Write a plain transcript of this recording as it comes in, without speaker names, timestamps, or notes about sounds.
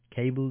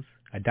cables,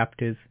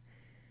 adapters,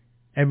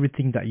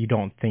 everything that you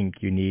don't think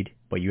you need,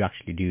 but you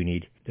actually do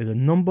need. There's a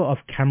number of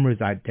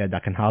cameras out there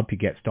that can help you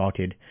get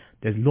started.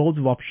 There's loads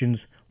of options.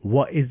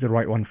 What is the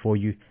right one for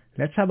you?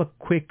 Let's have a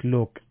quick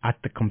look at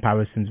the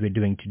comparisons we're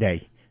doing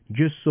today,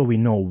 just so we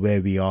know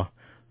where we are.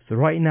 So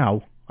right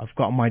now, I've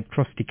got my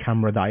trusty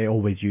camera that I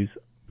always use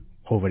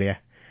over there.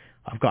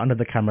 I've got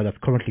another camera that's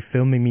currently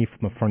filming me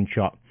from a front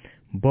shot.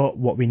 But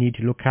what we need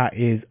to look at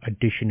is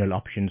additional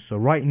options. So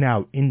right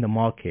now in the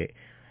market,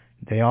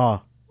 there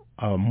are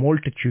a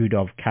multitude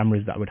of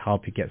cameras that would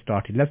help you get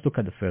started. Let's look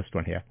at the first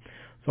one here.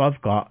 So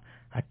I've got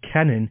a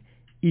Canon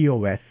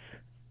EOS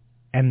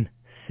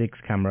M6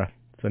 camera.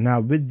 So now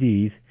with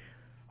these,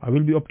 I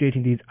will be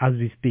updating these as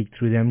we speak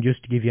through them,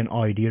 just to give you an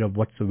idea of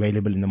what's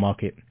available in the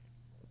market.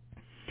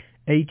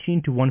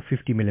 18 to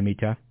 150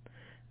 millimeter,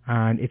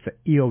 and it's an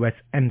EOS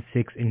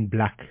M6 in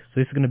black.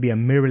 So this is going to be a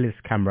mirrorless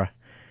camera.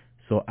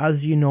 So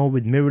as you know,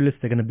 with mirrorless,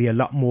 they're going to be a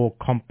lot more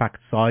compact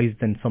size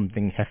than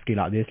something hefty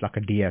like this, like a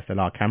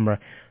DSLR camera.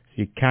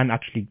 So you can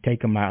actually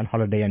take them out on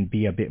holiday and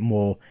be a bit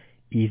more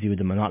easy with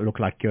them and not look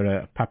like you're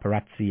a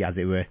paparazzi, as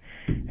it were.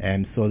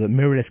 So the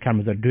mirrorless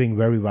cameras are doing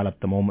very well at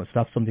the moment,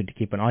 so that's something to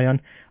keep an eye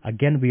on.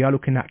 Again, we are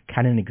looking at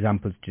Canon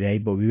examples today,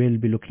 but we will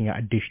be looking at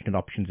additional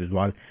options as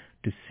well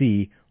to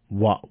see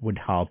what would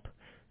help.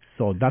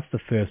 So that's the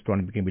first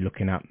one we're going to be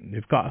looking at.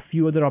 We've got a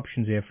few other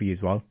options here for you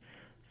as well.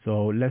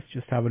 So let's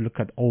just have a look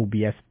at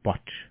OBS Bot.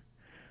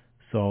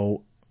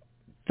 So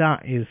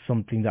that is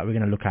something that we're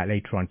going to look at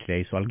later on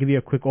today. So I'll give you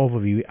a quick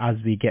overview as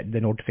we get the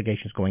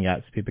notifications going out,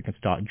 so people can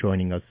start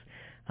joining us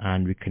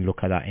and we can look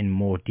at that in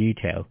more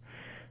detail.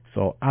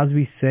 So as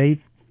we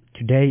say,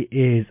 today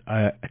is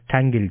a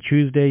Tangle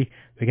Tuesday.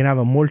 We're going to have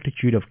a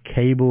multitude of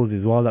cables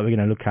as well that we're going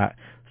to look at.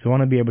 So I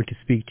want to be able to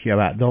speak to you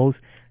about those.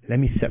 Let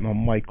me set my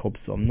mic up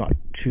so I'm not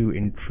too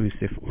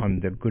intrusive on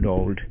the good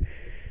old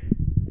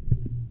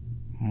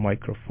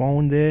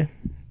microphone there.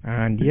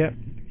 And yeah,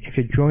 if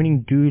you're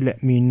joining, do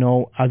let me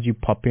know as you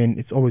pop in.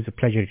 It's always a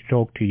pleasure to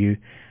talk to you,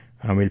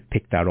 and we'll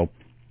pick that up.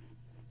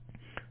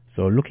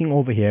 So looking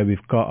over here,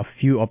 we've got a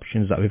few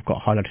options that we've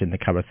got highlighted in the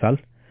carousel.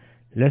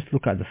 Let's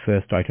look at the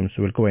first item,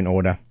 so we'll go in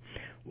order.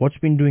 What's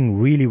been doing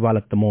really well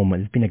at the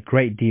moment has been a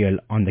great deal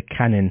on the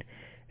Canon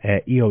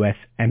EOS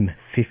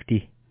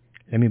M50.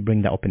 Let me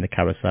bring that up in the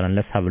carousel and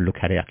let's have a look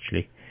at it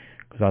actually,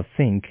 because I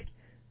think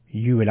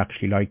you will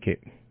actually like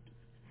it,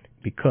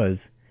 because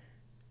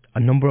a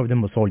number of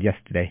them were sold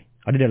yesterday.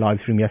 I did a live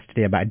stream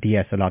yesterday about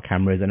DSLR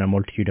cameras and a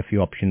multitude of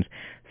few options.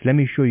 So let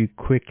me show you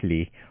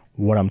quickly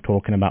what I'm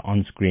talking about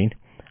on screen,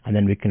 and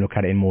then we can look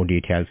at it in more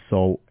detail.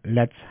 So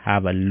let's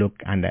have a look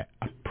and a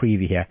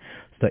preview here.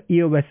 So the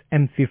EOS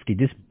M50,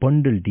 this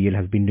bundle deal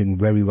has been doing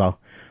very well.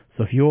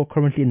 So if you're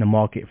currently in the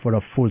market for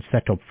a full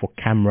setup for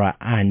camera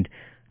and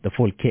the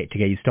full kit to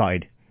get you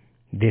started,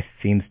 this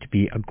seems to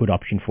be a good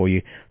option for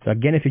you. So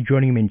again, if you're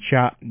joining me in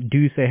chat,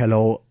 do say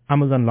hello.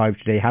 Amazon Live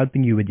today,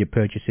 helping you with your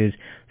purchases.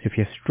 So if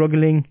you're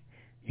struggling,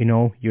 you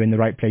know, you're in the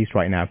right place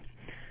right now.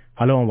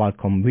 Hello and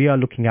welcome. We are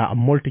looking at a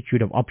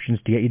multitude of options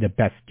to get you the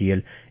best deal.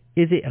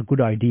 Is it a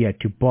good idea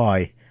to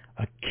buy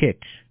a kit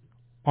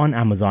on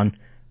Amazon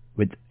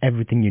with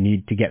everything you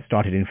need to get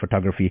started in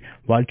photography?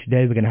 Well,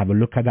 today we're going to have a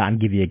look at that and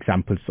give you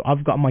examples. So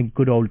I've got my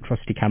good old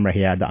trusty camera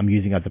here that I'm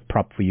using as a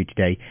prop for you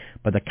today,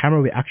 but the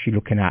camera we're actually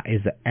looking at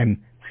is the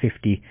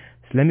M50.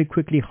 So let me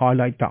quickly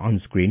highlight that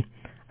on screen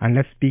and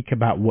let's speak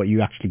about what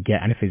you actually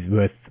get and if it's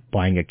worth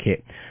buying a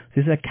kit.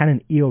 So this is a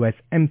Canon EOS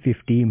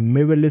M50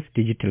 mirrorless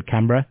digital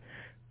camera.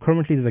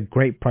 Currently there's a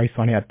great price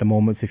on it at the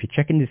moment, so if you're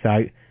checking this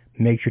out,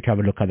 make sure to have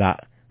a look at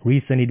that.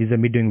 Recently these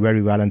have been doing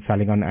very well and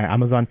selling on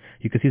Amazon.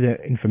 You can see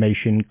the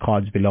information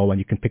cards below and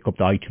you can pick up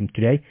the item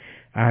today.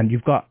 And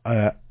you've got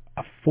a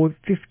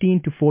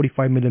 15 to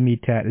 45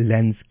 millimeter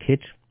lens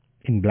kit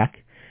in black.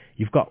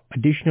 You've got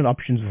additional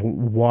options for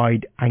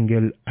wide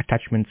angle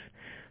attachments.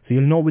 So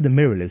you'll know with the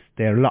mirrorless,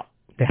 they're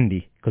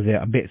handy because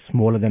they're a bit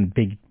smaller than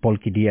big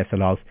bulky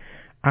DSLRs,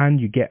 and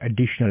you get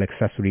additional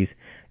accessories.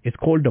 It's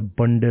called a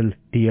bundle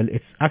deal.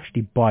 It's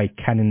actually by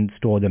Canon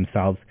store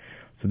themselves.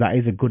 So that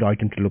is a good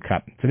item to look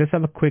at. So let's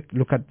have a quick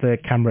look at the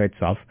camera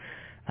itself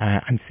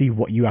and see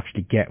what you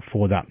actually get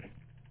for that.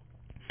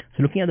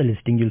 So looking at the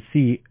listing, you'll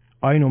see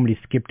I normally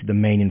skip to the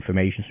main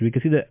information. So we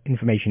can see the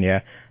information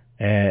here.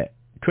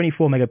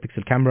 24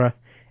 megapixel camera,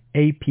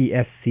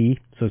 APS-C,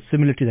 so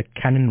similar to the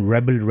Canon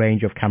Rebel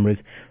range of cameras.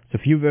 So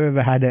if you've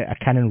ever had a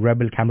Canon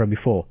Rebel camera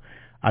before,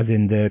 as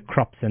in the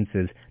crop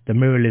sensors, the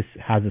mirrorless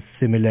has a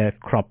similar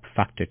crop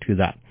factor to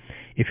that.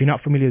 If you're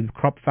not familiar with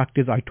crop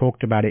factors, I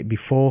talked about it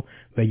before,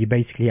 where you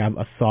basically have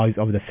a size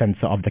of the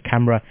sensor of the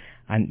camera,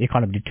 and it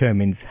kind of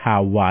determines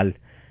how well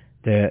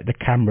the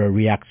camera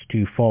reacts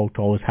to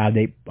photos, how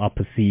they are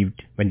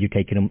perceived when you're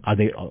taking them. Are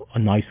they a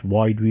nice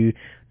wide view?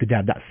 Do they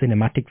have that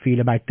cinematic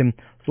feel about them?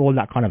 So all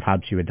that kind of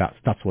helps you with that. So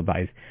that's what that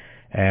is.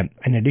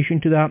 In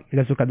addition to that,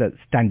 let's look at the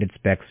standard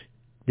specs.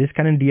 This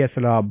Canon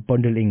DSLR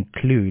bundle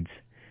includes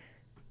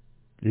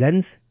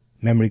lens,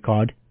 memory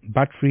card,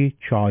 battery,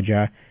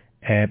 charger,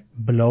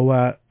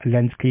 blower,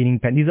 lens cleaning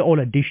pen. These are all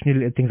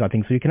additional things, I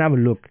think. So you can have a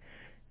look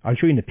I'll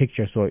show you in the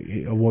picture so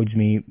it avoids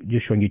me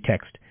just showing you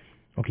text.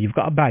 Okay, you've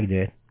got a bag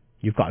there,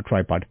 you've got a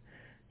tripod,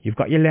 you've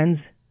got your lens,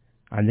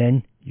 and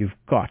then you've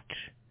got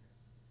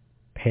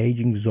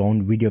paging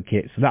zone video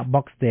kit. So that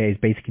box there is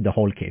basically the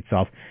whole kit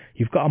itself.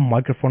 You've got a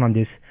microphone on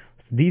this.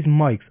 So these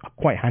mics are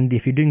quite handy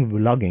if you're doing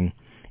vlogging.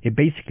 It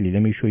basically,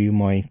 let me show you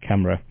my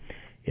camera.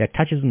 It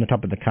attaches on the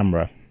top of the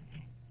camera,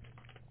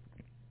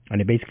 and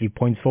it basically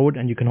points forward,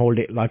 and you can hold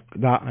it like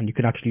that, and you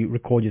can actually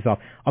record yourself.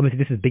 Obviously,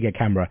 this is bigger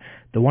camera.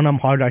 The one I'm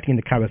highlighting in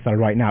the carousel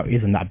right now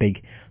isn't that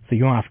big, so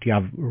you don't have to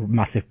have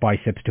massive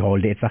biceps to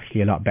hold it. It's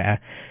actually a lot better.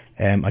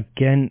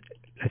 Again,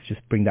 let's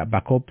just bring that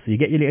back up. So you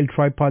get your little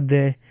tripod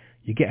there.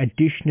 You get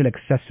additional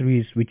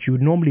accessories, which you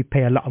would normally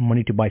pay a lot of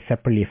money to buy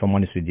separately, if I'm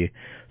honest with you.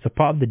 So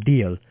part of the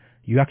deal,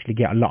 you actually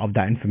get a lot of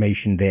that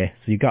information there.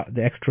 So you got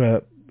the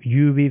extra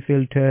UV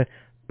filter,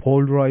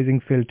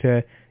 polarizing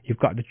filter, you've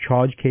got the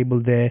charge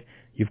cable there,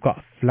 you've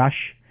got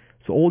flash.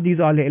 So all these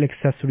are little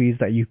accessories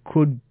that you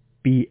could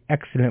be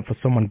excellent for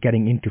someone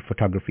getting into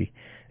photography,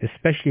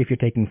 especially if you're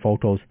taking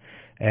photos.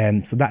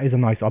 So that is a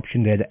nice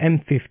option there. The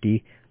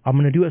M50, I'm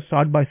going to do a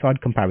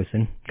side-by-side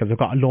comparison because I've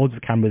got loads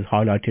of cameras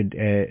highlighted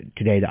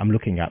today that I'm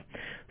looking at.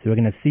 So we're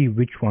going to see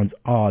which ones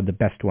are the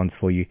best ones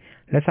for you.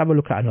 Let's have a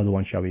look at another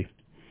one, shall we?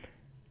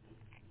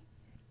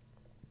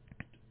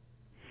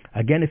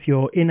 Again, if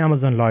you're in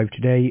Amazon Live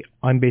today,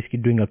 I'm basically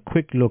doing a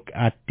quick look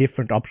at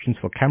different options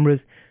for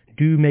cameras.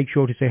 Do make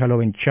sure to say hello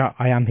in chat.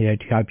 I am here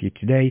to help you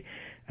today.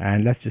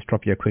 And let's just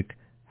drop you a quick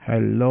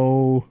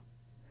hello.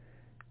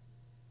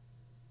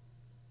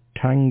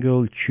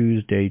 Tangle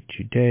Tuesday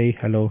today.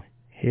 Hello,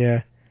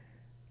 here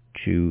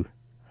to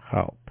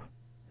help.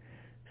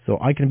 So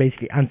I can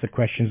basically answer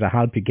questions that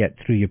help you get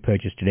through your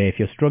purchase today. If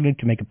you're struggling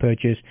to make a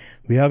purchase,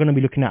 we are going to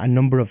be looking at a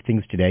number of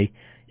things today.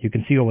 You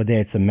can see over there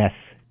it's a mess.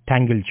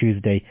 Tangle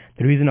Tuesday.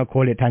 The reason I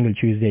call it Tangle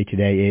Tuesday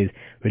today is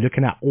we're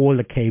looking at all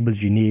the cables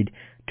you need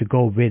to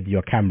go with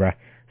your camera.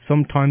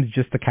 Sometimes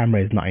just the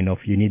camera is not enough.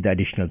 You need the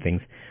additional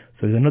things.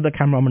 So there's another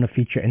camera I'm going to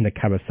feature in the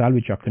carousel,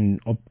 which I can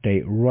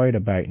update right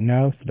about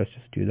now. So let's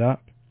just do that.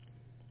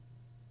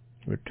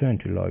 Return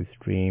to live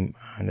stream,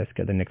 and let's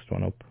get the next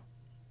one up.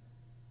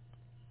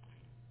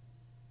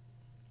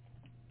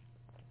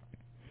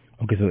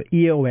 Okay, so the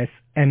EOS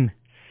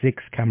M6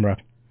 camera.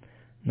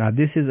 Now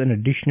this is an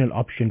additional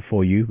option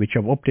for you, which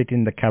I've updated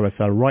in the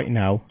carousel right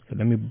now. So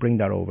let me bring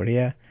that over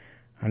here,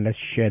 and let's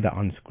share that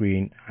on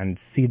screen and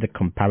see the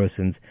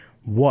comparisons.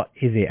 What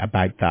is it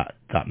about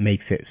that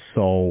makes it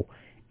so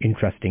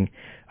interesting?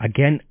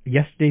 Again,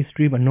 yesterday's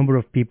stream, a number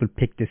of people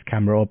picked this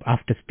camera up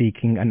after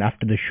speaking and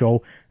after the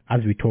show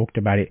as we talked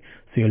about it.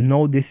 So you'll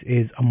know this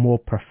is a more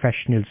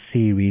professional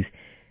series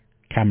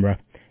camera.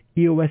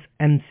 EOS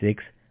M6,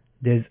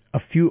 there's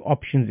a few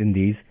options in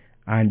these,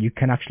 and you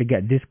can actually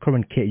get this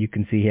current kit you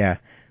can see here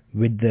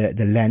with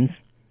the lens.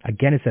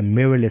 Again, it's a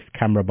mirrorless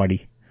camera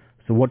body.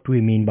 So what do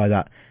we mean by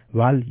that?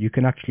 Well, you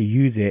can actually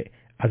use it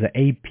as an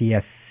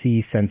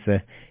APS-C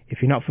sensor.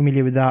 If you're not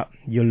familiar with that,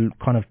 you'll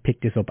kind of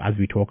pick this up as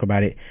we talk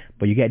about it.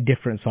 But you get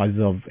different sizes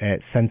of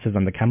sensors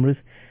on the cameras.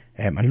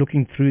 And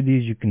looking through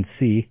these, you can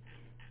see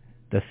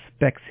the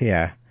specs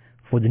here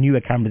for the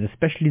newer cameras,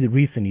 especially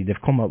recently. They've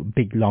come a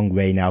big long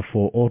way now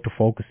for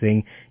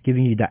autofocusing,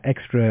 giving you that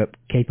extra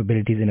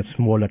capabilities in a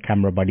smaller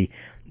camera body.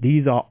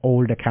 These are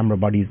older camera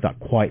bodies that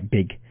are quite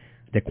big.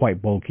 They're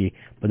quite bulky,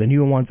 but the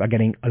newer ones are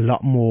getting a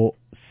lot more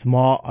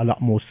smart, a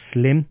lot more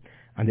slim,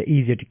 and they're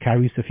easier to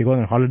carry. So if you're going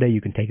on holiday,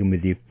 you can take them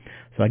with you.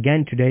 So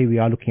again, today we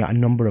are looking at a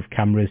number of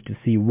cameras to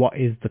see what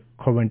is the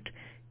current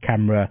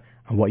camera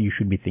and what you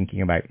should be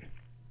thinking about.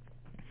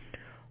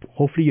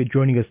 Hopefully you're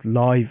joining us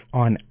live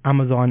on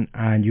Amazon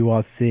and you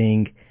are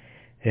seeing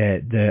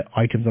the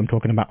items I'm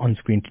talking about on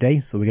screen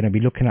today. So we're going to be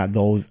looking at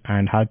those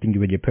and helping you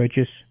with your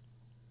purchase.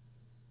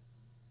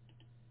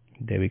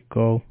 There we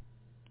go.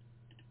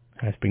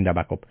 Let's bring that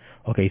back up.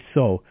 Okay,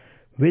 so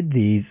with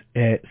these,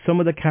 some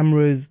of the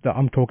cameras that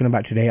I'm talking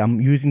about today,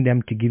 I'm using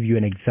them to give you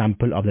an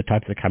example of the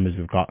types of cameras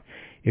we've got.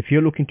 If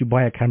you're looking to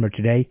buy a camera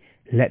today,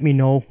 let me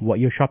know what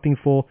you're shopping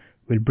for.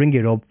 We'll bring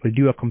it up, we'll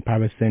do a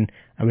comparison,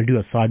 and we'll do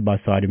a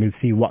side-by-side, and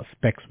we'll see what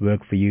specs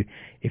work for you.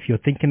 If you're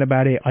thinking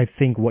about it, I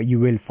think what you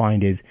will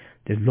find is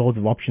there's loads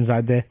of options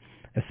out there,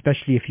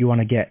 especially if you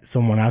want to get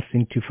someone else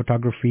into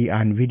photography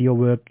and video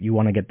work, you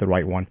want to get the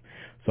right one.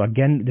 So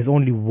again, there's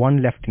only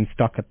one left in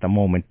stock at the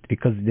moment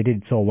because they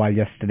did so well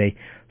yesterday.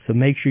 So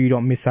make sure you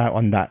don't miss out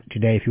on that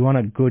today. If you want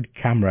a good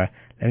camera,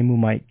 let me move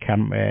my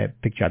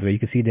picture out of the way. You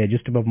can see there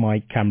just above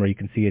my camera, you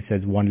can see it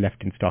says one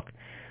left in stock.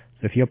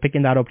 So if you're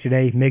picking that up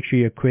today, make sure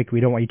you're quick. We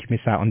don't want you to miss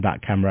out on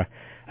that camera.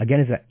 Again,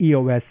 it's an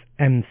EOS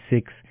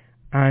M6,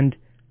 and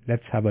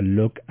let's have a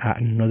look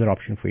at another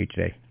option for you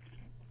today.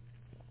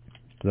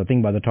 So I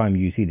think by the time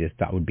you see this,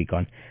 that would be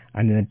gone.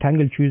 And in the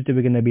Tangle Tuesday,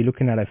 we're going to be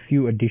looking at a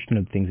few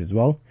additional things as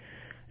well.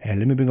 Let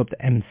me bring up the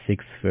M6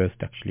 first,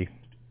 actually.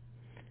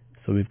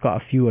 So we've got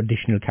a few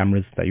additional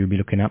cameras that you'll be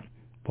looking at.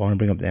 But I want to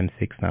bring up the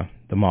M6 now,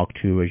 the Mark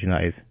II version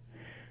that is.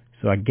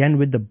 So again,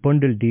 with the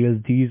bundle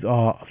deals, these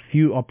are a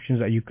few options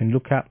that you can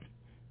look at.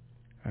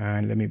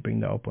 And let me bring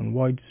that up on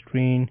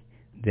widescreen.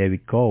 There we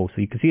go.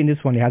 So you can see in this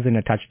one it has an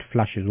attached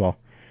flash as well.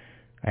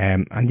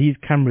 And these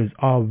cameras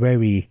are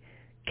very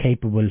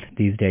capable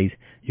these days.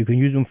 You can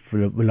use them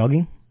for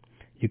vlogging.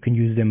 You can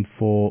use them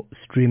for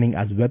streaming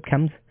as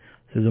webcams.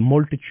 So there's a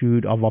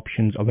multitude of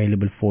options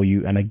available for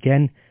you. And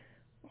again,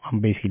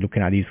 I'm basically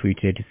looking at these for you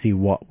today to see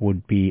what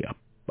would be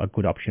a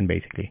good option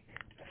basically.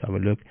 Let's have a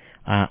look.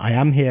 I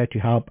am here to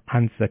help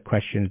answer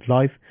questions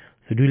live.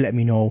 So do let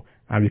me know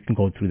and we can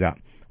go through that.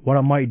 What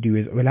I might do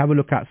is we'll have a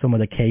look at some of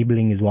the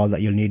cabling as well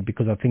that you'll need,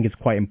 because I think it's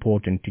quite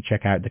important to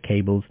check out the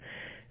cables.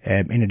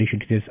 In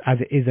addition to this, as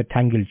it is a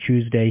Tangle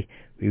Tuesday,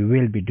 we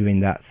will be doing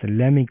that. So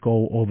let me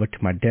go over to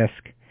my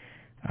desk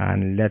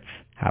and let's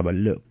have a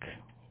look.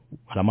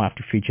 Well, I might have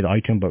to feature the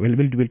item, but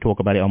we'll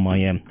talk about it on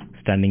my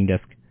standing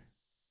desk.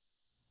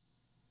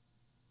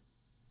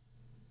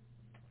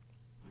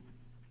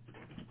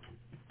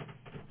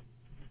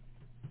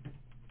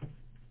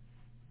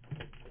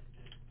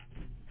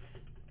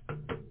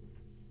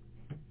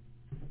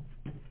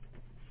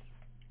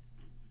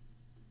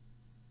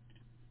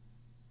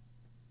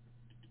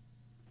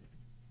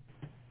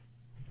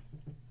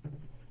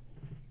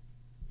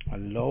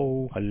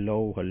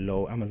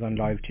 Hello, Amazon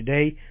Live.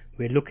 Today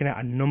we're looking at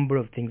a number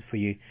of things for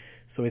you.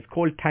 So it's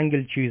called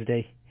Tangle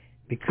Tuesday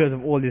because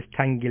of all this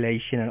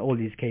tangulation and all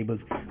these cables.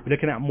 We're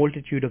looking at a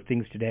multitude of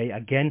things today.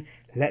 Again,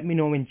 let me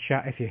know in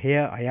chat if you're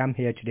here. I am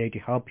here today to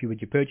help you with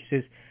your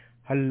purchases.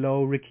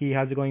 Hello Ricky,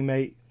 how's it going,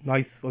 mate?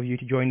 Nice of you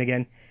to join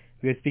again.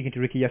 We were speaking to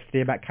Ricky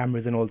yesterday about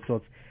cameras and all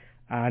sorts,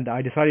 and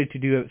I decided to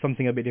do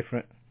something a bit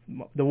different.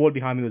 The wall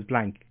behind me was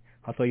blank.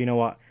 I thought, you know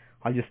what,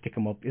 I'll just stick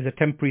them up. It's a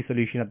temporary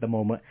solution at the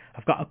moment.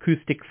 I've got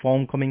acoustic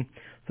foam coming.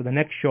 So the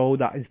next show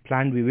that is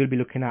planned, we will be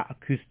looking at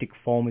acoustic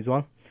foam as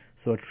well.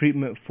 So a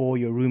treatment for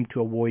your room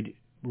to avoid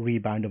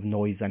rebound of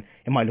noise. And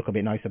it might look a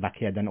bit nicer back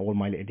here than all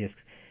my little discs.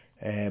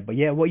 But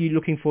yeah, what are you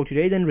looking for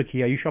today then,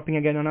 Ricky? Are you shopping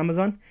again on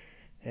Amazon?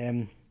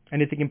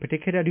 Anything in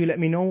particular? Do let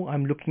me know.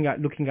 I'm looking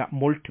at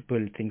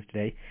multiple things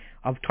today.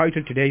 I've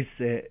titled today's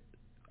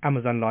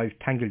Amazon Live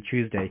Tangle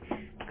Tuesday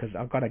because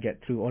I've got to get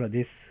through all of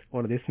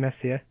this mess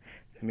here.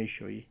 Let me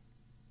show you.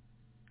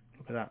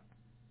 Look at that.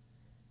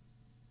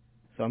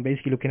 So I'm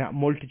basically looking at a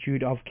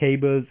multitude of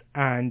cables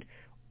and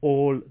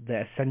all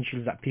the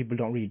essentials that people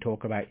don't really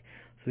talk about.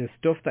 So there's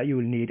stuff that you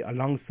will need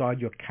alongside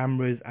your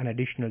cameras and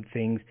additional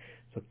things.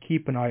 So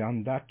keep an eye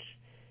on that.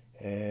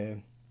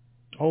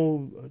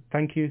 Oh,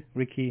 thank you,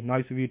 Ricky.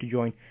 Nice of you to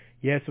join.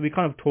 Yeah, so we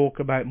kind of talk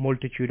about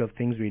multitude of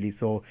things really.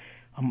 So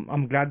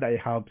I'm glad that it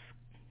helps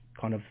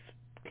kind of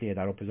clear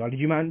that up as well. Did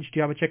you manage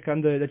to have a check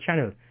on the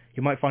channel?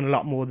 You might find a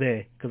lot more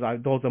there because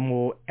those are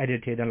more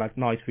edited and like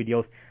nice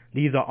videos.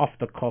 These are off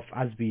the cuff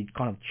as we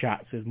kind of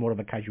chat, so it's more of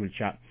a casual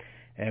chat.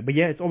 But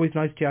yeah, it's always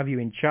nice to have you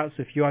in chat.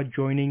 So if you are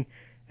joining,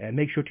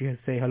 make sure to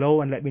say hello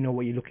and let me know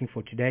what you're looking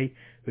for today.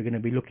 We're going to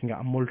be looking at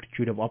a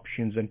multitude of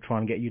options and try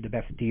and get you the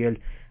best deal,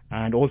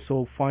 and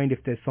also find if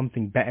there's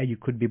something better you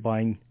could be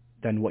buying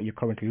than what you're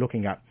currently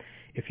looking at.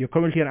 If you're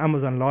currently on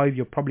Amazon Live,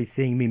 you're probably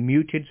seeing me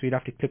muted, so you'd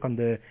have to click on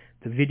the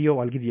video.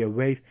 I'll give you a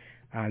wave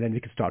and then we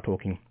can start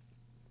talking.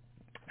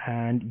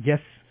 And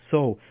yes,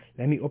 so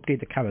let me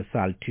update the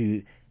carousel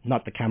to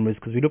not the cameras,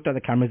 because we looked at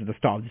the cameras at the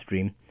start of the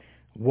stream.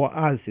 What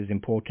else is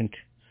important?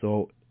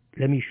 So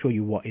let me show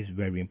you what is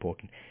very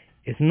important.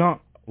 It's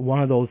not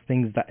one of those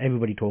things that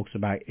everybody talks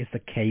about. It's the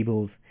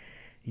cables.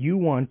 You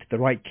want the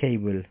right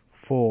cable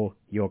for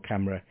your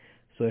camera.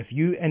 So if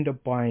you end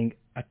up buying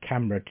a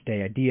camera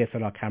today, a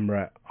DSLR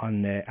camera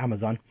on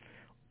Amazon,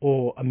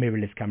 or a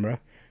mirrorless camera,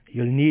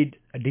 you'll need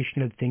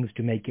additional things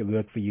to make it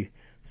work for you.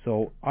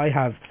 So I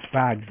have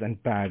bags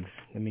and bags.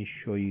 Let me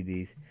show you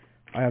these.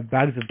 I have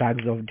bags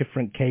of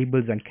different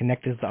cables and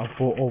connectors that I've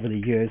bought over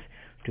the years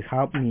to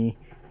help me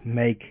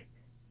make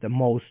the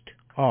most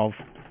of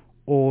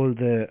all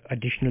the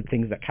additional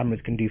things that cameras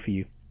can do for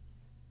you.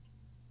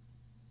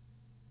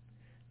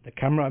 The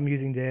camera I'm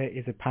using there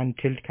is a pan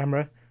tilt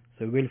camera,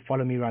 so it will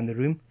follow me around the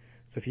room.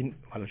 So if you,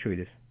 well, I'll show you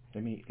this.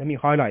 Let me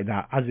highlight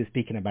that as we're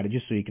speaking about it,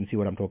 just so you can see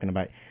what I'm talking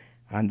about.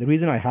 And the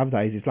reason I have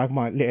that is it's like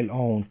my little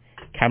own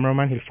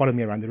cameraman. He'll follow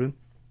me around the room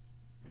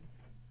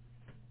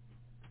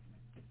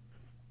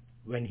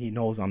when he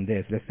knows I'm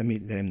there. So let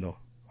him know.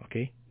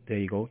 Okay, there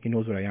you go. He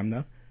knows where I am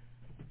now.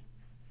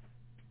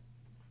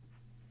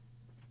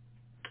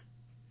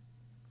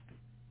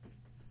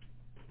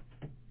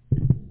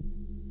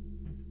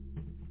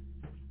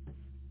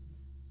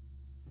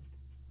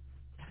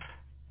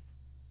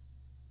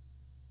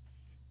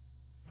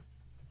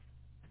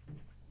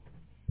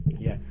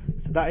 Yeah,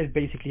 so that is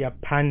basically a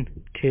pan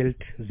tilt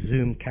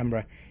zoom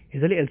camera.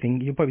 It's a little thing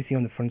you'll probably see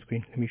on the front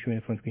screen. Let me show you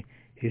the front screen.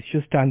 It's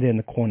just down there in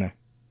the corner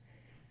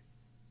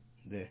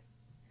there.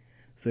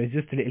 So it's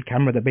just a little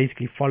camera that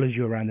basically follows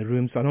you around the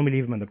room. So I normally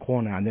leave them in the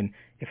corner, and then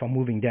if I'm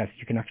moving desks,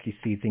 you can actually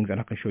see things, and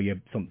I can show you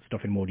some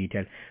stuff in more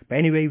detail. But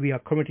anyway, we are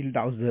currently,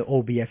 that was the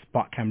OBS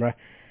spot camera.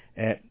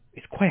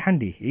 It's quite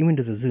handy. It even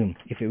does a zoom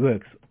if it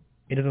works.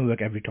 It doesn't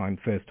work every time,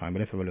 first time, but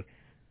let's have a look.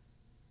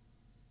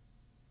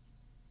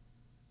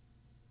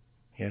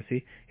 Yeah,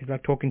 see? It's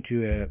like talking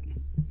to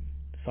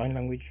sign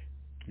language,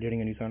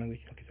 learning a new sign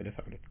language. Okay, so let's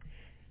have a look.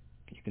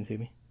 you can see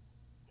me.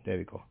 There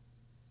we go.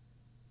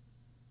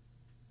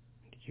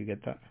 Did you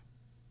get that?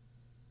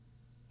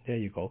 There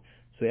you go.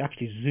 So it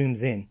actually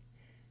zooms in,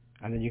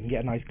 and then you can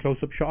get a nice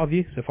close-up shot of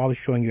you. So if I was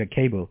showing you a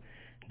cable,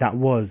 that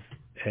was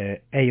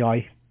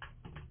AI,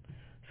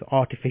 so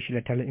artificial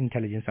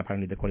intelligence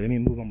apparently they call it. Let me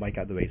move my mic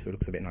out of the way so it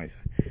looks a bit nicer.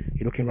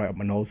 You're looking right up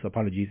my nose, so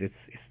apologies, it's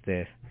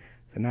there.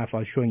 So now if I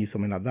was showing you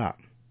something like that,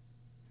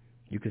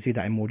 you can see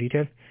that in more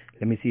detail.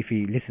 Let me see if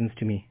he listens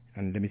to me,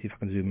 and let me see if I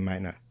can zoom him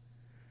out now.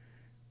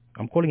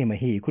 I'm calling him a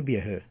he, it could be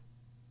a her.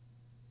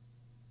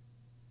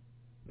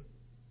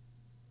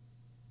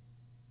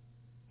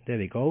 There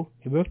we go,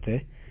 it worked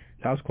there.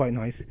 That was quite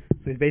nice.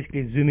 So it's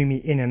basically zooming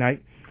me in and out.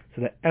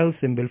 So the L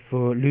symbol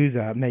for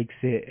loser makes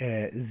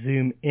it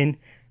zoom in,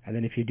 and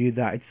then if you do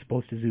that, it's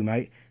supposed to zoom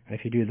out. And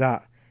if you do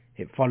that,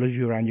 it follows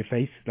you around your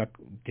face, like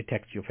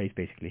detects your face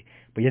basically.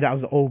 But yeah, that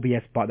was the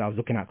OBS part that I was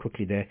looking at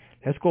quickly there.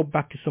 Let's go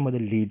back to some of the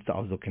leads that I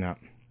was looking at.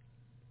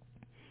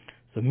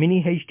 So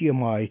mini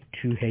HDMI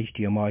to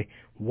HDMI.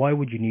 Why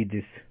would you need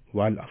this?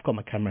 Well, I've got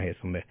my camera here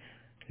somewhere.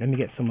 Let me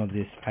get some of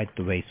this out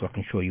the way so I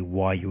can show you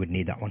why you would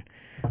need that one.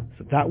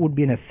 So that would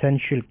be an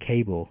essential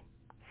cable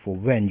for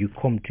when you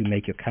come to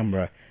make your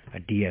camera a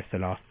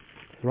DSLR.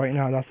 So right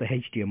now that's a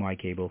HDMI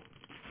cable,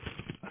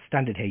 a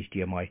standard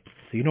HDMI.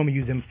 So you normally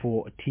use them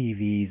for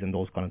TVs and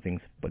those kind of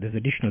things, but there's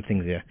additional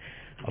things here.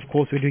 Of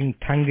course, we're doing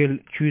Tangle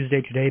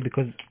Tuesday today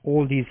because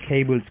all these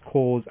cables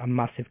cause a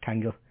massive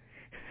tangle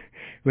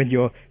when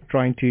you're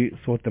trying to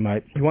sort them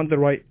out. You want the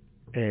right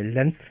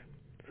length.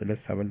 So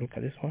let's have a look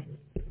at this one.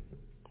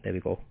 There we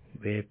go.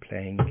 We're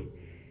playing.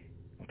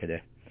 Okay,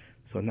 there.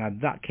 So now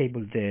that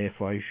cable there,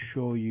 if I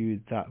show you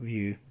that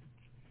view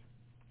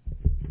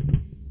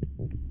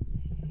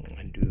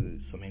and do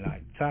something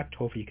like that,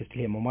 hopefully you can still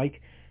hear my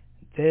mic.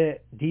 There,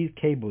 these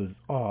cables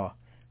are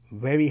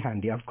very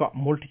handy. I've got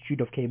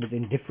multitude of cables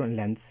in different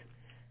lengths.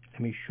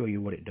 Let me show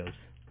you what it does.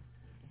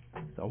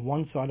 So on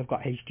one side I've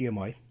got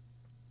HDMI,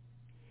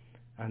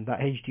 and that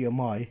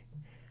HDMI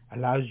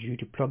allows you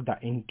to plug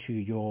that into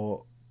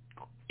your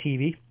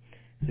TV.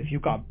 So if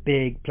you've got a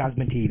big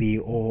plasma TV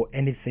or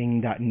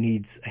anything that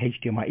needs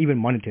HDMI, even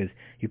monitors,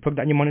 you plug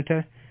that in your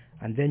monitor,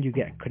 and then you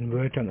get a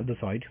converter on the other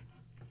side.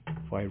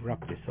 If I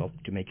wrap this up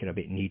to make it a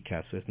bit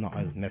neater so it's not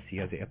as messy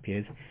as it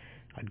appears.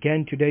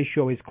 Again, today's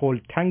show is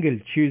called Tangle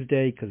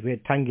Tuesday because we're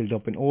tangled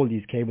up in all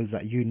these cables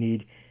that you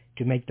need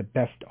to make the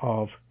best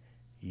of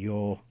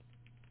your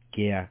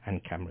gear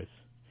and cameras.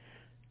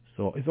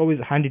 So it's always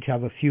handy to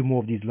have a few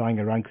more of these lying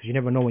around because you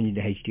never know when you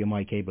need a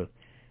HDMI cable.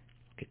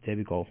 Okay, there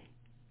we go.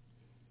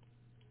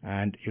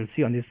 And you'll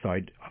see on this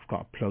side I've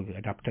got a plug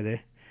adapter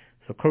there.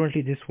 So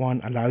currently this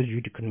one allows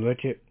you to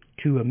convert it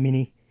to a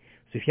mini.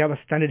 So if you have a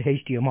standard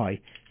HDMI,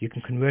 you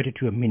can convert it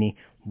to a mini.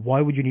 Why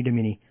would you need a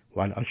mini?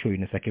 Well, I'll show you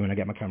in a second when I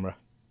get my camera.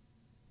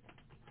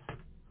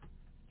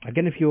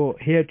 Again, if you're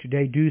here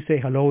today, do say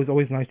hello. It's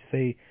always nice to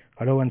say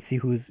hello and see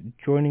who's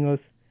joining us.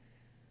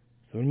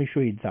 So let me show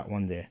you that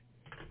one there.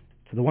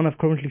 So the one I've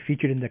currently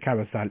featured in the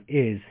carousel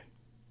is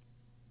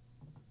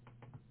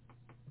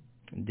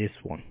this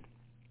one.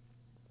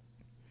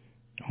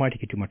 I might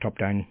take it to my top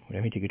down.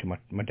 Let me take it to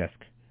my desk.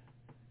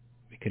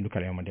 We can look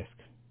at it on my desk.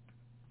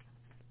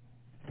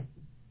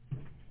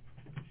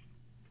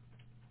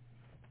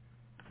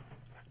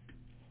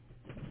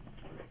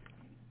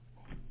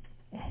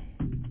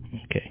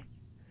 Okay.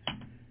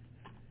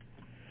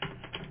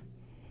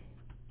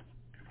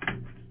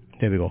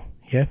 There we go.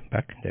 Yeah,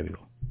 back. There we go.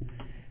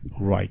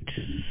 Right.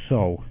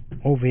 So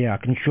over here I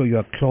can show you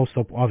a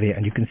close-up of it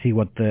and you can see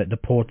what the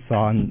ports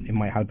are, and it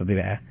might help a bit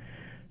better.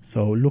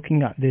 So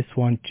looking at this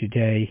one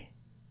today,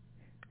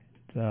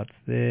 that's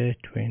the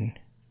twin,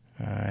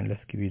 and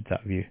let's give you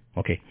that view.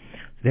 Okay,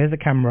 so there's the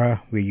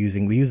camera we're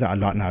using. We use that a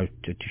lot now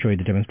to show you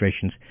the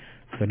demonstrations.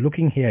 So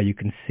looking here, you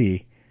can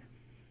see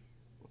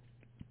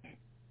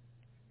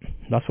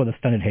that's what the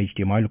standard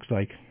HDMI looks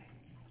like.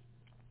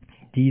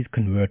 These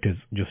converters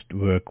just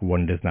work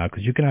wonders now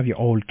because you can have your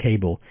old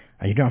cable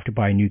and you don't have to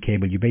buy a new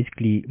cable. You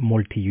basically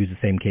multi-use the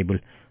same cable.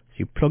 So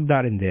you plug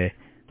that in there,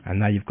 and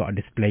now you've got a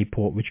display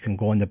port which can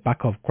go on the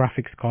back of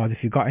graphics cards.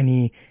 If you've got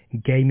any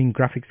gaming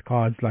graphics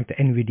cards like the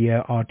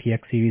Nvidia RTX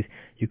series,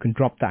 you can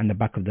drop that in the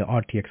back of the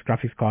RTX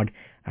graphics card,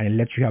 and it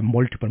lets you have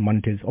multiple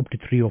monitors, up to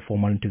 3 or 4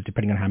 monitors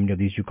depending on how many of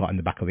these you got in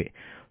the back of it.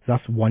 So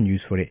that's one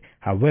use for it.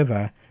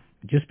 However,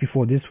 just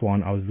before this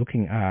one I was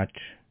looking at,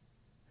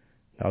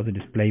 that was a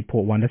display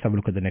port one. Let's have a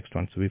look at the next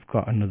one. So we've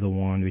got another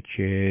one which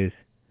is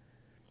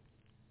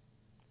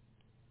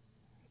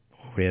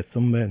over here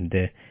somewhere, and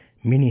the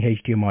mini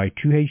HDMI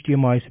to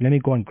HDMI. So let me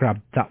go and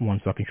grab that one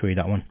so I can show you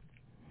that one.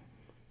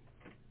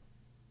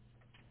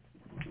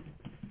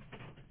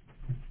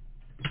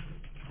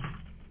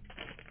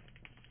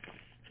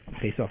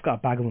 Okay, so I've got a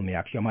bag of them here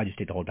actually. I might just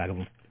take the whole bag of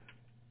them.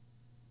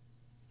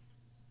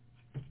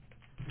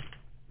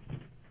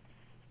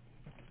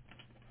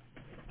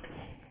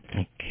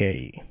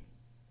 Okay.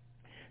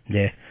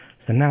 There.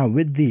 So now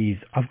with these,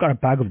 I've got a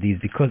bag of these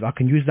because I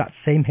can use that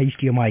same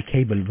HDMI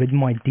cable with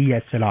my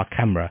DSLR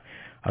camera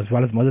as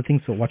well as some other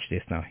things. So watch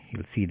this now.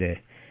 You'll see there's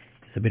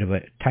a bit of a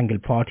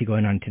tangled party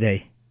going on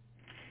today.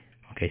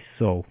 Okay,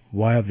 so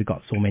why have we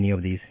got so many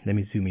of these? Let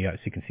me zoom you out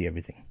so you can see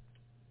everything.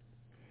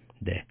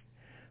 There.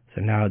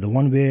 So now the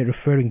one we're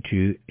referring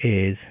to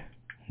is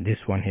this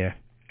one here.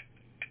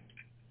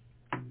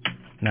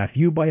 Now if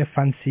you buy a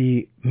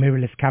fancy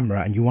mirrorless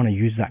camera and you want to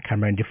use that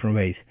camera in different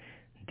ways,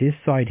 this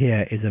side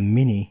here is a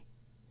mini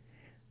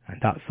and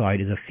that side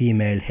is a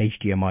female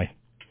HDMI.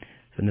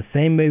 So in the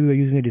same way we were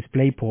using a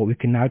display port, we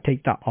can now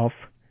take that off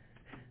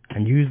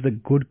and use the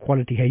good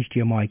quality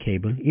HDMI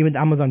cable. Even the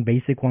Amazon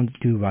basic ones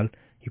do well.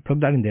 You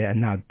plug that in there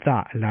and now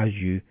that allows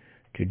you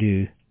to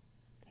do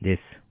this.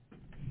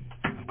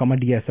 I've got my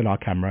DSLR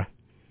camera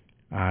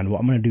and what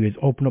I'm going to do is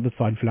open up the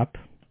side flap.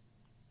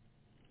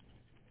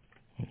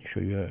 Let me show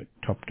you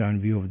a top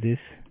down view of this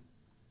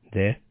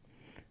there.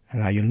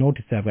 And now you'll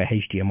notice there I've got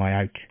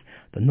HDMI out.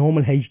 The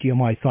normal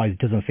HDMI size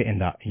doesn't fit in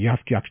that. You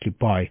have to actually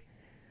buy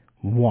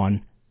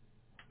one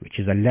which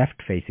is a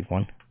left facing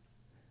one.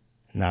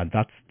 Now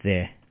that's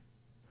there.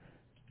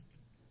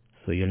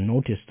 So you'll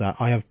notice that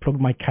I have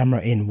plugged my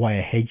camera in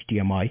via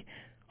HDMI.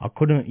 I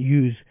couldn't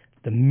use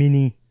the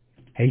mini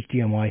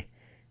HDMI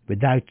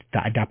without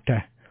that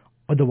adapter.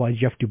 Otherwise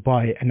you have to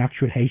buy an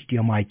actual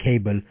HDMI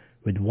cable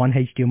with one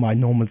HDMI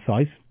normal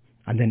size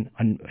and then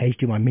an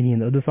HDMI mini on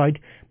the other side,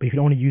 but you can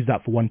only use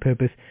that for one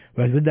purpose.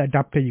 Whereas with the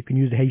adapter you can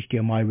use the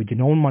HDMI with your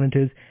normal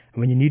monitors, and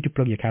when you need to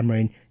plug your camera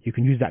in you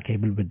can use that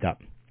cable with that.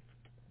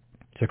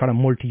 So it kind of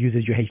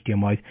multi-uses your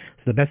HDMIs.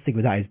 So the best thing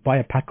with that is buy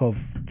a pack of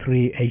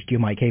 3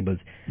 HDMI cables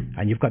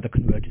and you've got the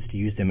converters to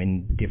use them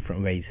in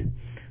different ways.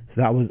 So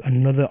that was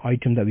another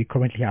item that we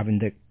currently have in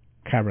the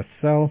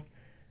carousel.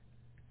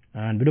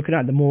 And we're looking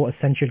at the more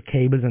essential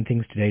cables and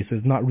things today, so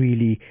it's not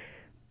really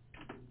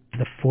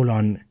the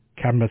full-on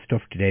camera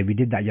stuff today. We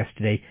did that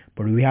yesterday,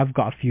 but we have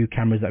got a few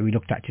cameras that we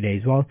looked at today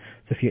as well.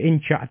 So if you're in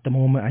chat at the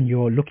moment and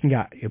you're looking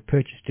at your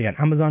purchase today on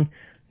Amazon,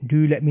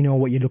 do let me know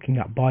what you're looking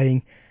at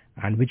buying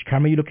and which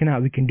camera you're looking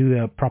at. We can do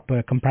a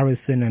proper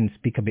comparison and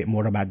speak a bit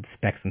more about the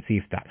specs and see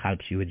if that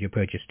helps you with your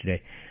purchase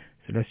today.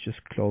 So let's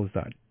just close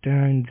that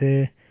down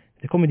there.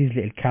 They come with these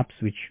little caps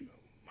which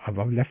I've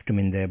left them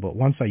in there, but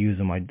once I use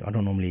them I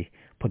don't normally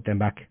put them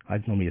back. I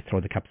normally just throw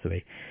the caps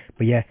away.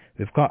 But yeah,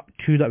 we've got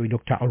 2 that we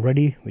looked at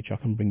already, which I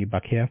can bring you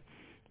back here.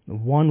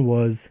 One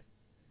was,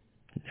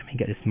 let me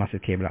get this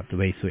massive cable out of the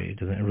way so it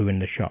doesn't ruin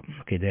the shot.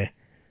 Okay, there.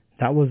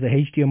 That was the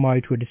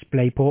HDMI to a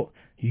display port.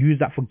 You use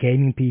that for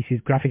gaming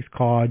PCs, graphics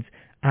cards,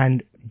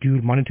 and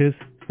dual monitors.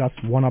 That's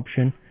one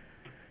option.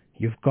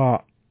 You've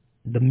got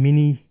the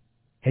mini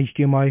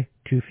HDMI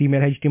to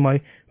female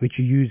HDMI, which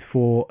you use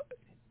for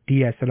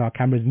DSLR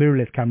cameras,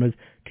 mirrorless cameras,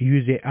 to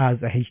use it as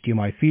a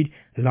HDMI feed,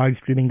 live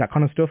streaming, that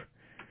kind of stuff.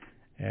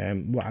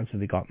 What else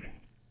have we got?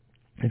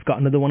 We've got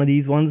another one of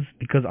these ones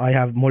because I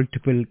have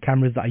multiple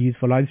cameras that I use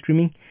for live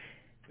streaming.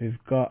 We've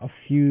got a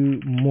few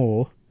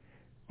more.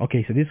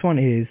 Okay, so this one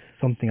is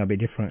something a bit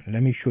different.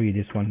 Let me show you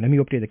this one. Let me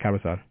update the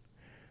carousel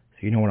so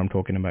you know what I'm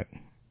talking about.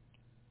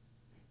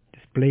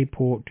 Display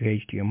port to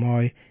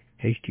HDMI,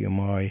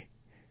 HDMI,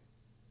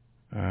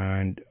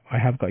 and I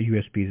have got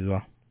USBs as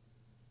well,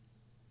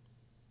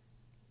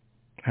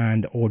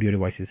 and audio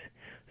devices.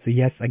 So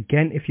yes,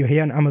 again, if you're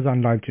here on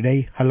Amazon Live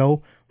today,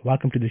 hello,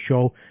 welcome to the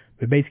show.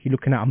 We're basically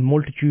looking at a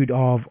multitude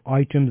of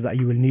items that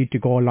you will need to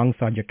go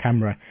alongside your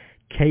camera.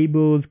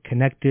 Cables,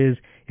 connectors.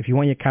 If you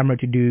want your camera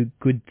to do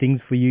good things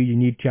for you, you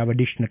need to have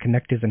additional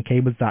connectors and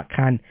cables that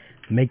can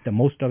make the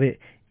most of it.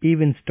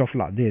 Even stuff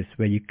like this,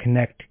 where you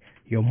connect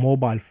your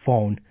mobile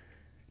phone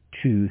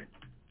to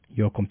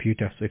your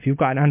computer. So if you've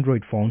got an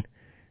Android phone,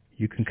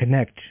 you can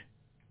connect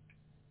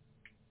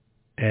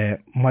a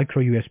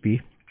micro USB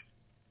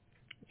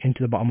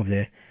into the bottom of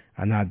there,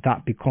 and now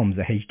that becomes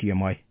a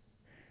HDMI.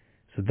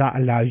 So that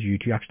allows you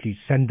to actually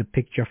send the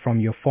picture from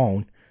your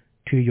phone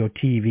to your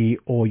TV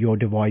or your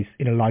device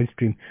in a live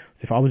stream. So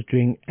if I was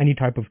doing any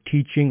type of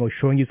teaching or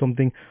showing you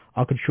something,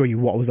 I could show you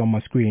what was on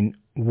my screen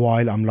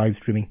while I'm live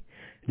streaming.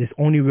 This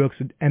only works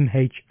with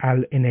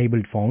MHL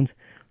enabled phones,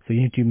 so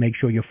you need to make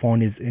sure your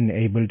phone is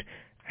enabled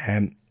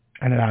and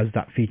allows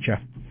that feature.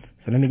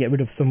 So let me get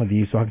rid of some of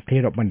these so I can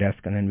clear up my desk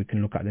and then we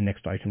can look at the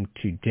next item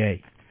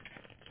today.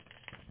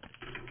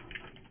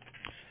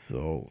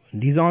 So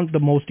these aren't the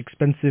most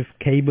expensive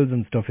cables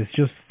and stuff. It's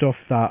just stuff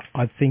that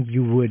I think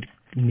you would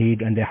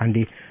need and they're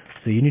handy.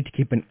 So you need to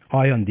keep an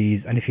eye on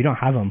these. And if you don't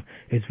have them,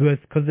 it's worth,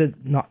 because they're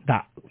not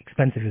that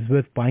expensive, it's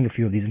worth buying a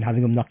few of these and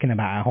having them knocking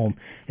about at home,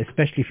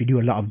 especially if you do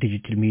a lot of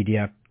digital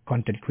media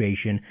content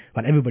creation.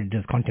 But everybody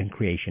does content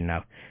creation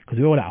now because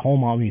we're all at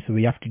home, aren't we? So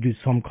we have to do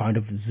some kind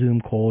of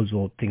Zoom calls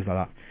or things like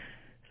that.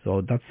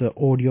 So that's the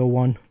audio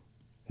one,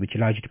 which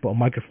allows you to put a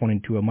microphone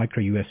into a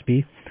micro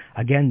USB.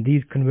 Again,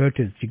 these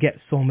converters, you get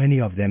so many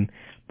of them,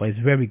 but it's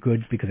very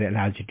good because it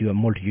allows you to do a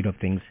multitude of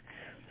things.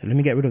 So let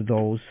me get rid of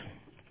those.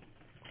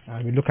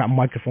 And we look at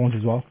microphones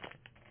as well.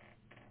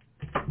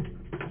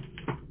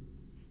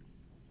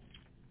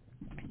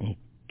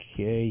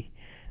 Okay.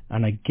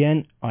 And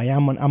again, I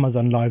am on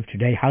Amazon Live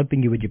today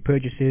helping you with your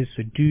purchases.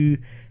 So do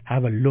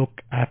have a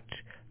look at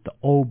the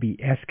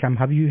OBS cam.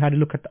 Have you had a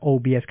look at the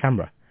OBS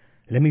camera?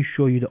 Let me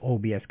show you the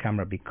OBS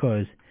camera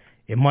because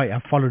it might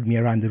have followed me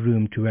around the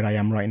room to where I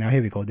am right now.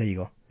 Here we go. There you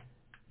go.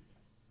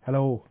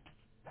 Hello.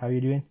 How are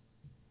you doing?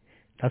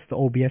 That's the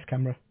OBS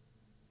camera.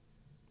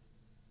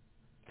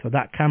 So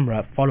that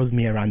camera follows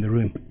me around the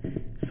room.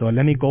 So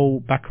let me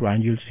go back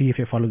around. You'll see if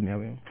it follows me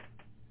around.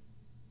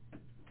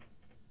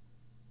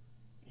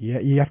 Yeah,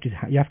 you have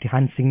to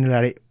hand signal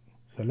at it.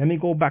 So let me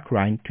go back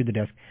around to the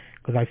desk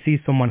because I see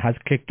someone has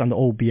clicked on the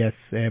OBS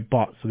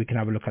bot, so we can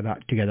have a look at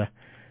that together.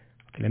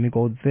 Okay, let me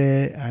go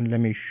there and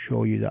let me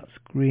show you that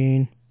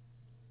screen.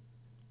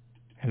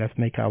 And let's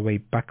make our way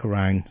back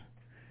around.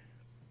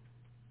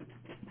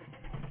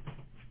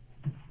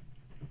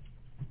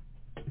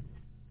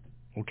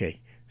 Okay,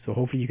 so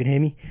hopefully you can hear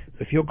me. So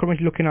if you're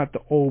currently looking at the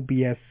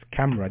OBS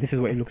camera, this is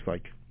what it looks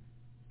like.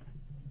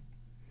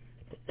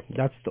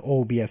 That's the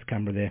OBS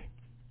camera there.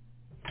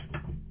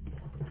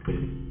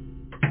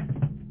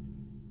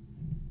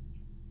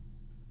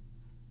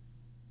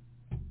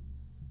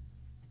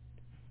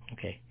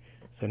 Okay,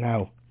 so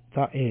now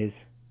that is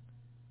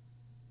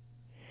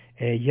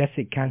yes,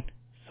 it can.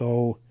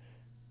 So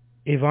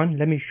Ivan,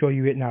 let me show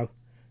you it now.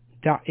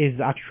 That is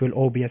the actual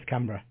OBS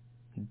camera,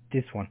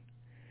 this one.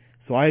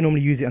 So I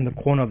normally use it on the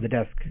corner of the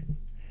desk,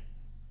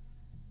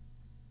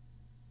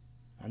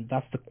 and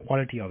that's the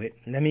quality of it.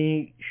 Let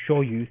me show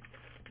you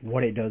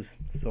what it does.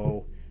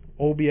 So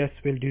OBS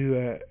will do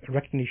a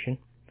recognition.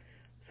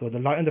 So the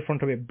light on the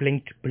front of it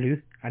blinked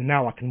blue, and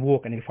now I can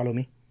walk and it'll follow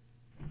me.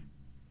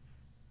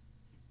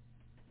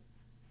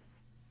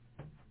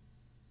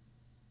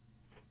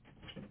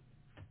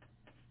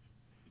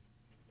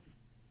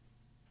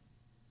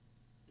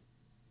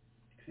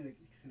 See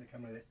the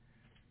camera there.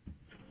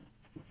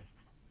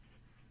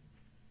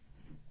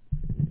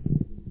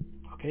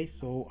 Okay,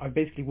 so I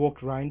basically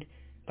walked around.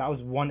 That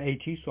was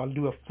 180, so I'll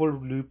do a full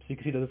loop so you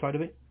can see the other side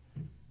of it.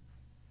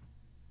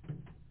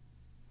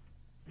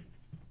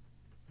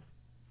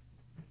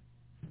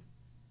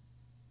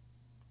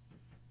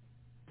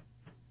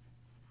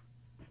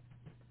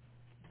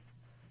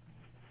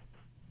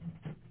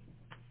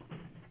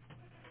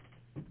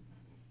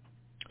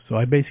 So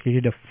I basically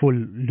did a full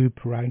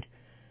loop around.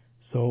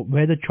 So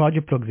where the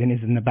charger plugs in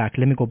is in the back.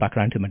 Let me go back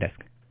around to my desk.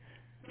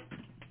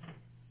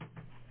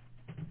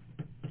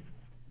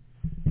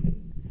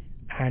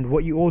 And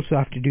what you also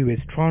have to do is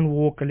try and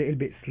walk a little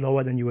bit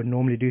slower than you would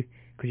normally do,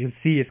 because you'll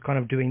see it's kind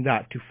of doing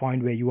that to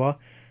find where you are.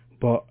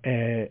 But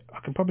I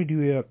can probably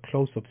do a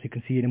close-up so you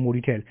can see it in more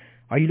detail.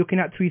 Are you looking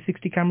at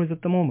 360 cameras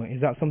at the moment?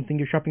 Is that something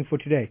you're shopping for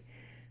today?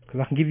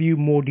 Because I can give you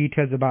more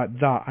details about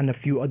that and a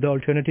few other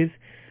alternatives.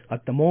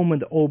 At the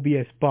moment, the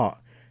OBS bot,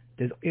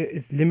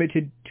 it's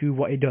limited to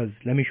what it does.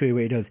 Let me show you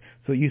what it does.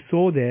 So you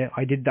saw there,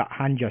 I did that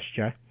hand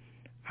gesture,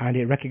 and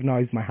it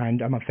recognized my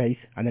hand and my face,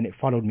 and then it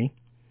followed me.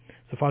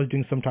 So if I was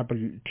doing some type of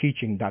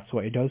teaching, that's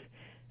what it does.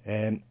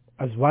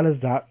 As well as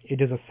that, it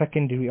does a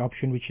secondary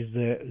option, which is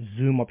the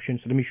zoom option.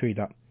 So let me show you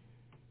that.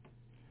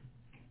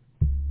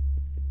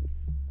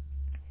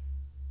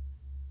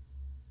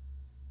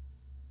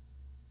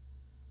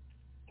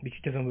 Which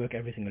doesn't work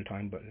every single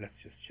time, but let's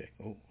just check.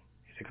 Oh, is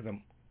it because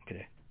I'm okay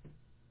there?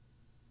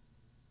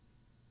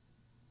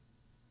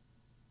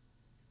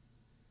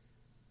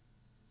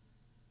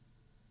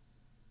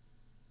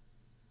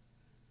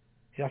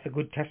 See, that's a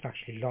good test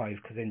actually live,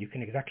 because then you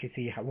can exactly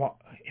see what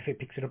if it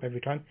picks it up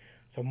every time.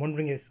 So I'm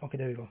wondering is okay.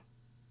 There we go.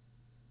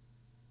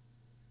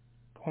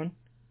 Go on.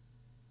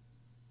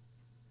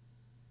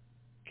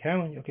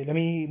 Come on. Okay, let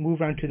me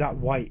move around to that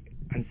white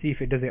and see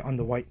if it does it on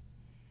the white.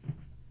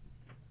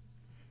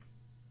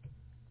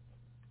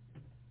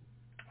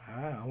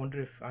 I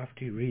wonder if I have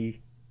to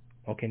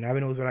okay, now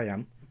it knows where I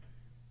am.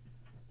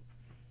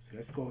 So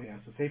let's go here.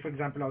 So say for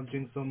example I was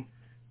doing some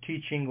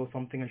teaching or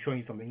something and showing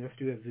you something. Let's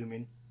do a zoom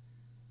in.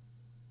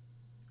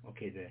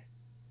 Okay, there.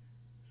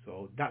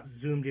 So that's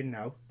zoomed in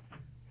now.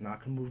 Now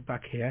I can move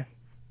back here.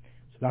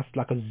 So that's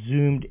like a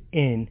zoomed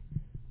in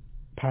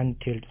pan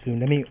tilt zoom.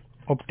 Let me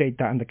update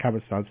that in the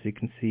camera style so you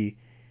can see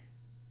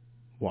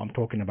what I'm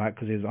talking about,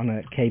 because it was on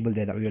a cable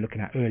there that we were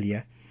looking at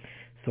earlier.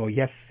 So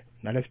yes,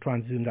 now let's try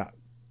and zoom that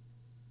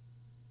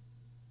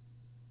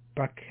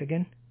back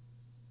again.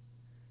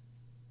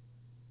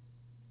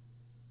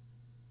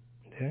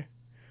 There.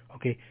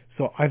 Okay,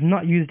 so I've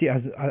not used it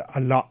as a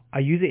lot. I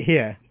use it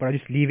here, but I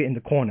just leave it in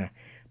the corner.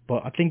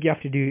 But I think you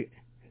have to do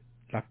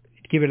like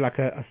give it like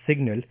a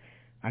signal,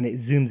 and it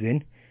zooms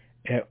in.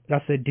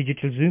 That's a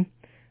digital zoom,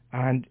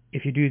 and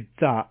if you do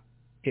that,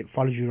 it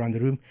follows you around the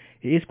room.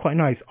 It is quite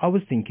nice. I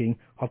was thinking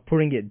of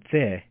putting it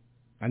there,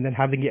 and then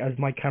having it as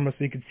my camera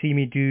so you could see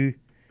me do,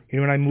 you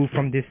know, when I move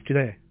from this to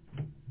there.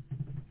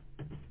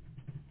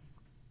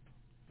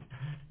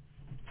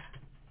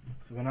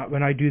 So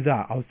when I do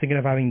that, I was thinking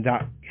of having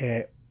that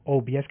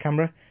OBS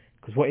camera,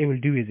 because what it will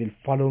do is it'll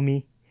follow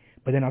me.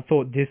 But then I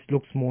thought this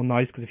looks more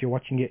nice because if you're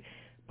watching it.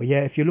 But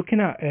yeah, if you're looking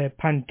at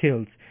pan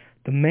tilts,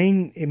 the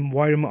main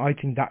environment I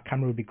think that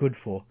camera would be good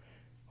for.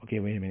 Okay,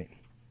 wait a minute.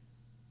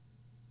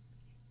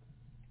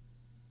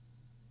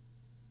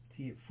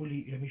 See it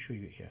fully. Let me show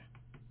you it here.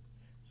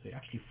 So it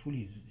actually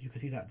fully. You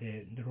can see that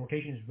the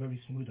rotation is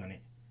very smooth on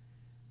it.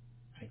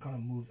 It kind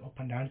of moves up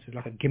and down, so it's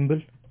like a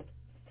gimbal.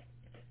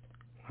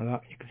 Like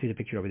that. You can see the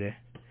picture over there.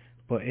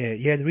 But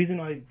yeah, the reason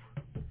I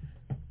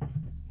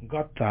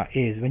got that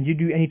is when you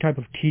do any type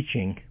of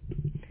teaching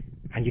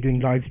and you're doing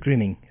live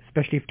streaming,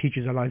 especially if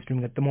teachers are live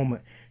streaming at the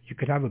moment, you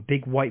could have a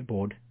big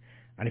whiteboard,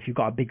 and if you've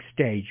got a big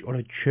stage or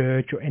a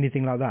church or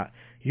anything like that,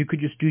 you could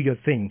just do your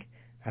thing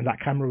and that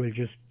camera will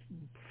just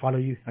follow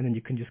you, and then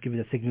you can just give it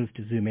the signals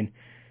to zoom in.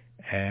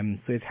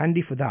 So it's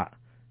handy for that.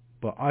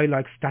 But I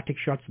like static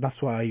shots,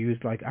 that's why I use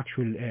like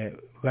actual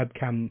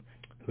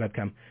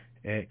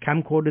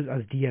camcorders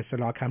as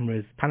DSLR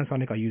cameras.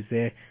 Panasonic I use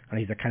there, and I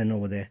use a Canon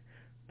over there.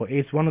 But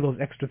it's one of those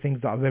extra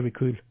things that are very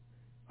cool.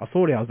 I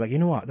saw it, I was like, you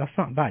know what, that's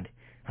not bad.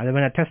 And then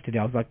when I tested it,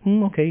 I was like,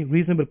 okay,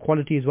 reasonable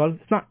quality as well.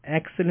 It's not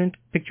excellent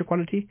picture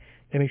quality.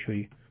 Let me show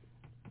you.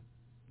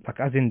 Like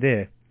as in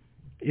there,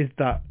 is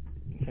that,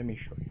 let me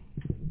show you.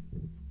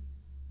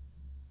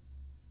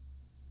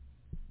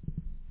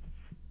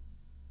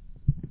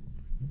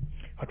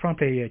 I'll try and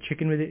play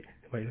chicken with it.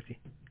 Wait, let's see.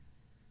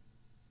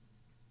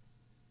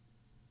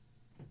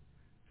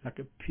 Like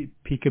a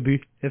peekaboo.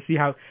 Let's see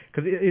how,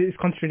 because it's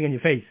concentrating on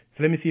your face.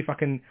 So let me see if I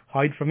can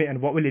hide from it,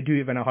 and what will it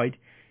do when I hide?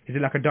 Is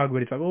it like a dog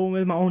where it's like, oh,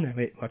 where's my owner?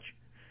 Wait, watch.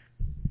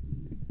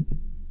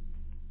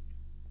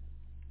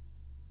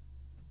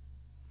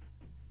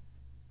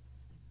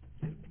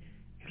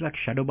 It's like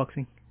shadow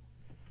boxing.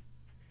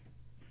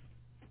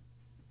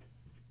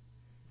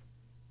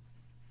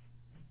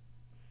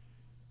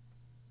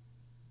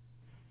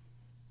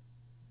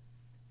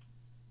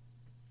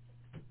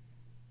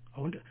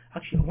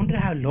 I wonder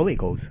how low it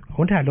goes.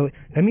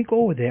 Let me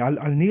go over there.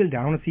 I'll kneel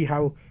down and see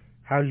how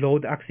low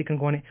the axis can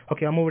go on it.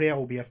 Okay, I'm over there,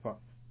 OBS spot.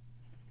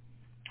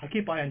 I'll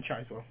keep eye on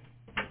chat as well.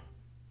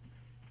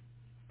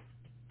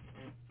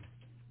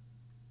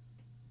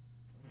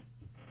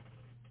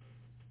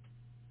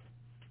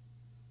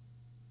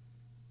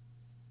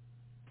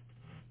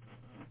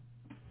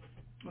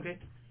 Okay,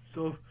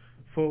 so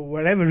for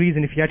whatever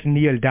reason, if you had to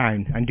kneel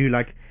down and do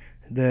like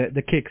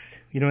the kicks,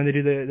 you know, when they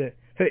do the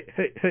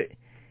hey,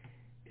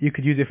 you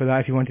could use it for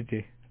that if you wanted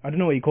to. I don't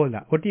know what you call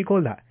that. What do you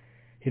call that?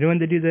 You know when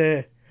they do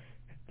the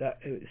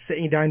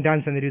sitting down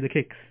dance and they do the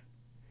kicks.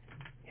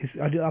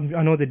 I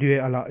know they do it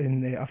a lot.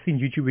 I've seen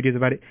YouTube videos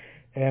about it.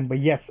 But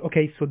yes,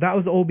 okay. So that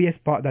was the OBS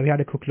part that we had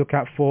a quick look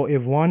at for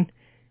EV1.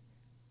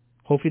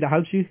 Hopefully that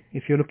helps you.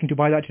 If you're looking to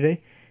buy that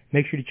today,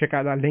 make sure to check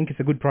out that link. It's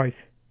a good price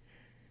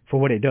for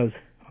what it does.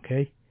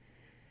 Okay.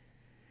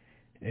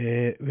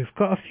 We've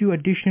got a few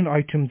additional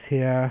items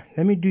here.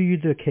 Let me do you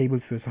the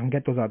cables first. I can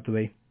get those out of the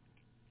way.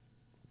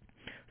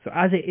 So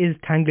as it is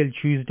Tangle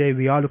Tuesday,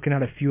 we are looking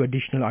at a few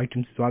additional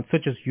items as well,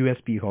 such as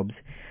USB hubs.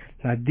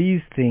 Now these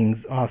things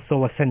are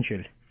so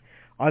essential.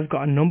 I've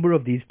got a number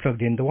of these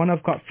plugged in. The one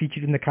I've got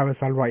featured in the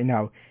carousel right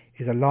now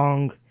is a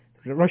long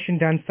Russian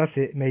dance. That's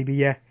it, maybe,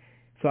 yeah.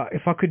 So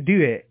if I could do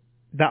it,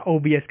 that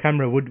OBS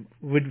camera would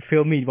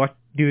film me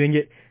doing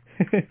it.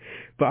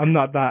 But I'm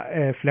not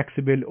that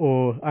flexible,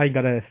 or I ain't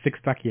got a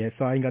six-pack yet,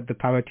 so I ain't got the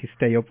power to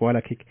stay up while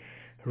I kick.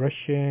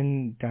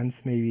 Russian dance,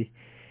 maybe.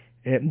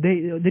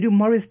 They do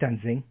Morris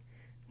dancing.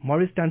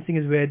 Morris dancing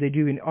is where they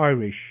do in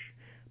Irish,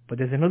 but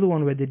there's another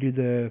one where they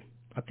do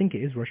I think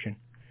it is Russian.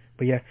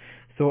 But yeah,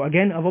 so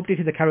again, I've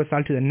updated the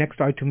carousel to the next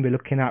item we're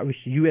looking at, which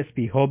is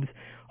USB hubs.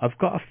 I've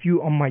got a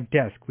few on my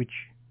desk, which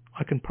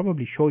I can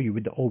probably show you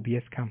with the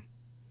OBS cam.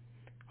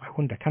 I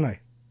wonder, can I?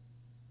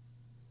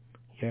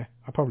 Yeah,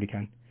 I probably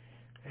can.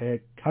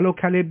 Hello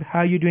Caleb, how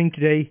are you doing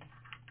today?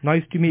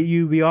 Nice to meet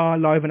you. We are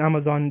live on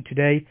Amazon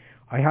today.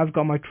 I have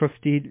got my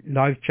trusty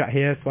live chat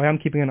here, so I am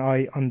keeping an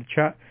eye on the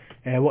chat.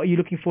 What are you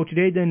looking for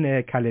today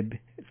then, Caleb?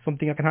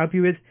 Something I can help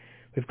you with?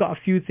 We've got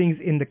a few things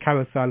in the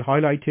carousel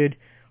highlighted.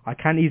 I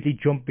can easily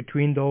jump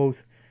between those.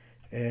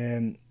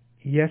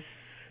 Yes.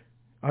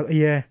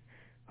 Yeah.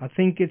 I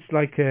think it's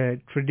like a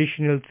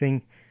traditional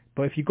thing.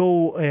 But if you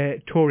go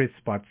tourist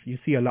spots, you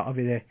see a lot of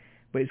it there.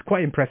 But it's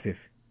quite impressive.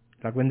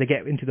 Like when they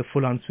get into the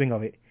full-on swing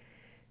of it.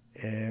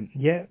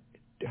 Yeah.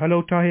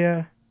 Hello,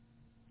 Tahir.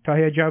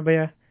 Tahir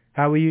Jabaya.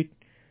 How are you?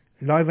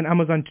 Live on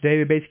Amazon today.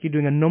 We're basically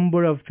doing a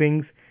number of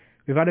things.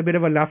 We've had a bit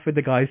of a laugh with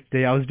the guys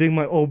today. I was doing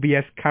my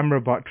OBS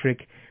camera bot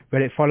trick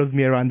where it follows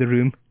me around the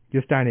room,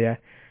 just down here.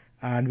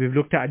 And we've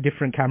looked at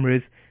different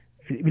cameras.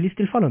 Will you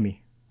still follow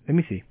me? Let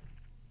me see.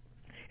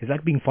 It's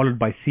like being followed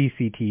by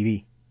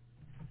CCTV.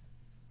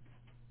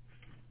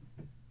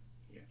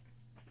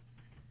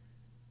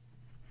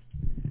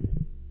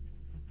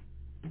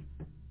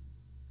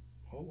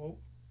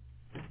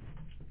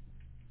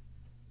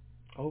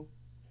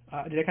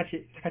 Did I catch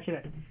it? Did I catch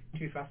it?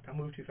 Too fast. I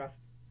moved too fast.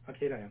 Okay,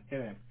 here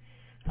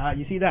I am.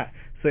 You see that?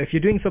 So if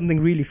you're doing something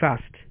really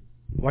fast,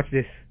 watch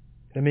this.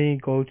 Let me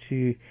go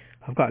to...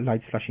 I've got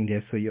lights flashing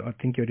there, so I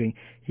think you're doing...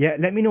 Yeah,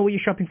 let me know what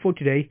you're shopping for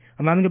today.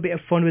 I'm having a bit of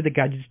fun with the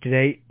gadgets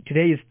today.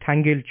 Today is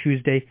Tangle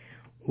Tuesday.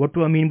 What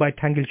do I mean by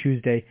Tangle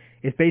Tuesday?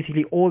 It's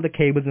basically all the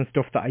cables and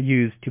stuff that I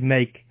use to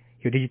make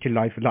your digital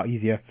life a lot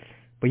easier.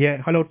 But yeah,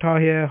 hello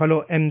Tahir,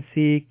 hello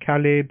MC,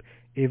 Caleb,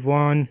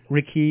 Yvonne,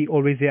 Ricky,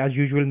 always there as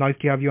usual. Nice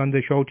to have you on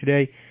the show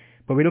today.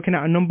 But we're looking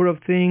at a number of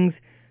things.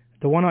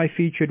 the one I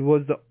featured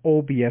was the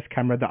OBS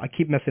camera that I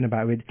keep messing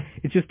about with.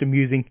 It's just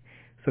amusing.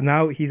 So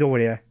now he's over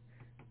there,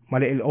 my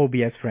little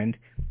OBS friend.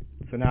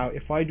 So now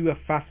if I do a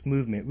fast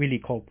movement, really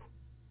cope.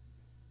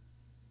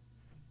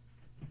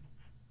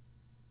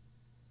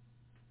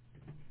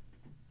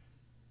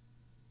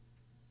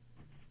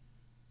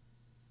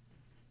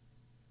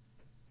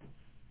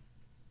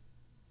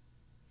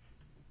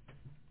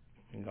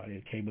 Got a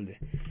little cable there.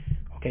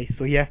 Okay,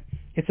 so yeah,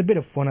 it's a bit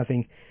of fun, I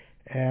think.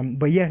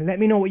 But yeah, let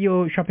me know what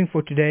you're shopping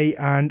for today,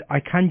 and I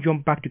can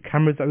jump back to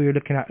cameras that we were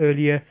looking at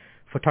earlier.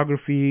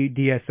 Photography,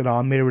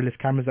 DSLR, mirrorless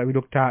cameras that we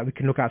looked at. We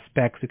can look at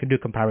specs, we can do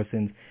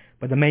comparisons.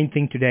 But the main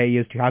thing today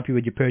is to help you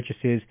with your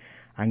purchases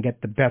and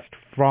get the best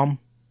from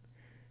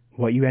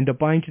what you end up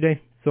buying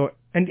today. So,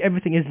 and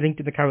everything is linked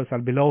in the carousel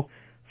below.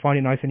 Find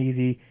it nice and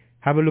easy.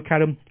 Have a look at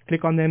them,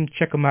 click on them,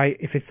 check them out.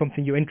 If it's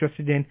something you're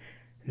interested in,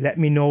 let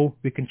me know.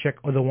 We can check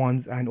other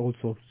ones and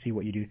also see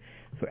what you do.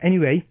 So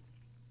anyway,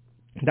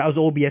 that was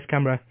OBS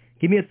camera.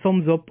 Give me a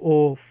thumbs up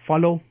or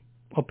follow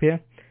up here.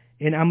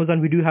 In Amazon,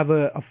 we do have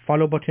a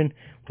follow button.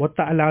 What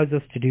that allows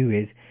us to do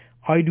is,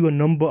 I do a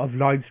number of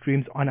live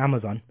streams on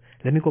Amazon.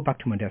 Let me go back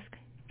to my desk.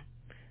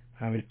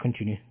 I will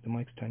continue. The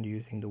mic stand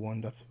using the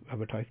one that's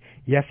advertised.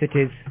 Yes, it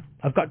is.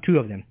 I've got two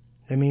of them.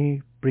 Let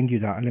me bring you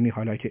that and let me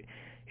highlight it.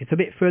 It's a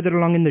bit further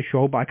along in the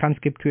show, but I can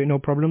skip to it, no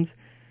problems.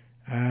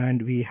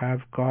 And we have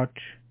got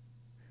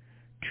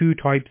two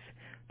types.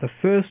 The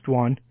first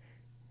one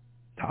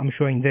that I'm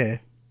showing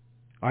there,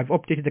 I've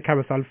updated the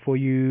carousel for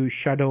you,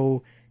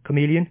 Shadow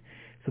Chameleon.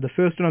 So the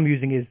first one I'm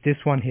using is this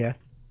one here.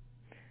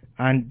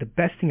 And the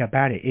best thing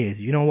about it is,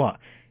 you know what?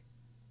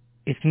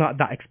 It's not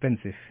that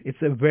expensive. It's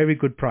a very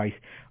good price.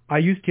 I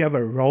used to have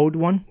a Rode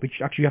one,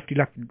 which actually you have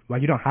to,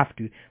 well, you don't have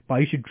to, but I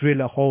used to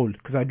drill a hole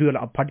because I do a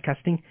lot of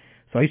podcasting.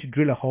 So I used to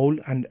drill a hole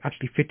and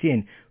actually fit it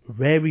in.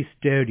 Very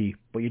sturdy,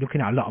 but you're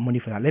looking at a lot of money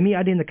for that. Let me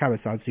add in the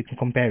carousel so you can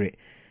compare it.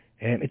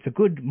 It's a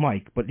good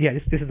mic, but yeah,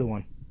 this is the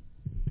one.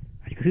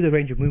 You can see the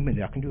range of movement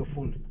there. I can do a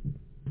full,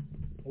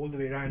 all the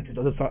way around to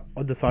the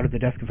other side of the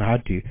desk if I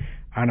had to.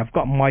 And I've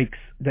got mics.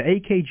 The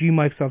AKG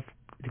mics I've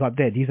got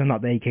there, these are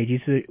not the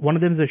AKGs. So one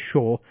of them is a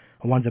Shure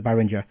and one's a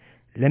Behringer.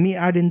 Let me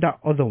add in that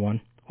other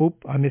one.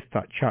 Oop, I missed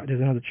that chat. There's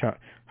another chat.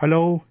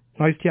 Hello,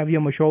 nice to have you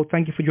on my show.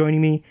 Thank you for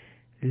joining me.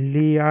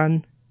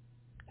 Lillian?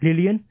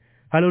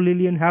 Hello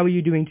Lillian, how are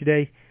you doing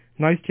today?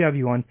 Nice to have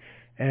you on.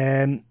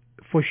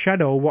 For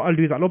Shadow, what I'll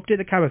do is I'll update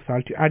the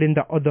carousel to add in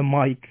the other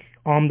mic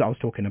arm that I was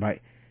talking about,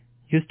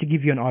 just to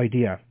give you an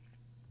idea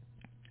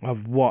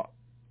of what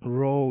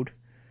Rode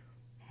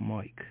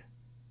mic,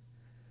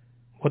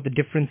 what the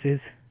difference is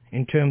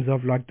in terms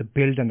of like the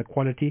build and the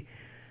quality.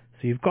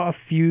 So you've got a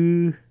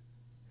few,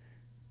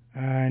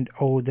 and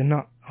oh, they're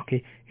not,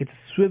 okay, it's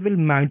a swivel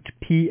mount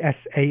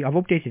PSA. I've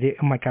updated it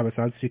on my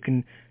carousel so you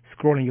can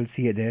scroll and you'll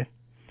see it there.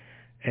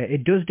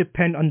 It does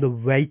depend on the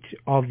weight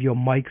of your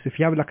mic. So if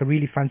you have like a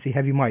really fancy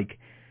heavy mic,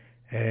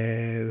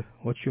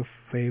 what's your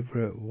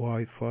favorite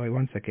Wi-Fi?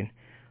 1 second.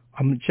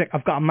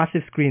 I've got a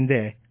massive screen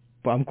there,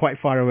 but I'm quite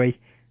far away.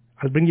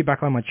 I'll bring you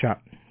back on my chat.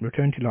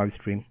 Return to live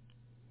stream.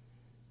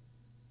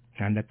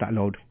 And let that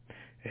load.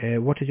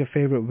 What is your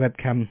favorite web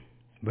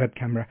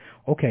camera?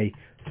 Okay,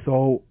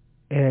 so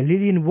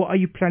Lillian, what are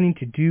you planning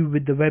to do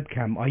with the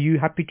webcam? Are you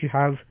happy to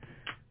have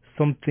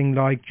something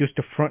like just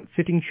a front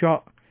sitting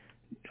shot?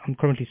 I'm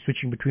currently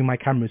switching between my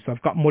cameras, so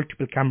I've got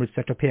multiple cameras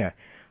set up here.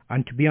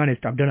 And to be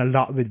honest, I've done a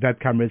lot with web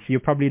cameras, so you're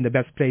probably in the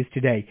best place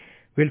today.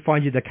 We'll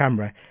find you the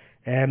camera.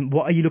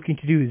 What are you looking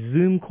to do?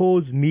 Zoom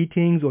calls,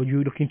 meetings, or are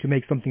you looking to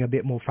make something a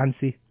bit more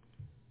fancy?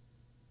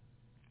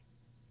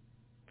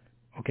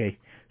 Okay,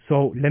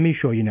 so let me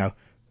show you now.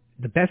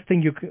 The best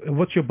thing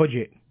what's your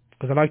budget?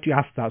 Because I like to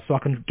ask that so I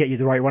can get you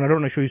the right one. I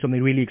don't want to show you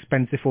something really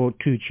expensive or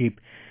too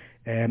cheap.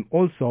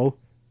 Also,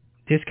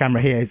 this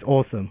camera here is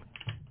awesome.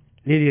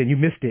 Lillian, you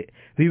missed it.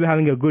 We were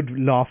having a good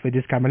laugh with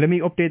this camera. Let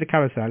me update the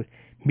carousel,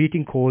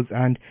 meeting calls,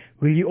 and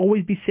will you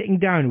always be sitting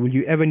down? Will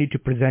you ever need to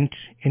present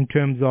in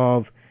terms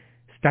of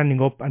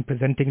standing up and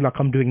presenting like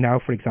I'm doing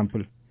now, for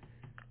example?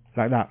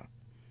 Like that.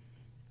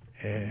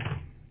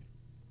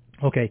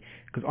 Okay,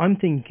 because I'm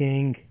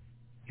thinking,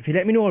 if you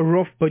let me know a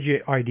rough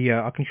budget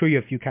idea, I can show you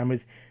a few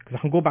cameras, because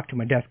I can go back to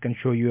my desk and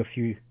show you a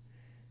few.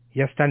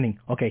 Yeah, standing.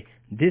 Okay,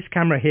 this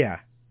camera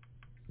here,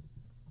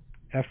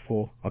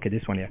 F4, okay,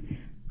 this one here.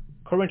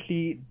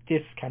 Currently,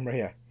 this camera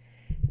here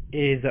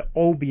is an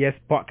OBS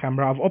bot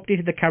camera. I've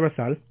updated the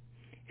carousel.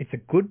 It's a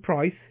good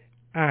price,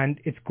 and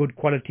it's good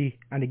quality,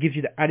 and it gives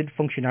you the added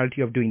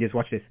functionality of doing this.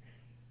 Watch this.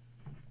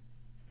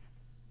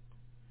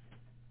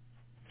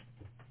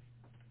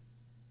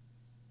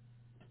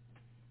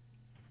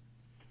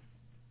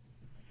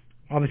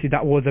 Obviously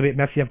that was a bit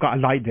messy. I've got a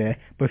light there,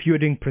 but if you're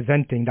doing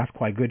presenting, that's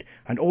quite good.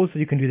 And also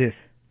you can do this.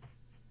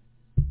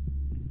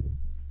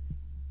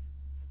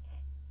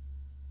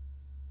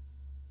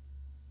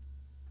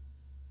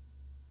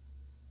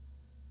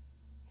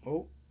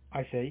 Oh,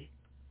 I say.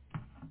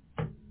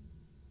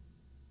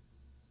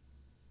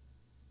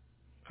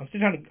 I'm still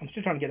trying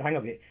to get the hang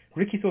of it.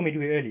 Ricky saw me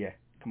do it earlier.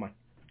 Come on.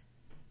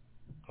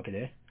 Okay,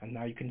 there. And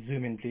now you can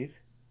zoom in, please.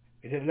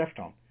 Is it the left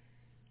arm?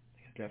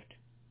 left.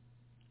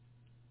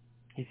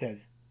 He says.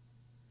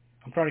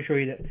 I'm trying to show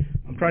you that.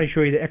 I'm trying to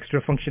show you the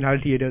extra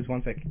functionality it does.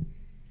 1 sec.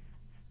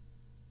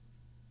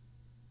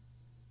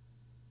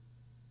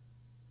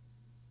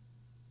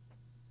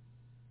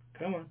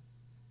 Come on.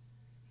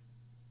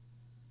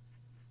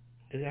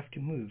 Does it have to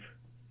move?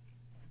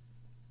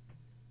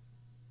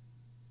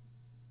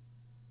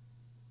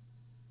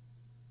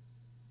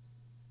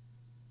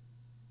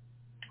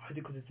 I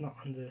think because it's not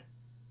on the.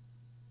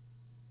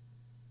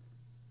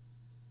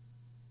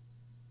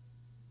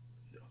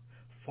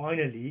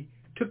 Finally,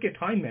 took your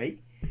time,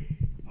 mate.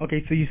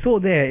 Okay, so you saw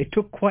there, it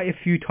took quite a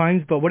few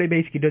times, but what it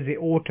basically does, it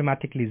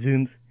automatically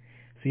zooms.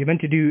 So you're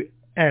meant to do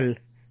L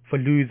for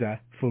loser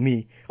for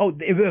me. Oh,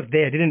 it worked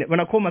there, didn't it? When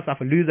I call myself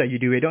a loser, you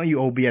do it, don't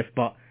you, OBS?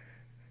 But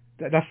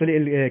that's the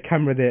little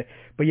camera there.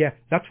 But yeah,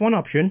 that's one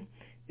option.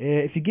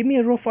 If you give me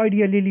a rough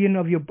idea, Lillian,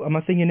 of your... Am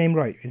I saying your name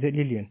right? Is it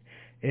Lillian?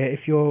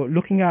 If you're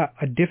looking at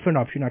a different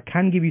option, I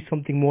can give you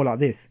something more like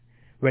this,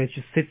 where it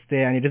just sits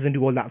there and it doesn't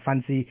do all that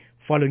fancy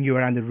following you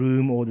around the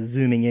room or the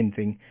zooming in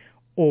thing.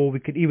 Or we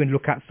could even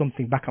look at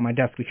something back at my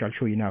desk, which I'll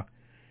show you now.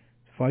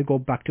 If I go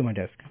back to my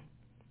desk.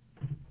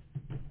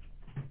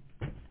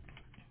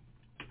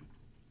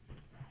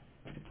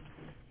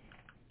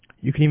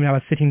 You can even have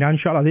a sitting down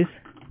shot like this.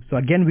 So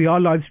again, we are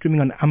live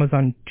streaming on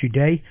Amazon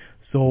today.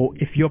 So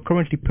if you're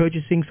currently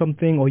purchasing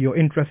something or you're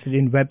interested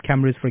in web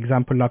cameras, for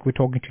example, like we're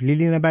talking to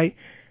Lillian about,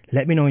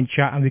 let me know in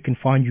chat and we can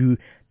find you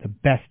the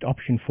best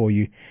option for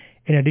you.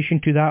 In addition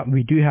to that,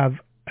 we do have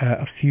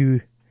a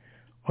few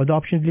other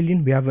options,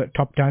 Lillian. We have a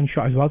top-down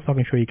shot as well, so I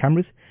can show you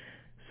cameras.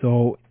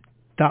 So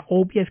that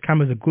OBS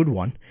camera is a good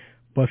one,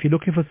 but if you're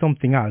looking for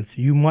something else,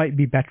 you might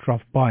be better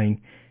off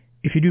buying,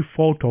 if you do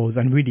photos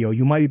and video,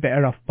 you might be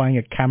better off buying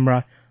a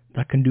camera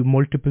that can do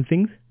multiple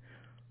things.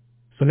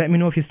 So let me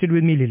know if you're still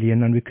with me,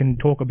 Lillian, and we can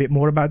talk a bit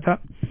more about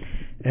that.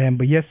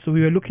 But yes, so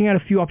we were looking at a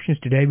few options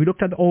today. We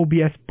looked at the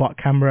OBS bot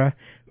camera,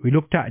 we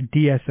looked at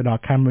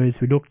DSLR cameras,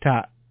 we looked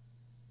at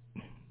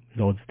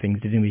loads of things,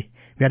 didn't we?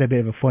 We had a bit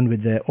of a fun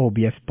with the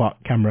OBS bot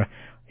camera.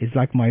 It's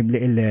like my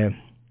little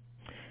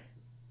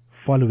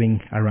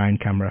following around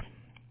camera.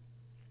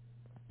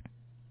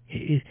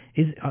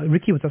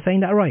 Ricky, was I saying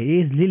that right?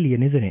 It is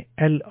Lillian, isn't it?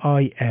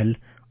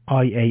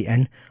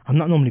 Lilian. I'm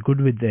not normally good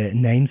with the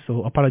names,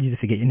 so apologies if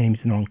I get your names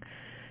wrong.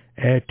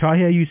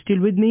 Tahir, are you still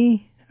with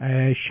me?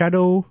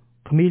 Shadow,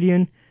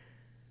 Chameleon.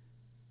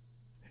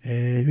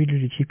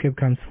 Really cheap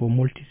webcams for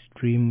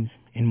multi-streams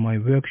in my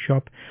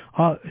workshop.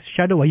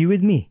 Shadow, are you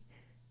with me?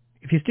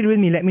 If you're still with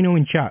me, let me know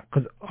in chat,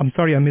 because I'm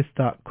sorry I missed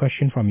that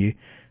question from you.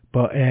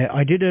 But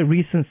I did a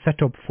recent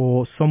setup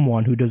for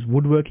someone who does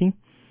woodworking.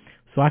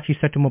 So I actually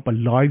set him up a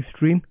live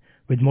stream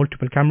with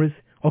multiple cameras.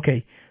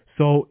 Okay,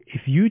 so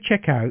if you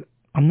check out,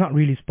 I'm not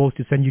really supposed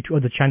to send you to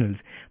other channels,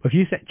 but if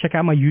you check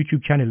out my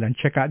YouTube channel and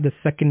check out the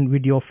second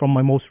video from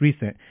my most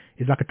recent,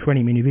 it's like a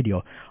 20-minute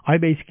video. I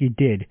basically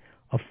did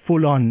a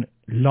full-on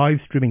live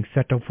streaming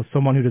setup for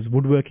someone who does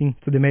woodworking.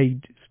 So they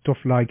made stuff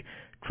like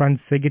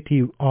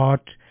transfigurative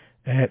art.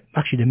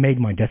 Actually, they made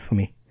my desk for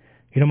me.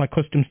 You know my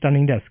custom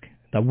standing desk,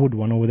 that wood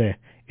one over there,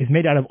 is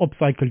made out of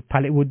upcycled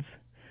pallet woods.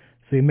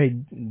 So he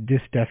made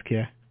this desk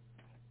here.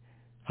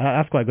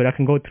 That's quite good. I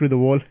can go through the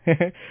wall.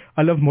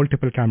 I love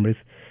multiple cameras.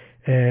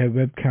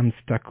 Webcams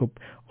stack up.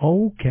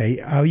 Okay,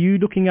 are you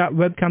looking at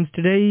webcams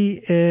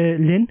today,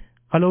 Lynn?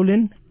 Hello,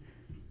 Lynn.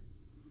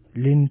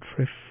 Lynn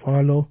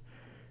Trefalo.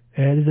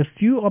 There's a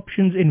few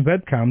options in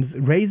webcams.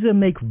 Razer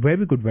make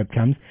very good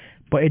webcams,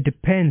 but it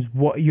depends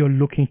what you're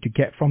looking to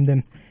get from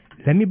them.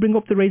 Let me bring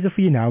up the Razer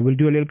for you now. We'll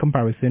do a little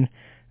comparison.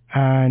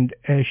 And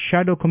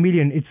Shadow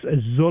Chameleon, it's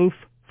a Zulf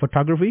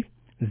Photography.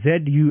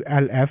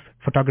 ZULF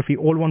Photography,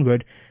 all one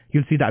word.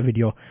 You'll see that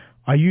video.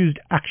 I used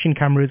action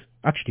cameras.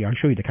 Actually, I'll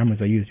show you the cameras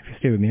I used if you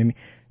stay with me.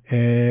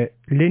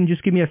 Lynn,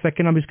 just give me a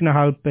second. I'm just going to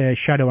help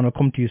Shadow and I'll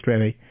come to you straight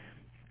away.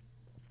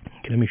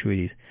 Okay, let me show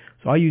you these.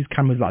 So I use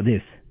cameras like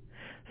this.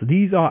 So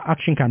these are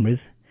action cameras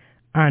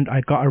and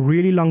I got a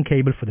really long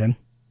cable for them.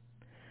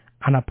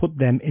 And I put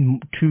them in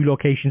two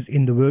locations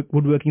in the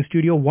woodworking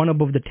studio. One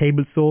above the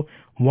table saw,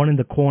 one in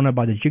the corner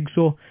by the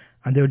jigsaw.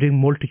 And they were doing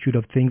multitude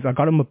of things. I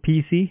got them a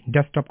PC,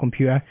 desktop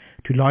computer,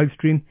 to live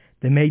stream.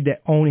 They made their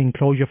own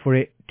enclosure for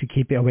it to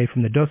keep it away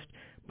from the dust.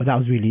 But that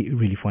was really,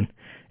 really fun.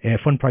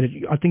 Fun project.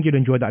 I think you'll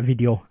enjoy that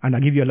video. And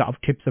I'll give you a lot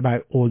of tips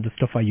about all the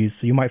stuff I use.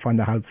 So you might find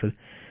that helpful.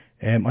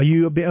 Are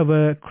you a bit of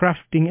a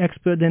crafting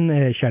expert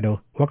then,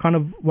 Shadow? What kind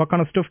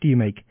of stuff do you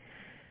make?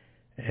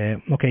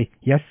 Okay,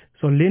 yes.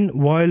 So Lynn,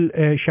 while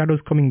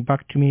Shadow's coming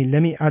back to me, let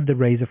me add the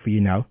Razer for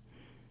you now.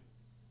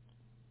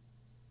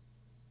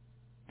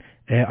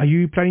 Are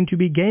you planning to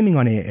be gaming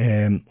on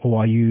it, or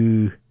are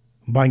you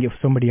buying it for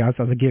somebody else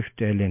as a gift,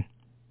 Lynn?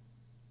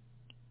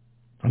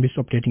 I'm just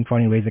updating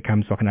finding Razer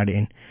Cam so I can add it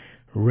in.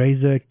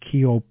 Razer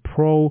Kio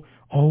Pro.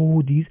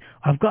 Oh, these.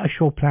 I've got a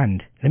show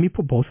planned. Let me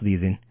put both of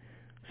these in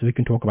so we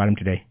can talk about them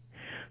today.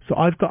 So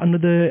I've got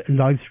another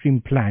live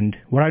stream planned.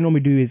 What I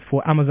normally do is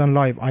for Amazon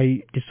Live,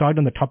 I decide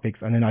on the topics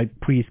and then I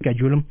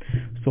pre-schedule them.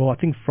 So I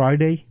think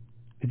Friday,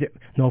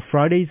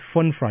 Friday's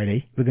Fun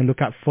Friday. We're going to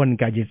look at fun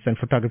gadgets and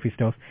photography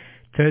stuff.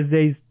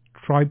 Thursday's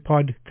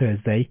Tripod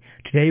Thursday.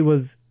 Today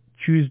was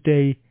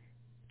Tuesday,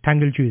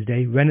 Tangle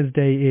Tuesday.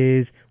 Wednesday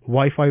is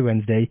Wi-Fi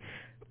Wednesday.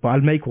 But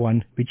I'll make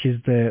one, which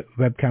is the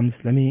webcams.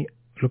 Let me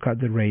look at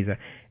the Razer.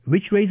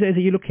 Which Razer is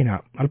it you're looking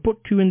at? I'll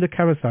put 2 in the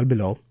carousel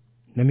below.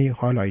 Let me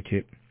highlight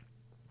it.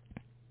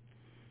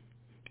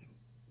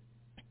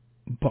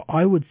 But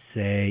I would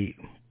say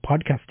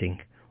podcasting.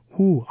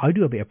 Ooh, I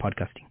do a bit of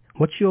podcasting.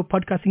 What's your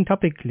podcasting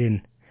topic,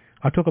 Lynn?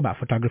 I'll talk about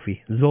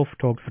photography. Zof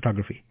talks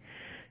photography.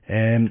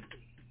 Okay,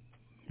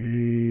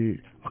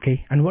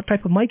 and what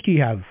type of mic do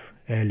you have,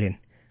 Lynn?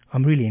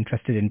 I'm really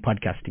interested in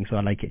podcasting, so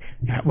I like it.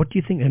 What do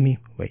you think?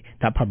 Wait,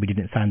 that probably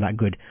didn't sound that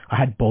good. I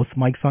had both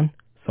mics on,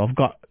 so I've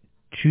got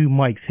 2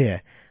 mics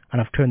here, and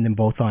I've turned them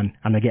both on,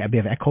 and I get a bit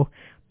of echo,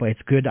 but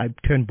it's good I've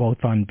turned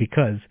both on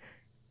because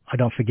I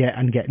don't forget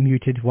and get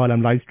muted while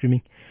I'm live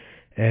streaming.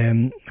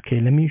 Okay,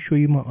 let me show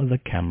you my other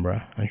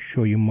camera and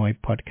show you my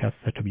podcast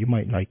setup. You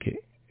might like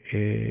it.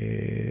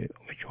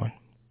 Which one?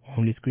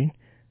 Only screen?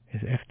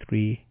 Is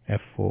F3,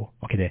 F4.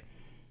 Okay, there.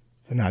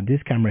 So now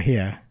this camera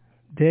here.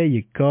 There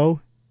you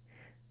go.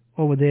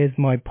 Over there's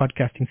my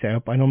podcasting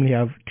setup. I normally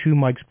have 2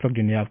 mics plugged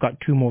in here. I've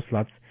got 2 more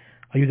slots.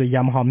 I use a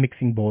Yamaha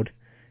mixing board.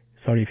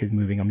 Sorry if it's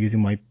moving. I'm using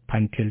my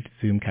pan tilt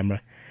zoom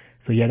camera.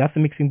 So yeah, that's the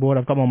mixing board.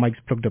 I've got my mics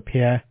plugged up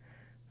here.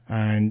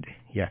 And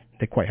yeah,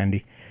 they're quite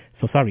handy.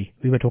 So sorry,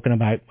 we were talking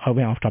about, I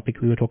went off topic,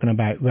 we were talking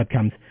about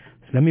webcams.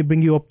 So let me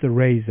bring you up the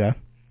Razer.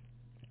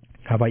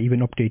 Have I even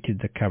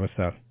updated the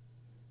carousel?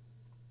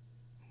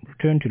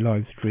 Return to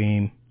live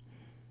stream.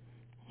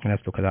 And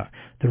let's look at that.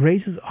 The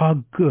Razers are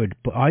good,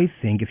 but I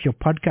think if you're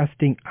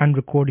podcasting and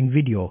recording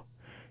video,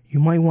 you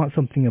might want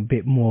something a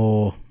bit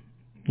more,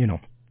 you know,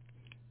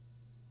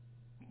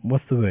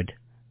 what's the word?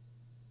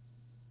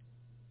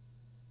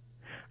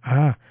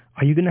 Are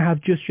you going to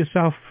have just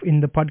yourself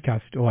in the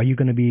podcast, or are you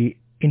going to be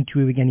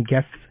interviewing any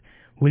guests?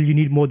 Will you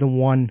need more than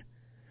one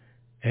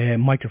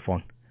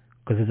microphone?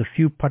 Because there's a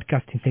few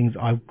podcasting things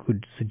I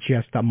could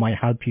suggest that might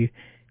help you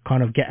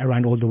kind of get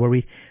around all the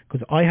worry.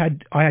 Because I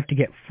had to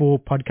get 4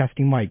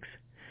 podcasting mics,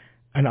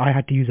 and I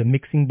had to use a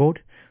mixing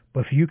board.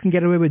 But if you can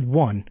get away with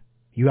one,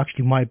 you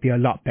actually might be a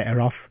lot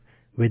better off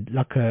with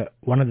like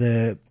one of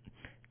the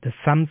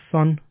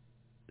Samsung.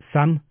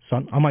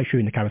 I might show you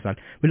in the carousel.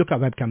 We'll look at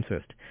webcams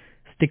first.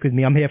 Stick with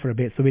me. I'm here for a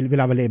bit, so we'll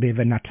have a little bit of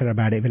a natter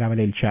about it. We'll have a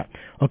little chat.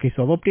 Okay,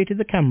 so I've updated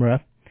the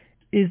camera.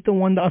 Is the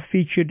one that I've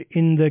featured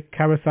in the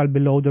carousel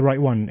below the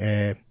right one?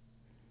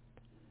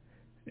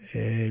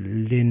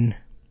 Lynn.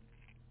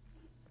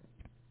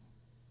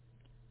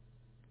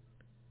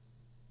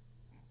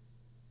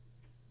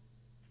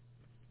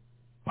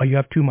 Oh, you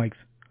have 2 mics.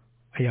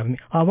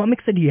 What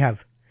mixer do you have?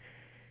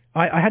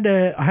 I had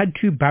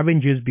 2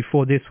 Behringers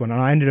before this one, and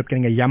I ended up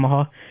getting a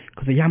Yamaha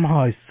because the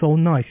Yamaha is so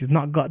nice. It's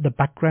not got the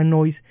background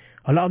noise.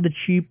 A lot of the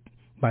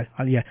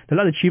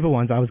cheaper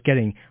ones I was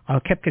getting, I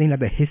kept getting like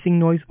the hissing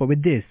noise, but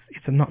with this,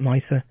 it's a lot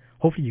nicer.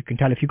 Hopefully you can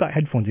tell. If you got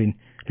headphones in,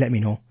 let me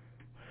know.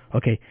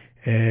 Okay,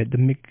 let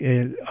me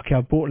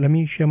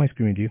share my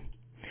screen with you.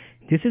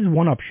 This is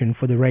one option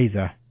for the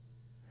Razer,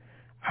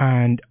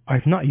 and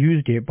I've not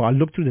used it, but I'll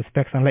look through the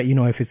specs and let you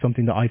know if it's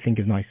something that I think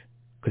is nice,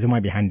 because it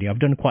might be handy. I've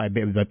done quite a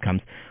bit with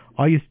webcams.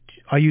 I use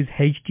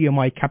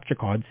HDMI capture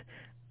cards,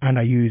 and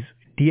I use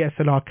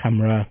DSLR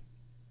camera.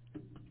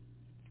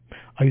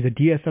 I use a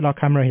DSLR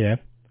camera here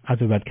as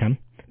a webcam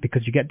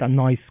because you get that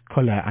nice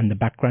color and the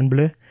background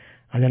blur.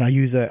 And then I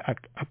use a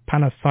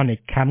Panasonic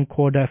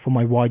camcorder for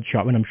my wide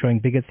shot when I'm showing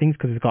bigger things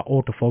because it's got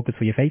autofocus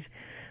for your face.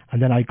 And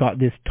then I got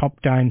this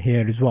top down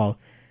here as well.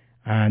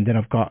 And then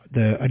I've got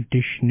the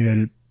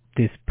additional,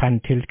 this pan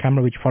tilt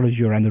camera which follows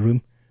you around the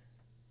room.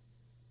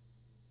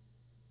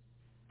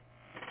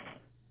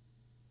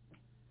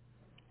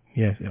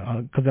 Yes,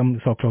 because I'm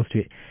so close to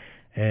it.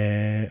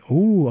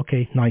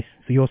 Okay, nice.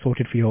 So you're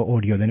sorted for your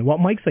audio then. What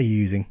mics are you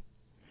using?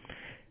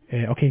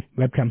 Okay,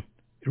 webcam.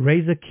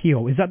 Razer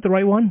Kio. Is that the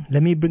right one?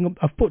 Let me bring up.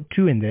 I've put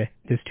 2 in there.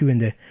 There's 2 in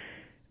there.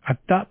 At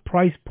that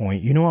price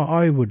point, you know what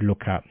I would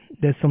look at?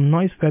 There's some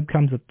nice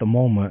webcams at the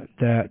moment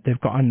that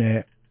they've got on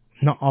a,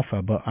 not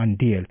offer, but on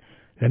deal.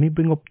 Let me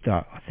bring up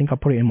that. I think I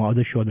put it in my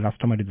other show the last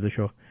time I did the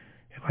show.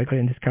 If I got it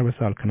in this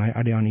carousel, can I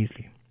add it on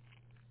easily?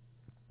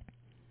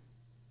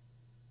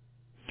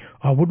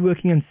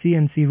 Woodworking and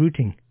CNC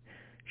routing.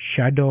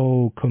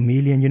 Shadow,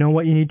 Chameleon. You know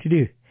what you need to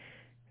do?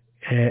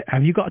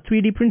 Have you got a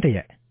 3D printer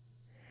yet?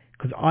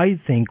 Because I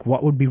think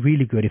what would be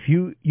really good, if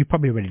you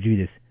probably already do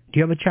this. Do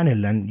you have a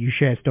channel and you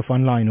share stuff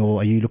online,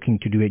 or are you looking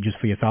to do it just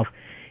for yourself?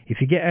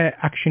 If you get an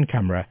action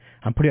camera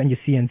and put it on your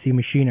CNC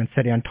machine and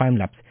set it on time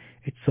lapse,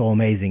 it's so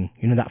amazing.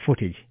 You know that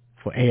footage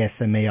for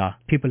ASMR.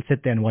 People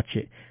sit there and watch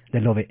it. They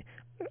love it.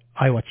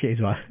 I watch it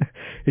as well.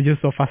 It's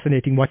just so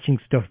fascinating watching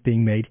stuff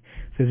being made.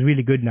 So it's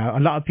really good now. A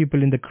lot of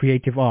people in the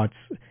creative arts,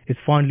 it's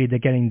finally they're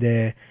getting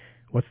the,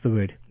 what's the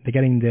word? They're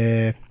getting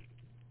the,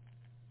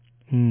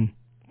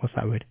 what's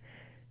that word?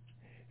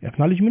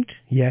 Acknowledgement?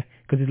 Yeah,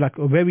 because it's like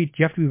you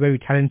have to be very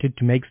talented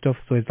to make stuff.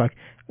 So it's like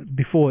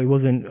before it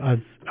wasn't as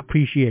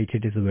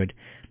appreciated as the word,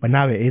 but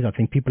now it is. I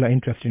think people are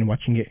interested in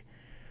watching it.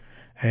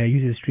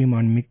 Uses stream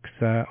on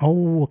Mixer.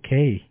 Oh,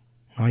 okay.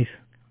 Nice.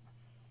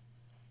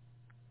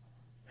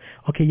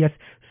 Okay, yes.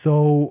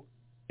 So,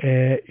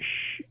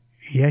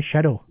 yeah,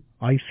 Shadow.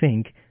 I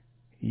think.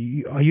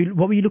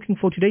 What were you looking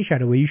for today,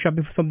 Shadow? Were you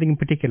shopping for something in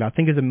particular? I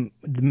think it's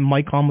the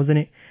Micom, wasn't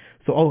it?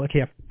 So, okay.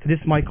 Yeah. So this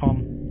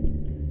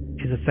Micom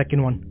is the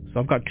second one. So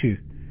I've got two,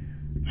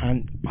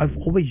 and I've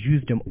always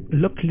used them.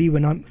 Luckily,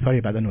 when I'm sorry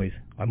about the noise,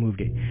 I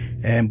moved it.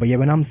 But yeah,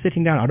 when I'm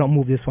sitting down, I don't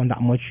move this one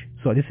that much.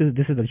 So this is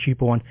the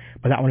cheaper one,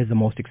 but that one is the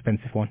most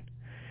expensive one.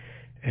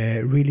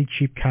 Really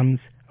cheap cams.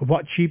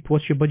 What cheap?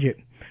 What's your budget?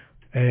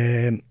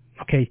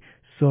 Okay,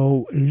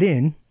 so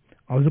Lynn,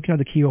 I was looking at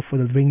the key for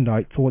the ring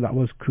light, thought that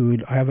was cool.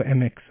 I have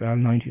an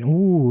MXL19.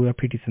 Ooh, they're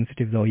pretty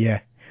sensitive though, yeah.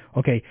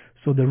 Okay,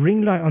 so the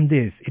ring light on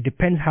this, it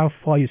depends how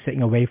far you're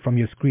sitting away from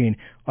your screen.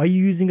 Are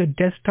you using a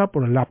desktop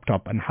or a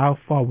laptop, and how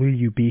far will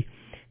you be?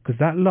 Because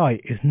that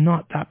light is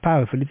not that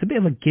powerful. It's a bit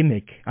of a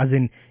gimmick, as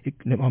in,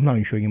 I'm not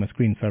even showing you my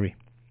screen, sorry.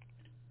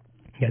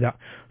 Yeah, that.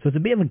 So it's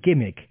a bit of a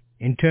gimmick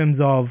in terms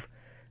of,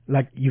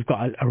 like, you've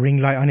got a ring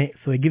light on it,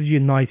 so it gives you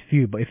a nice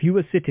view. But if you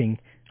were sitting,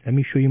 let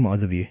me show you my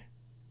other view.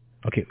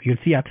 Okay, you'll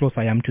see how close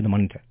I am to the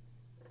monitor.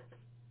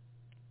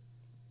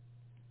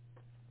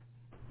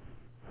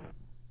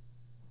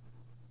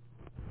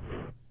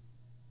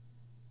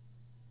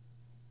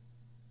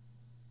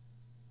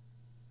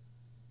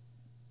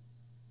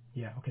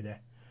 Yeah, okay, there.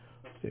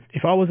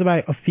 If I was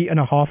about 1.5 feet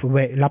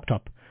away,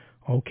 laptop.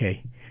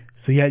 Okay.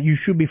 So yeah, you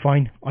should be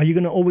fine. Are you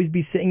going to always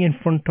be sitting in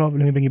front of,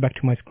 let me bring you back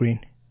to my screen.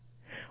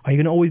 Are you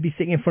going to always be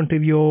sitting in front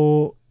of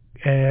your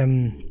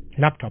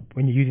laptop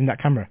when you're using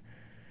that camera?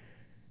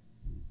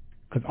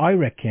 Because I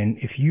reckon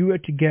if you were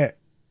to get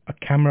a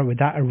camera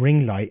without a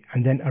ring light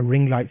and then a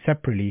ring light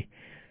separately,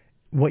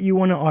 what you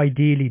want to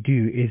ideally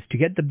do is to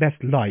get the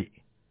best light.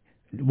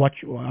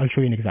 Watch, I'll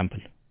show you an example.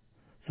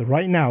 So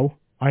right now,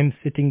 I'm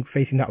sitting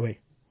facing that way.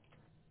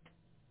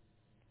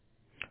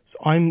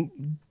 So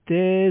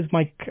there's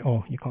my,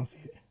 oh, you can't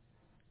see it.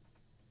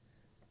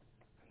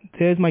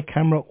 There's my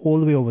camera all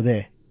the way over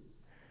there.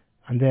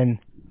 And then,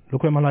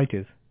 look where my light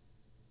is.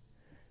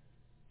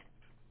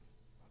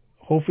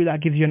 Hopefully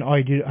that gives you an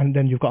idea, and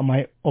then you've got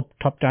my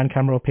top-down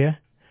camera up here.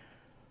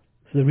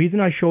 So the reason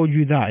I showed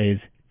you that is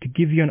to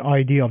give you an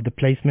idea of the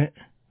placement.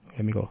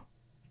 Let me go.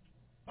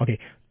 Okay,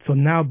 so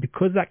now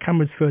because that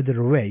camera is further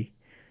away,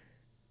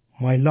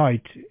 my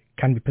light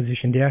can be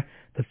positioned there.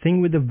 The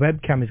thing with the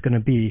webcam is going to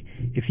be,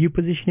 if you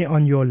position it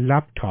on your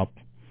laptop,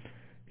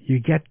 you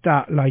get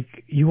that,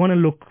 like, you want to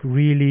look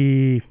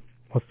really,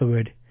 what's the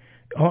word?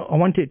 I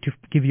want it to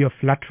give you a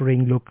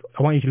flattering look.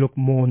 I want you to look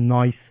more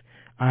nice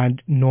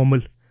and normal,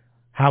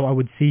 how I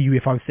would see you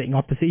if I was sitting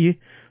opposite you.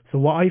 So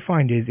what I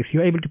find is, if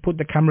you're able to put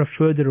the camera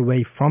further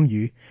away from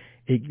you,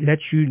 it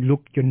lets you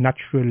look your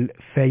natural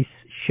face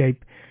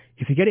shape.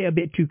 If you get it a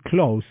bit too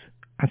close,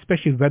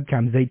 especially with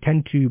webcams, they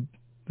tend to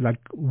like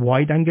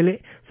wide angle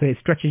it, so it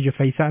stretches your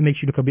face out and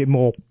makes you look a bit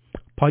more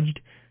pudged,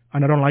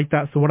 and I don't like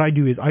that. So what I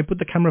do is I put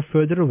the camera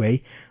further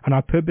away, and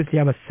I purposely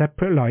have a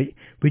separate light,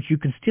 which you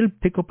can still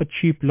pick up a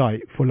cheap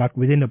light for, like,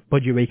 within a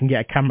budget where you can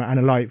get a camera and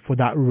a light for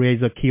that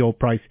Razer Kiyo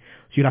price.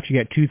 So you'll actually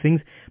get two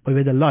things, but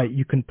with the light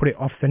you can put it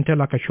off center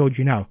like I showed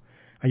you now,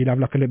 and you'll have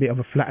like a little bit of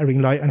a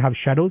flattering light and have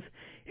shadows.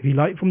 If you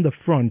light from the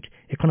front,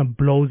 it kind of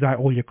blows out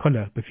all your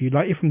color, but if you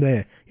light it from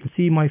there, you'll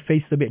see my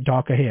face is a bit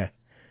darker here.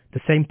 The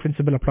same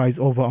principle applies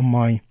over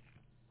on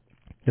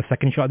the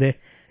second shot there.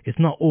 It's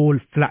not all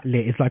flat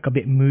lit, it's like a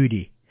bit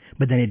moody.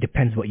 But then it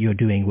depends what you're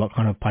doing, what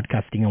kind of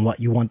podcasting and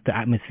what you want the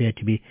atmosphere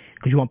to be,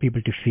 because you want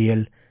people to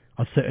feel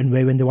a certain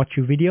way when they watch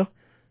your video.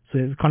 So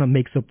it kind of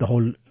makes up the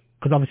whole,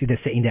 because obviously they're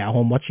sitting there at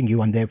home watching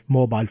you on their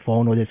mobile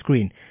phone or their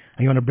screen,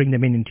 and you want to bring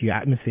them into your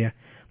atmosphere.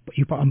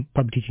 But I'm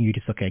probably teaching you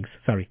to suck eggs,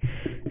 sorry.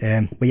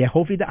 But yeah,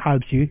 hopefully that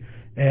helps you.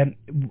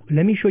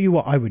 Let me show you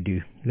what I would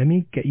do. Let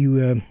me get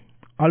you,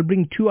 I'll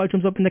bring two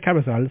items up in the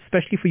carousel,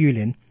 especially for you,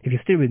 Lynn. If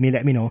you're still with me,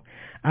 let me know.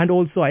 And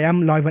also, I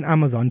am live on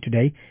Amazon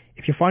today.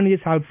 If you're finding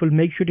this helpful,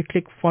 make sure to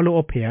click follow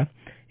up here.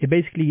 It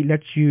basically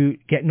lets you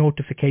get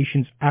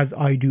notifications as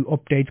I do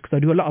updates, because I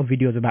do a lot of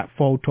videos about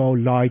photo,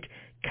 light,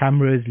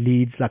 cameras,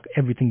 leads, like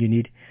everything you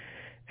need.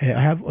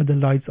 I have other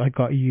lights I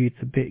got you.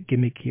 It's a bit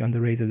gimmicky on the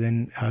Razer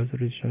than as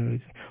original.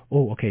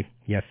 Oh, okay,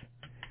 yes.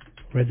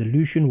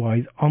 Resolution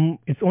wise,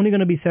 it's only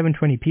going to be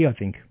 720p, I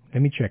think.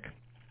 Let me check.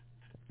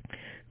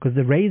 Because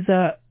the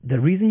Razer, the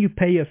reason you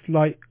pay a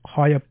slight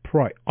higher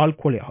price, I'll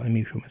call it, let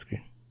me show my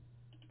screen.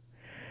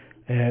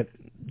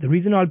 The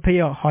reason I'll pay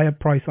a higher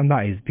price on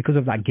that is because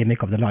of that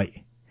gimmick of the light.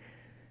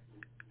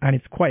 And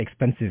it's quite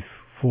expensive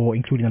for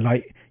including a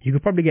light. You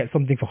could probably get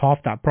something for half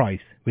that price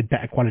with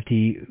better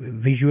quality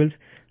visuals.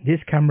 This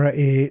camera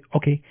is,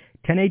 okay,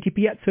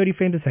 1080p at 30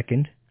 frames a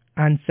second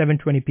and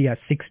 720p at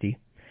 60.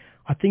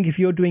 I think if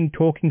you're doing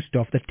talking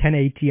stuff, the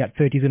 1080 at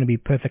 30 is going to be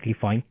perfectly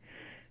fine.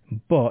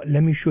 But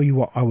let me show you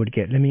what I would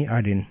get. Let me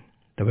add in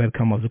the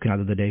webcam I was looking at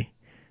the other day,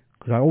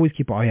 because I always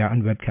keep an eye out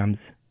on webcams.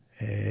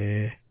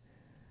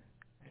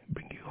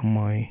 Bring you on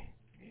my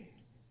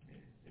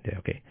there.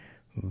 Okay,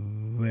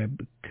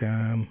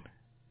 webcam.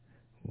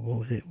 What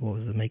was it? What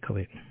was the make of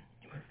it?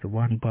 It was the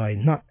one by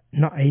not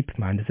Ape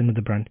Man. There's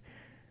another brand.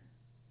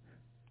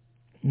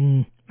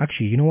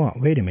 Actually, you know what?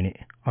 Wait a minute.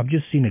 I've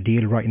just seen a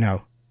deal right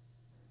now.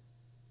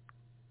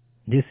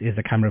 This is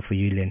the camera for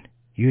you, Lynn.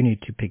 You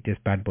need to pick this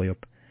bad boy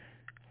up.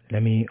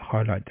 Let me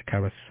highlight the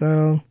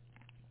carousel.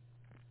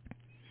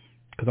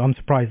 Because I'm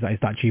surprised that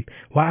it's that cheap.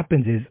 What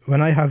happens is,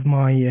 when I have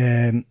my...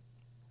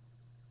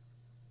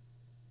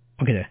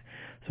 okay, there.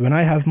 So when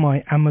I have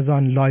my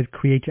Amazon Live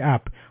Creator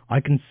app, I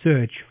can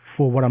search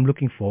for what I'm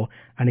looking for,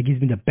 and it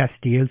gives me the best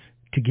deals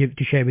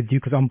to share with you,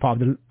 because I'm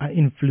part of the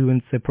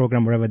influencer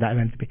program, wherever that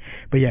event to be.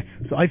 But yeah,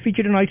 so I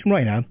featured an item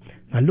right now.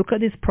 Now look at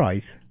this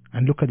price,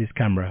 and look at this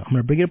camera. I'm going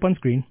to bring it up on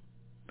screen,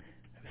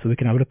 so we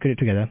can have a look at it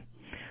together.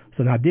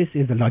 So now this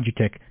is the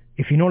Logitech.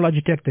 If you know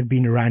Logitech, they've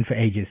been around for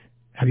ages.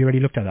 Have you already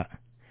looked at that?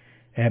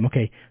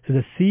 Okay, so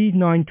the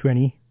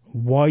C920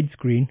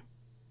 widescreen,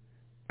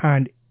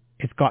 and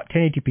it's got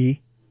 1080p,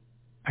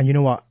 and you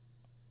know what?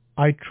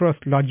 I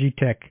trust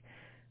Logitech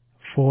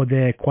for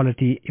their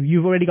quality. If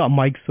you've already got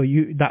mics, so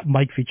that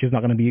mic feature is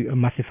not going to be a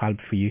massive help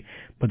for you,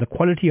 but the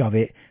quality of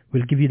it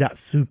will give you that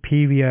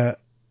superior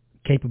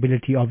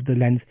capability of the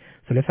lens.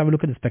 So let's have a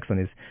look at the specs on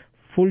this.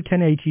 Full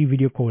 1080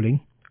 video calling.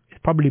 It's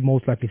probably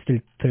most likely still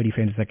 30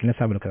 frames a second. Let's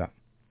have a look at that.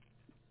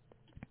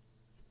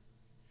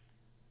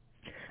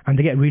 And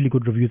they get really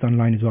good reviews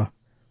online as well.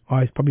 Oh,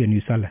 it's probably a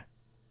new seller.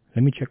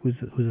 Let me check who's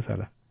the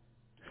seller.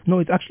 No,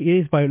 it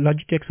is by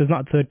Logitech, so it's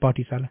not a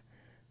third-party seller.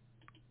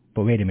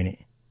 But wait a minute.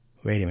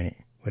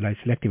 Will I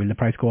select it? Will the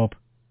price go up?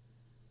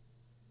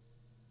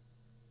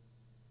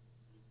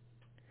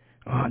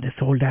 Oh, they're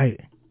sold out.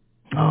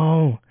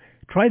 Oh,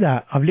 try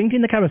that. I've linked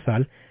in the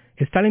carousel.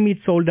 It's telling me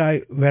it's sold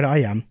out where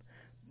I am.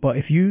 But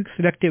if you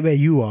select it where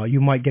you are,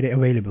 you might get it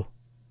available.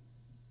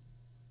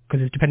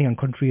 Because it's depending on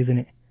country, isn't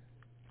it?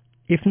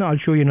 If not, I'll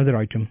show you another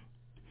item.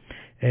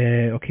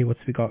 Okay, what's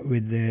we got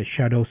with the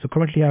Shadow? So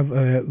currently I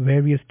have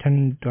various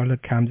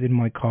 $10 cams in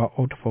my car.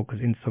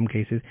 Autofocus in some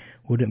cases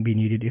wouldn't be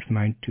needed if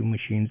mounted to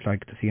machines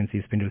like the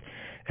CNC spindle.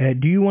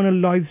 Do you want to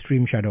live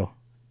stream, Shadow?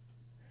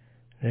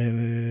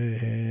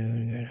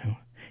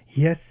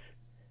 Yes.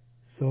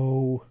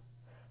 So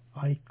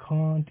I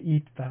can't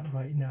eat that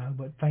right now,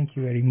 but thank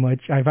you very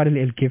much. I've had a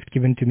little gift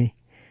given to me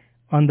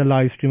on the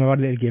live stream. I've had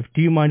a little gift.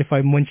 Do you mind if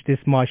I munch this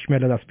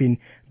marshmallow that's been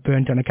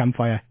burnt on a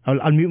campfire?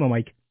 I'll mute my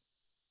mic.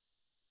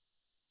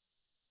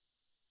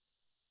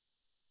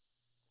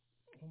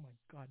 Oh my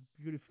god,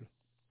 beautiful.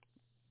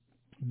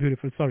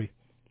 Beautiful, sorry.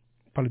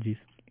 Apologies.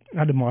 I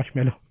had a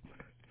marshmallow.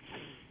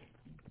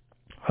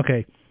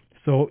 Okay,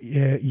 so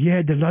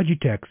yeah, the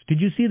Logitechs.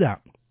 Did you see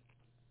that?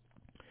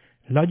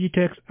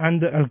 Logitechs and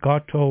the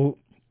Elgato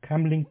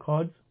Camlink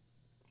cards.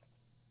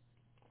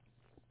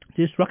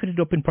 They just rocketed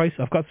up in price.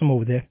 I've got some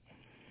over there.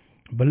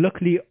 But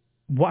luckily,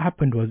 what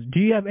happened was, do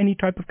you have any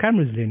type of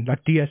cameras, Lynn?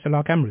 Like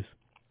DSLR cameras?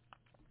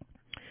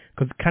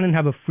 Because Canon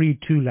have a free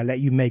tool that let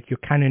you make your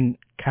Canon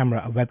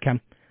camera a webcam,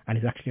 and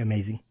it's actually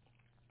amazing.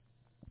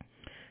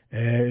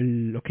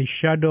 Okay,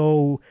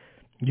 Shadow,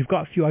 you've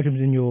got a few items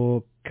in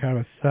your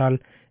carousel.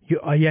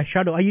 Yeah,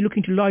 Shadow, are you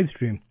looking to live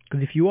stream?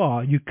 Because if you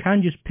are, you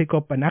can just pick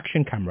up an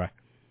action camera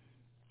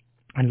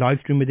and live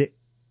stream with it,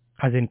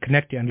 as in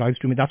connect it and live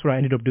stream it. That's what I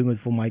ended up doing with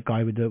for my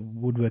guy with the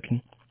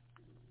woodworking.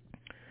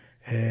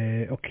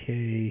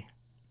 Okay.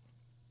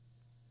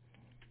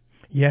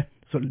 Yeah,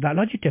 so that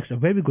Logitech's a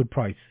very good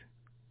price.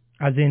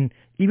 As in,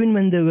 even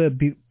when they were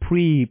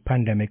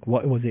pre-pandemic,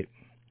 what was it?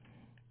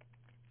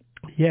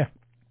 Yeah.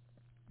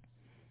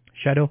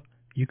 Shadow,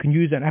 you can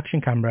use an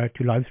action camera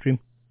to live stream.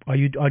 I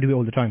do it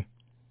all the time.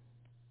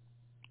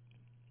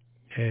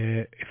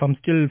 If I'm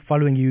still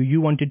following you,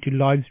 you wanted to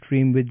live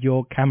stream with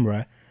your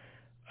camera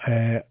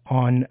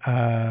on...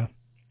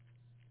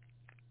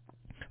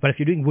 But if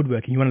you're doing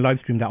woodworking, you want to live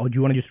stream that, or do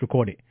you want to just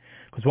record it?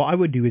 Because what I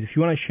would do is, if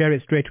you want to share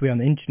it straight away on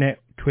the internet,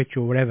 Twitch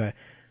or whatever,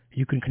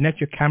 you can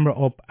connect your camera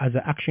up as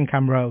an action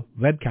camera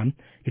webcam.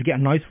 You'll get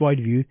a nice wide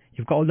view.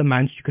 You've got all the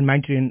mounts. You can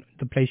mount it in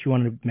the place you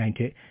want to mount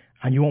it,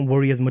 and you won't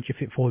worry as much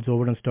if it falls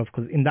over and stuff,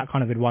 because in that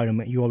kind of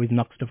environment, you always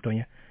knock stuff, don't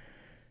you?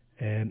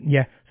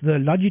 Yeah, so the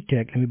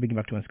Logitech, let me bring it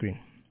back to my screen.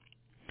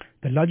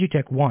 The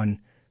Logitech one,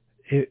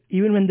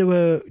 even when they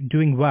were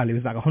doing well, it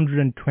was like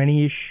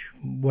 120-ish,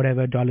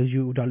 whatever, dollars,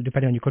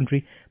 depending on your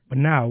country. But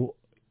now,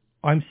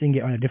 I'm seeing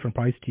it on a different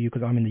price to you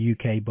because I'm in the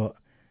UK, but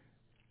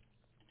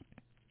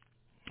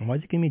why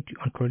is it giving me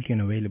currently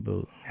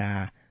unavailable?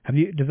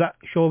 Does that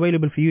show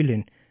available for you,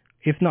 Lynn?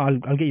 If not,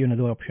 I'll get you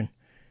another option.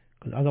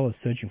 Because as I was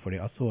searching for it,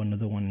 I saw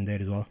another one in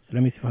there as well. So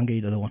let me see if I can get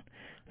you the other one.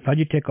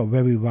 Logitech are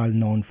very well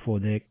known for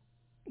the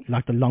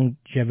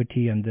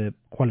longevity and the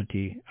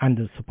quality and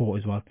the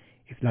support as well.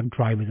 If like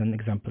drivers, an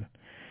example.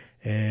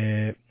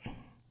 How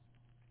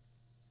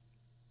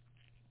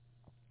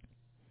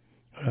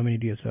many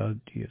DSLRs are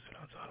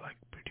like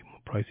pretty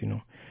more pricey,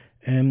 no?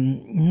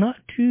 Not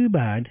too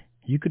bad.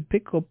 You could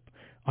pick up.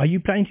 Are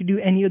you planning to do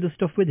any other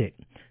stuff with it?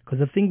 Because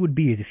the thing would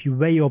be is, if you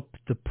weigh up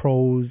the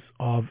pros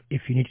of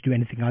if you need to do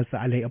anything else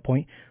at a later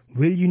point,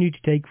 will you need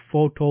to take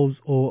photos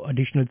or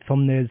additional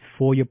thumbnails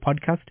for your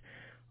podcast?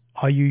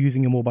 Are you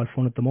using your mobile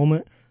phone at the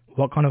moment?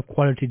 What kind of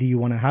quality do you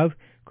want to have?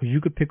 Because you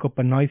could pick up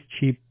a nice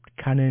cheap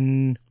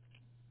Canon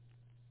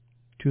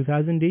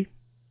 2000D,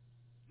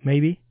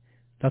 maybe.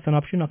 That's an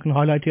option. I can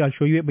highlight it. I'll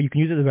show you it, but you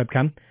can use it as a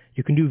webcam.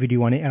 You can do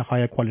video on it at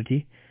higher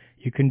quality.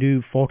 You can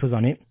do photos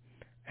on it.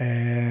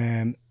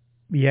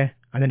 Yeah,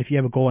 and then if you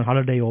ever go on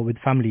holiday or with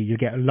family, you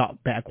get a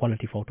lot better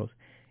quality photos,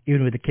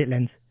 even with the kit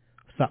lens.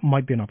 So that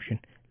might be an option.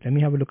 Let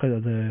me have a look at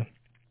the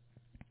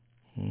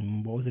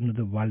what was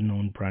another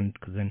well-known brand?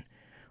 Because then,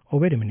 oh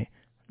wait a minute,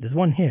 there's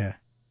one here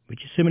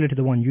which is similar to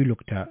the one you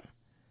looked at.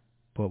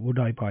 But would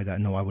I buy that?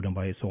 No, I wouldn't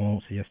buy it, so I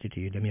won't suggest it to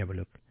you. Let me have a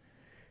look.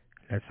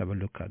 Let's have a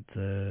look at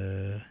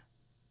the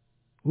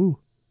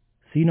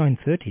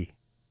C930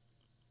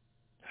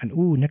 and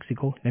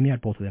Nexico. Let me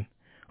add both of them.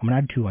 I'm gonna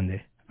add two on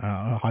there.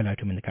 I'll highlight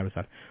them in the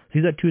carousel.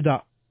 These are two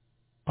that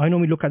I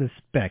normally look at the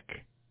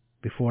spec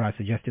before I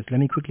suggest it. So let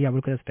me quickly have a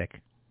look at the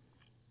spec.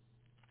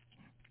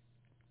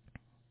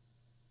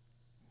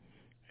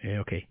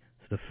 Okay,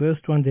 so the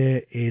first one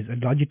there is a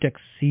Logitech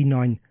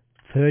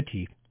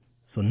C930,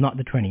 so not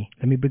the 20.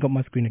 Let me bring up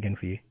my screen again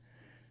for you.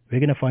 We're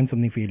going to find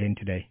something for you in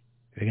today.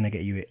 We're going to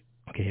get you it.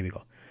 Okay, here we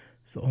go.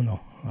 So, oh no,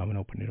 I'm going to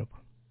open it up.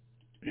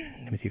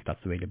 Let me see if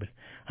that's available.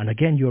 And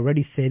again, you're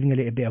already saving a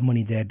little bit of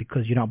money there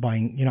because you're not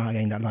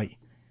getting that light.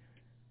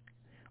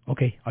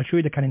 Okay, I'll show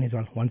you the Canon as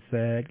well. One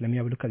sec, let me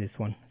have a look at this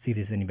one, see if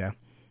there's any better.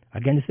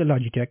 Again, this is the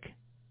Logitech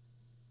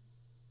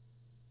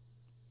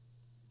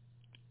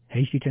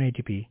HD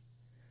 1080p.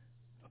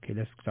 Okay,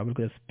 let's have a look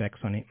at the specs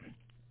on it.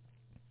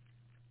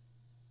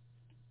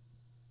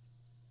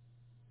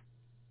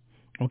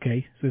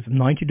 Okay, so it's a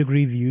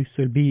 90-degree view,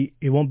 so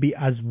it won't be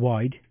as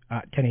wide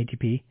at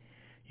 1080p.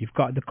 You've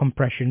got the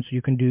compression, so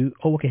you can do,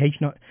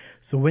 H0.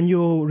 So when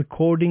you're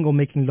recording or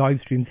making live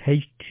streams,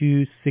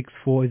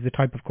 H.264 is the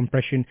type of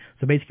compression.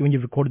 So basically when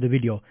you've recorded the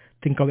video,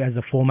 think of it as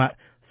a format.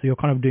 So you're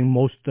kind of doing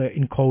most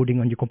encoding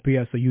on your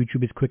computer, so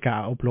YouTube is quicker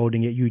at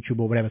uploading it, YouTube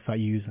or whatever site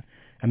you use,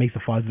 and makes the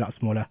files a lot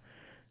smaller.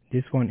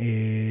 This one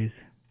is,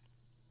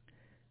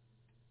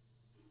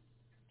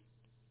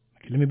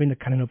 okay, let me bring the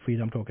Canon up for you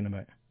that I'm talking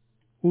about.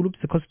 Oh, look,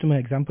 it's a customer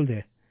example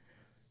there.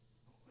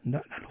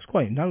 That looks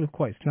quite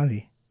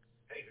snazzy.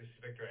 Hey, this is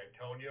Victor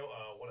Antonio.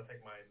 I want to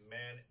thank my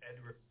man,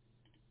 Edward.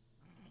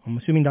 I'm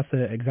assuming that's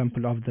an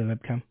example of the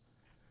webcam.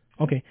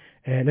 Okay,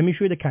 let me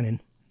show you the Canon.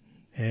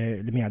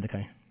 Let me add the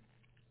Canon.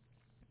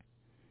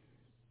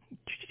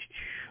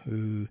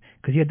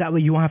 Because yeah, that way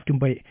you won't have to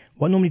buy.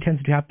 What normally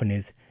tends to happen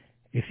is,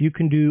 if you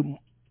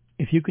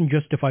can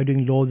justify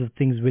doing loads of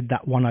things with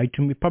that one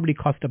item, it probably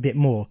costs a bit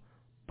more,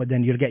 but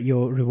then you'll get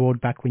your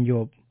reward back when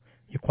your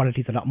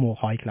quality is a lot more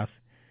high class.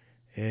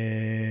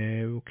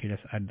 Okay,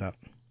 let's add that.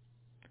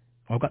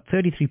 I've got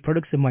 33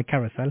 products in my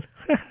carousel.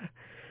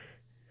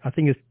 I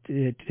think it's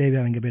today we're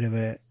having a bit of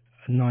a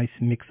nice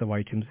mix of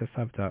items. Let's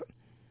have that.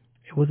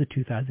 It was a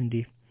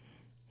 2000D.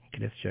 Okay,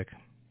 let's check.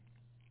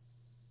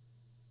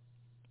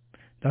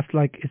 That's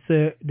like,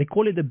 they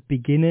call it the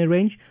beginner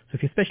range. So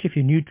especially if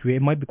you're new to it,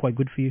 it might be quite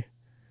good for you.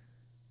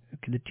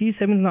 Okay, the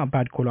T7 is not a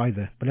bad call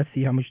either, but let's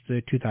see how much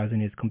the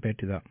 2000 is compared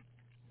to that.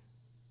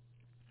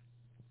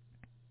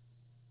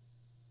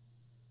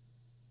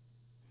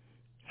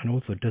 And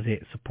also, does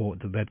it support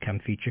the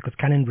webcam feature? Because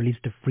Canon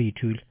released a free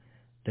tool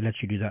that lets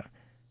you do that.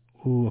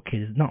 Oh, okay,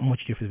 there's not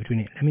much difference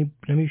between it.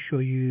 Let me show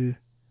you.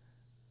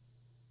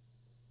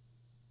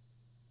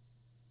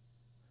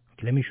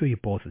 Okay, let me show you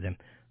both of them,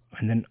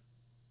 and then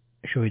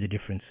show you the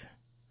difference.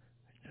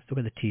 Let's look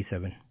at the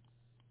T7.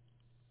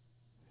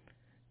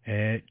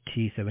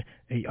 T7.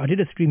 I did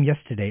a stream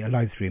yesterday, a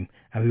live stream,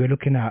 and we were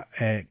looking at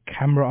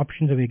camera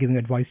options, and we were giving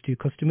advice to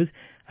customers.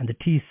 And the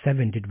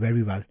T7 did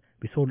very well.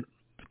 We saw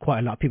quite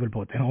a lot of people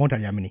bought them. I won't tell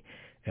you how many.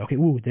 Okay,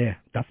 there,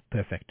 that's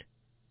perfect.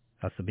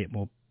 That's a bit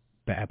more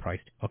better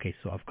priced. Okay,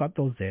 so I've got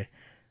those there.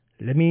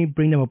 Let me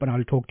bring them up, and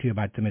I'll talk to you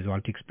about them as well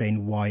to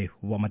explain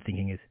what my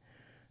thinking is.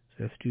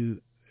 So let's do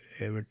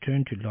a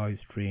return to live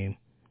stream.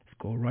 Let's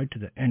go right to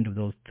the end of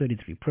those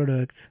 33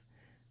 products,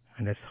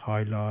 and let's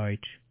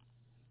highlight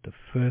the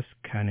first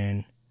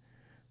Canon,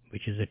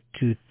 which is a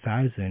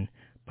 2000,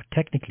 but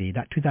technically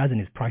that 2000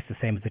 is priced the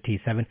same as the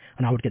T7,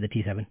 and I would get the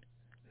T7.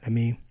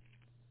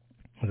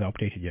 Was it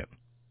updated yet?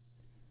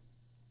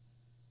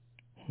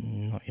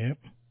 Not yet.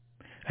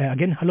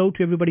 Again, hello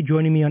to everybody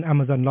joining me on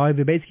Amazon Live.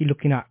 We're basically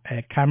looking at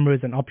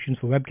cameras and options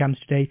for webcams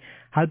today,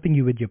 helping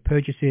you with your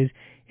purchases.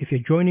 If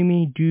you're joining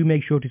me, do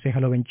make sure to say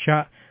hello in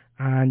chat,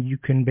 and you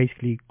can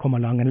basically come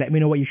along and let me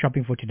know what you're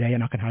shopping for today,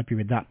 and I can help you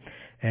with that.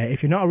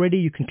 If you're not already,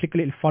 you can click a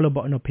little follow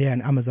button up here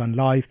on Amazon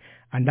Live,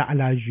 and that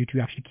allows you to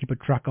actually keep a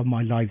track of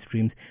my live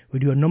streams. We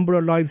do a number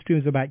of live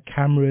streams about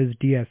cameras,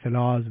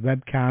 DSLRs,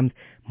 webcams,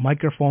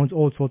 microphones,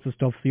 all sorts of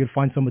stuff, so you'll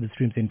find some of the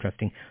streams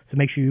interesting. So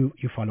make sure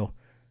you follow.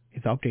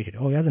 It's updated.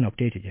 Oh, it hasn't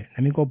updated yet.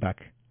 Let me go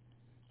back.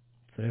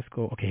 So let's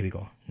go. Okay, here we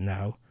go.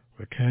 Now,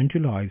 return to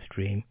live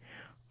stream.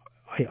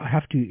 I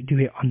have to do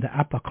it on the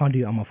app. I can't do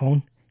it on my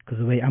phone because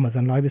of the way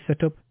Amazon Live is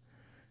set up.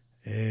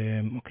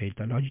 Okay,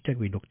 the Logitech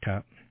we looked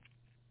at.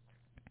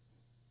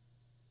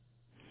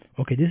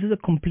 Okay, this is a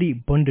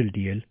complete bundle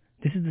deal.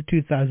 This is the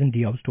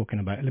 2000D I was talking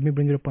about. Let me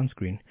bring it up on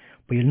screen.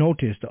 But you'll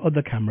notice the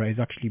other camera is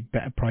actually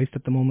better priced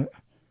at the moment.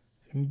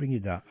 Let me bring you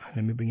that.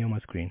 Let me bring you on my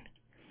screen.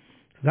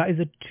 So that is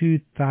a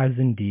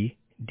 2000D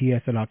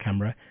DSLR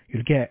camera.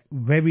 You'll get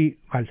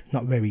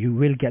you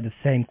will get the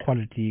same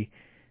quality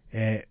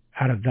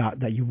out of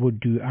that you would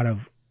do out of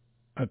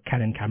a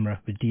Canon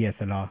camera with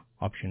DSLR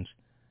options.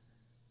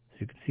 So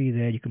you can see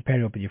there, you can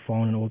pair it up with your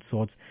phone and all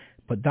sorts,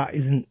 but that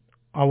isn't,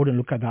 I wouldn't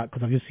look at that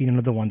because I've just seen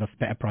another one that's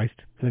better priced.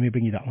 So let me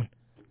bring you that one.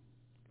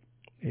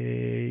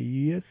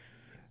 Yes,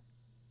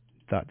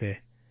 that there.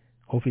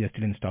 Hopefully they're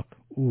still in stock.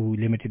 Ooh,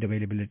 limited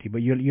availability,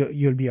 but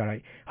you'll be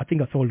alright. I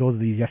think I sold those of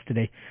these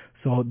yesterday.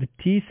 So the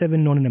T7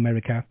 known in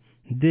America,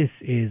 this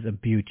is a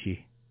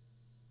beauty.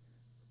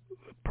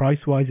 Price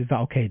wise, is that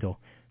okay though?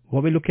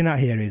 What we're looking at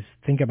here is,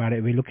 think about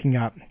it, we're looking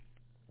at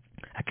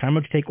a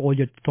camera to take all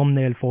your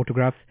thumbnail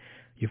photographs.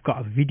 You've got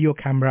a video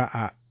camera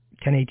at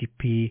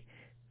 1080p,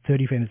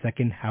 30 frames a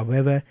second.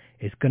 However,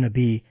 it's going to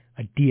be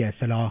a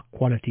DSLR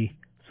quality.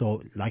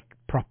 So like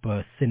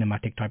proper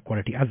cinematic type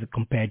quality as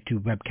compared to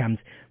webcams,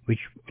 which,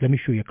 let me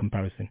show you a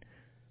comparison.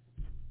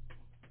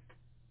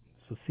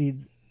 So see,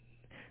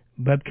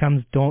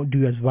 webcams don't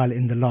do as well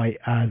in the light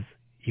as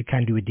you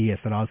can do with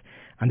DSLRs.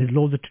 And there's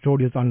loads of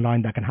tutorials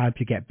online that can help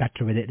you get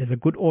better with it. There's a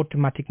good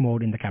automatic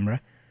mode in the camera.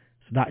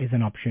 So that is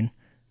an option.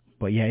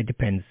 But yeah, it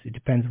depends. It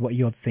depends what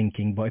you're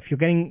thinking. But if you're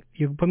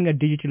becoming a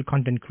digital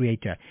content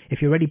creator,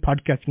 if you're already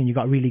podcasting and you've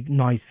got really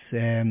nice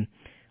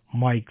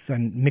mics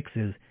and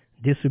mixers,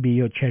 this would be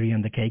your cherry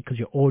on the cake because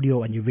your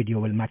audio and your video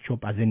will match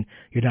up, as in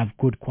you'd have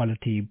good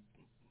quality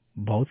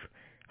both,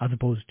 as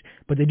opposed.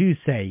 But they do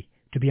say,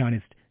 to be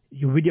honest,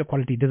 your video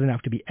quality doesn't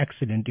have to be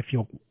excellent if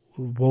your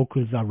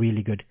vocals are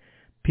really good.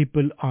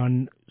 People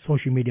on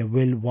social media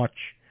will watch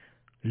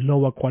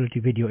lower quality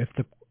video if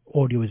the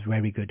audio is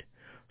very good.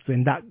 So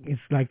in that,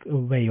 it's like a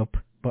way up.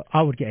 But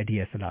I would get a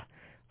DSLR.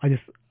 I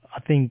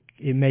think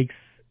it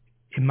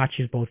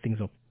matches both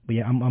things up. But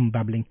yeah, I'm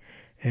babbling.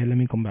 Let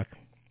me come back.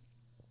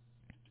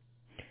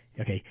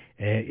 Okay,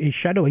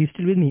 Shadow, are you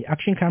still with me?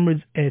 Action cameras,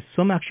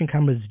 some action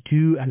cameras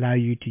do allow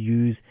you to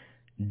use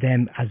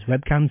them as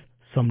webcams,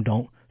 some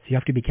don't. So you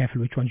have to be careful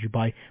which ones you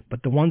buy.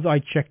 But the ones I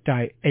checked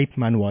out,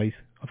 Apeman wise,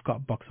 I've got a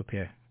box up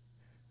here.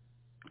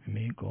 Let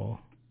me go.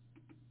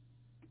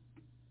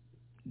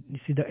 You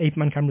see the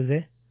Apeman cameras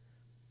there?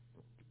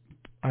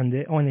 And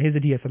here's a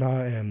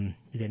DSLR.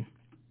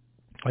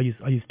 I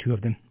use two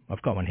of them.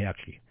 I've got one here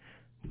actually.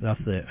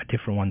 That's a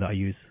different one that I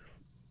use.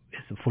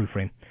 It's a full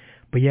frame.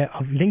 But yeah,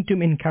 I've linked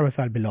them in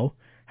carousel below.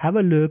 Have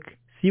a look,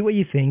 see what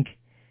you think.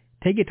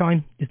 Take your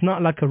time. It's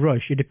not like a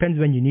rush. It depends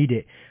when you need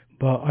it.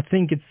 But I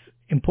think it's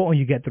important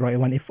you get the right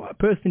one. If I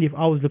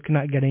was looking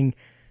at getting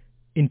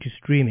into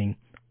streaming,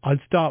 I'll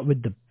start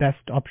with the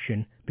best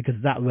option because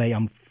that way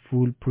I'm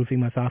foolproofing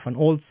myself, and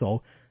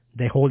also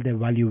they hold their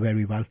value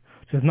very well.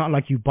 So it's not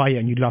like you buy it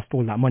and you lost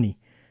all that money.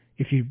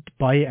 If you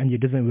buy it and it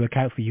doesn't work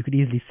out for you, you could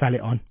easily sell it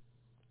on,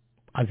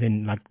 as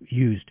in like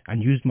used.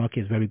 And used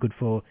market is very good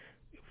for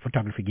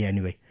photography gear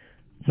anyway.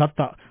 Not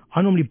that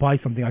I normally buy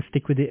something, I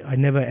stick with it, I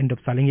never end up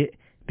selling it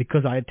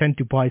because I tend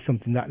to buy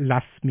something that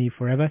lasts me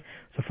forever.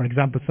 So for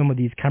example, some of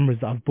these cameras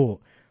that I've bought,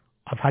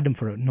 I've had them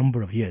for a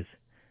number of years,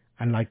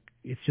 and like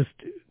it's just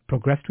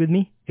progressed with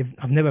me.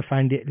 I've never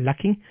found it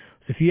lacking.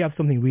 So if you have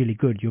something really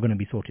good, you're going to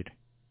be sorted.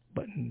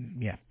 But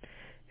yeah.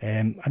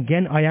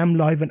 Again, I am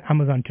live on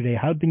Amazon today,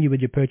 helping you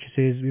with your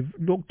purchases. We've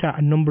looked at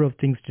a number of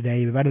things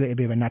today. We've had a little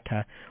bit of a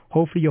natter.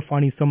 Hopefully you're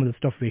finding some of the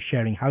stuff we're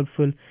sharing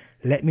helpful.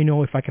 Let me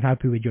know if I can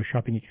help you with your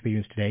shopping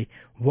experience today.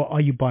 What are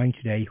you buying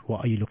today?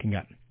 What are you looking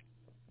at?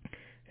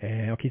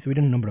 Okay, so we've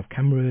done a number of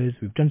cameras.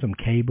 We've done some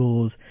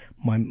cables.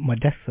 My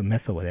desk's a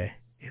mess over there.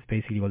 It's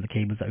basically all the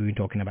cables that we've been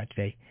talking about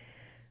today.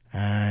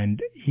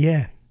 And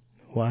yeah,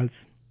 what else?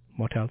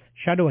 What else?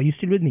 Shadow, are you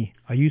still with me?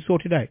 Are you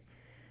sorted out?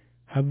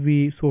 Have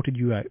we sorted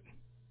you out?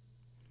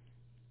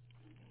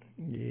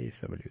 Yes,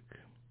 have a look.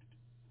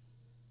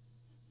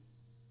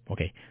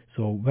 Okay,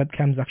 so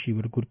webcams actually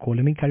were a good call.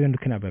 Let me carry on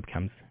looking at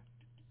webcams.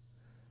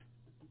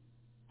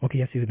 Okay,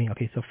 yes, you're with me.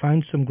 Okay, so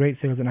found some great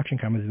sales on action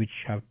cameras which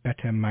have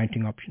better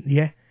mounting options.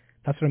 Yeah,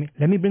 that's what I mean.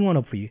 Let me bring one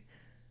up for you.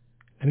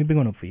 And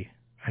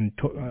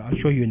I'll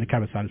show you in the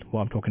carousel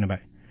what I'm talking about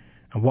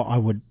and what I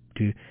would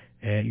do.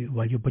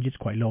 Well, your budget's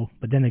quite low,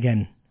 but then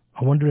again,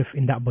 I wonder if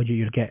in that budget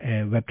you'll get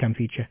a webcam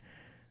feature.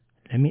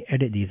 Let me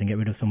edit these and get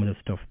rid of some of the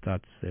stuff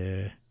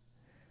that's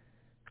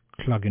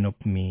clogging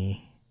up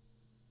me.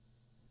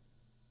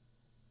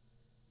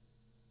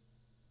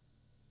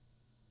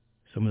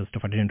 Some of the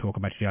stuff I didn't talk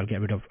about today, I'll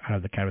get rid of out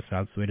of the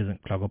carousel so it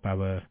doesn't clog up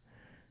our,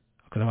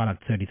 because I've had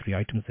 33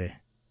 items there.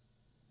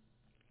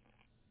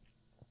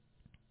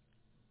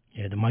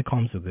 Yeah, the mic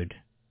arms are good.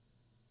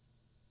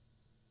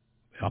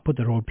 I'll put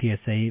the Rode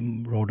PSA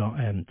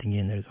thingy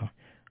in there as well.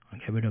 I'll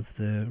get rid of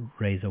the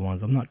Razer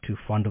ones. I'm not too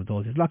fond of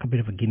those. It's like a bit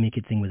of a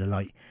gimmicky thing with a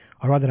light.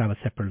 I'd rather have a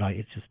separate light.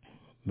 It just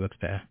works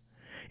better.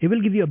 It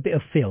will give you a bit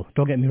of feel,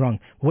 don't get me wrong.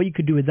 What you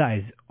could do with that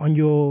is, on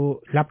your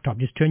laptop,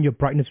 just turn your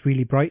brightness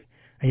really bright,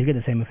 and you'll get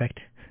the same effect.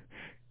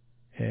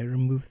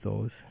 Remove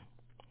those.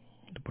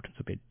 The button's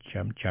a bit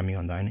jammy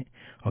on that, innit?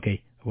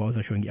 Okay, what was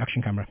I showing you?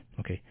 Action camera.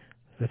 Okay,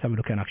 let's have a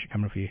look at an action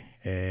camera for you.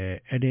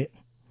 Edit.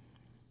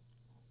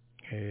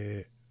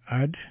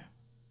 Add.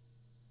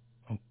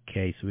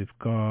 Okay, so we've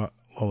got,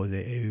 what was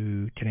it?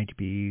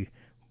 1080p.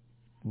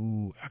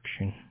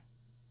 Action.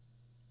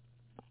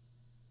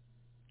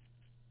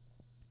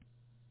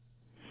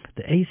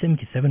 The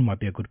A77 might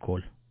be a good call.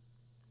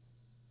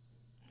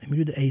 Let me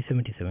do the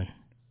A77.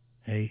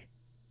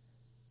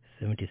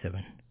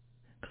 A77.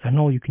 Because I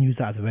know you can use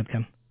that as a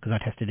webcam, because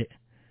I tested it.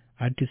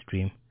 Add to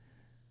stream.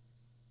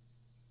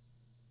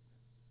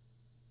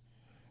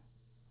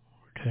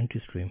 Return to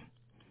stream.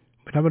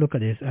 But have a look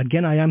at this.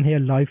 Again, I am here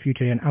live for you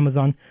today on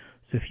Amazon.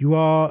 So if you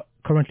are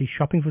currently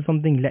shopping for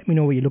something, let me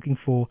know what you're looking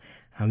for,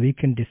 and we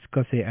can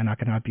discuss it, and I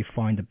can help you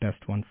find the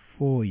best one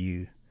for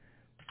you.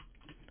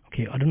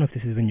 Okay, I don't know if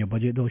this is in your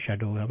budget though,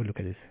 Shadow. Have a look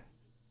at this.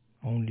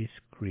 Only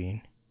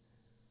screen.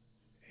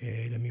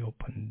 Let me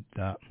open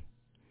that.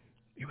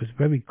 It was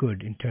very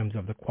good in terms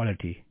of the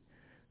quality.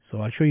 So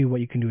I'll show you what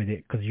you can do with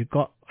it, because you've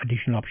got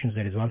additional options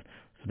there as well.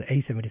 So the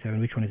A77,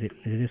 which one is it?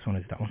 Is it this one?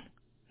 Is that one?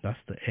 That's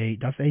the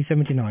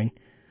A79.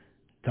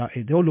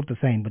 They all look the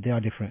same, but they are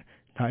different.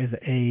 That is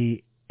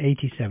the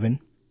A87.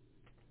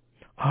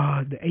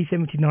 The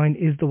A79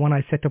 is the one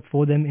I set up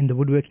for them in the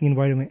woodworking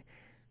environment.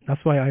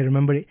 That's why I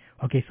remember it.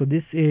 Okay, so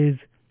this is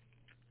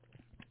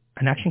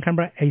an action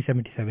camera,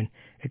 A77.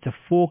 It's a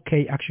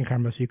 4K action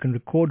camera, so you can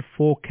record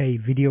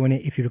 4K video in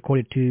it if you record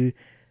it to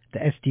the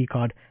SD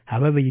card.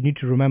 However, you need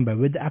to remember,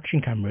 with the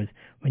action cameras,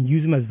 when you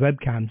use them as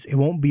webcams, it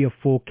won't be a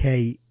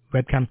 4K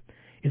webcam.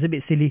 It's a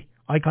bit silly.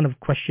 I kind of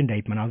questioned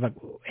Apeman. I was like,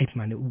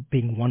 Apeman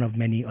being one of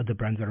many other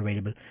brands that are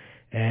available.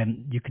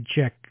 You could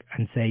check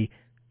and say,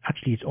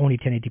 actually it's only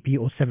 1080p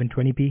or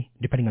 720p,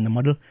 depending on the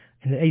model.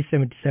 In the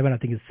A77, I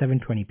think it's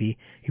 720p.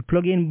 You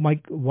plug in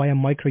via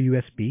micro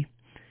USB,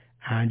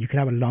 and you can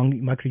have a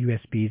long micro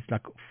USBs,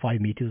 like 5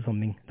 meters or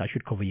something. That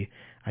should cover you.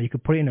 And you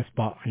could put it in a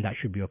spot, and that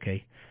should be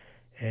okay.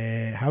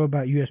 How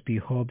about USB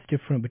hubs?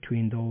 Different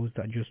between those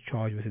that just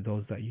charge versus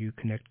those that you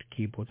connect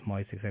keyboards,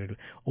 mice, etc.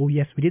 Oh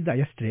yes, we did that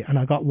yesterday, and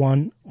I got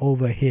one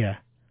over here.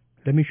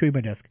 Let me show you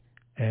my desk,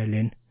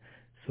 Lynn.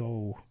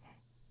 So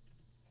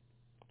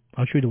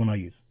I'll show you the one I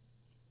use.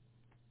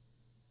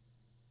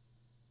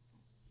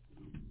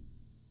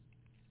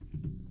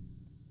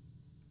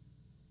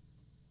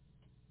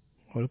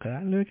 Oh, look at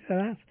that! Look at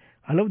that!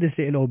 I love this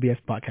little OBS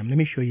back cam. Let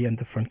me show you on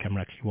the front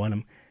camera actually. While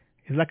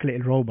it's like a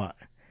little robot.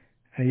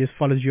 And he just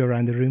follows you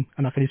around the room,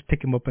 and I can just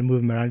pick him up and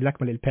move him around. He's like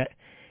my little pet.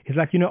 It's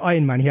like, you know,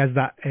 Iron Man. He has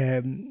that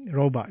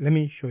robot. Let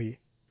me show you.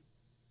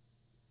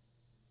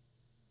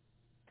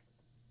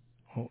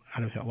 Oh, I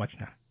don't know. Watch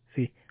now.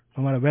 See,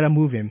 no matter where I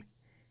move him,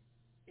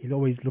 he'll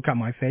always look at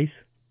my face.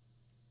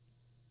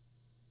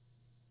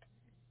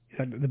 It's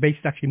like the base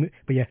is actually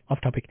but yeah,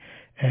 off topic.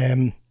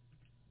 Where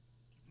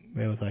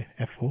was I?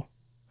 F4.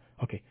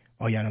 Okay.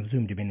 Oh yeah, and I've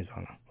zoomed him in as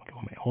well now. Okay,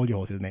 well, mate, hold your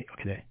horses, mate.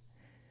 Okay, there.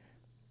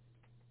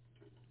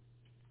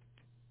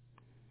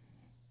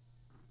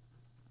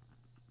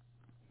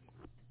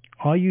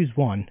 I use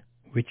one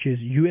which is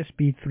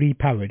USB 3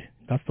 powered.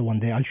 That's the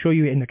one there. I'll show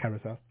you it in the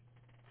carousel.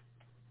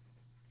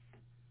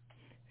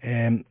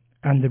 And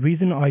the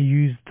reason I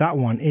use that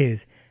one is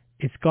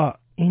it's got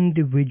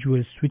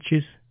individual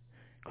switches.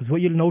 Because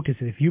what you'll notice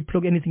is if you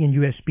plug anything in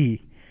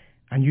USB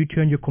and you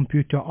turn your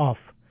computer off,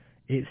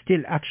 it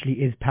still actually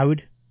is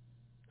powered.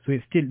 So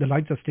it's still, the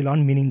lights are still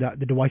on, meaning that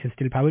the device is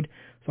still powered.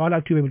 So I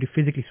like to be able to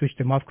physically switch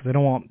them off because I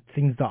don't want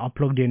things that are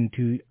plugged in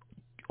to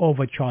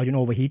overcharge and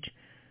overheat.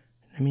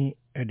 Let me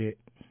edit.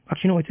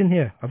 Actually, no, it's in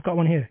here. I've got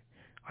one here.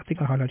 I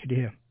think I highlighted it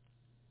here.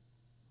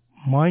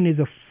 Mine is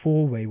a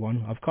 4-way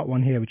one. I've got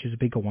one here, which is a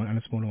bigger one and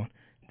a smaller one.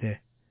 There.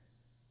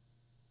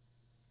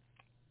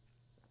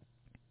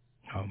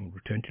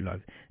 Return to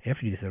live. I have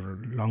to do this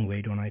a long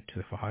way, don't I,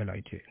 to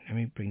highlight it. Let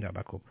me bring that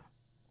back up.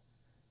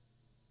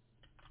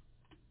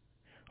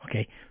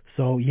 Okay,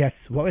 so yes,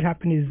 what would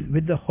happen is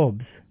with the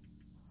hubs,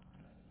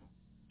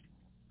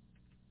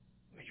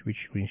 which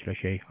screen should I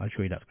show you? I'll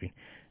show you that screen,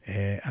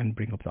 and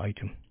bring up the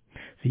item.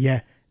 So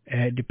yeah,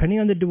 depending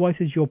on the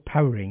devices you're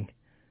powering,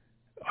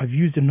 I've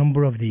used a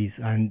number of these,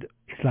 and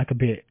it's like a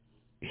bit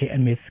hit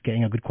and miss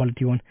getting a good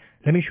quality one.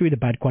 Let me show you the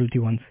bad quality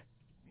ones,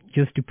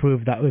 just to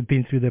prove that we've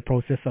been through the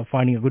process of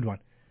finding a good one.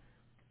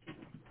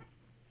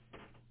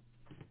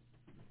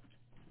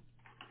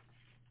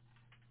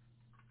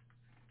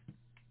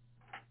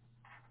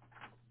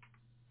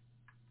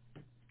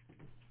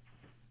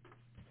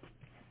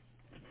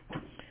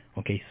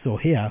 Okay, so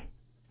here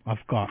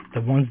I've got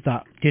the ones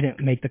that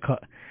didn't make the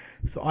cut.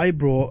 So I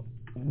brought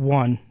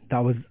one that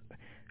was,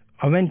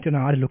 I went and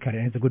I had a look at it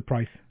and it's a good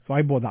price. So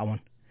I bought that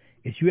one.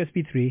 It's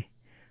USB 3,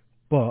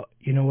 but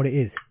you know what it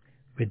is?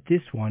 With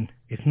this one,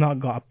 it's not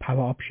got a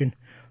power option.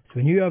 So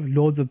when you have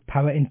loads of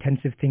power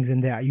intensive things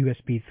in there at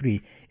USB 3,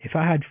 if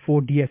I had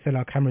 4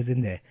 DSLR cameras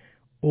in there,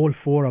 all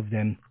 4 of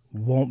them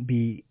won't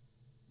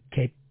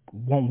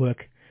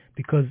work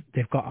because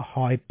they've got a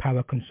high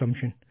power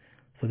consumption.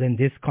 So then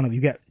this kind of,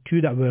 you get 2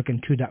 that work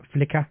and 2 that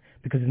flicker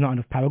because there's not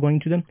enough power going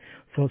to them.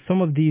 So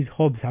some of these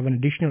hubs have an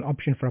additional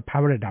option for a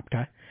power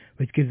adapter,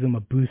 which gives them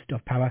a boost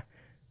of power,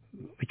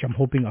 which I'm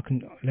hoping I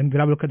can, let me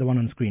have a look at the one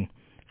on screen.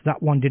 So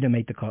that one didn't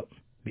make the cut.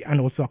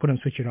 And also I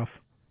couldn't switch it off.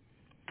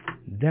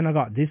 Then I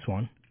got this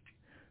one,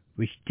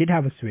 which did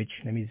have a switch.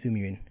 Let me zoom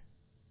you in.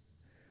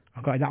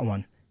 I got that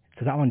one.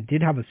 So that one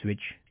did have a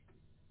switch,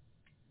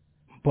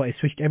 but it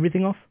switched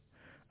everything off.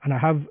 And I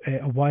have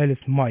a wireless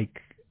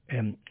mic,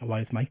 I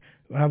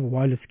have a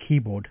wireless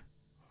keyboard,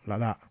 like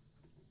that,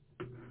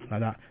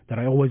 that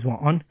I always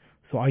want on.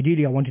 So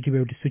ideally I wanted to be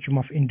able to switch them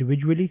off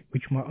individually,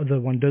 which my other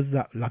one does,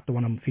 that like the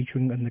one I'm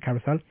featuring in the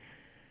carousel.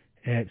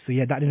 So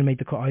yeah, that didn't make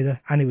the cut either,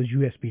 and it was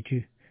USB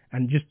 2.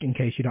 And just in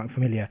case you're not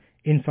familiar,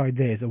 inside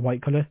there is a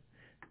white color,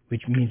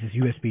 which means it's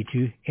USB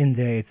 2. In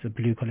there it's a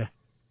blue color,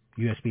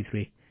 USB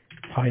 3.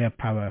 Higher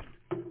power,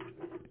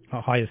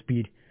 higher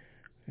speed.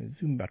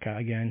 Zoom back out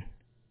again.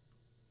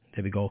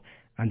 There we go.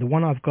 And the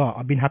one I've got,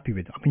 I've been happy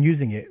with. I've been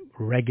using it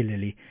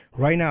regularly.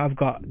 Right now I've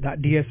got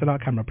that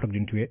DSLR camera plugged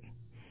into it.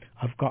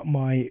 I've got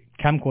my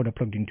camcorder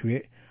plugged into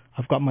it.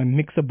 I've got my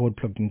mixer board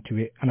plugged into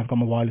it, and I've got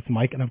my wireless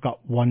mic, and I've got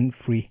one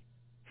free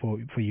for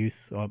use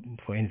or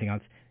for anything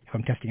else if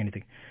I'm testing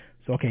anything.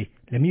 So okay,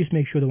 let me just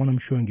make sure the one I'm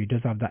showing you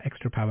does have that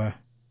extra power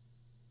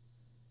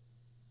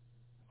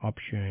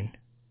option,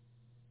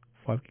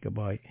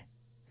 5GB.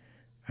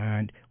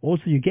 And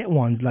also you get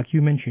ones like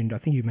you mentioned, I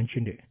think you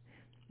mentioned it,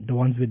 the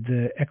ones with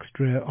the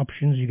extra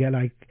options. You get,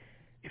 like,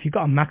 if you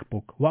got a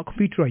MacBook, what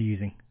computer are you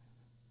using?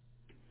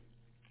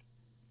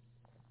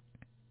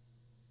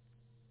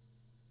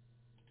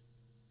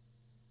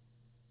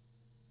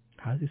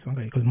 How's this one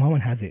going? Because my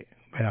one has it,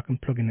 where I can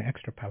plug in the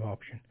extra power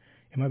option.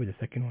 It might be the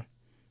second one.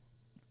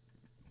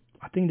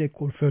 I think they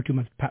refer to them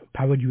as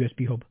powered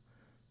USB hub.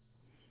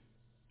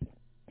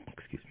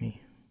 Excuse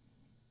me.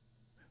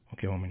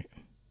 Okay, 1 minute.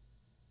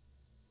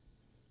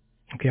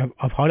 Okay,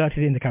 I've highlighted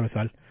it in the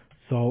carousel.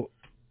 So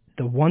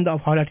the one that I've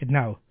highlighted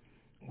now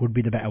would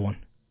be the better one.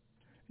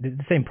 The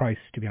same price,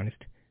 to be honest.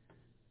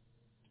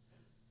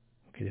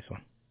 Okay, this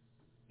one.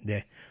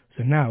 There.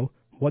 So now,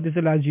 what this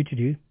allows you to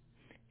do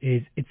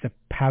is it's a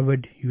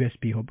powered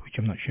USB hub, which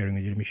I'm not sharing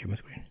with you. Let me share my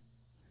screen.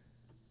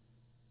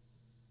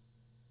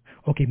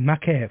 Okay,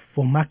 Mac Air.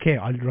 For Mac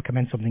Air, I'll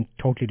recommend something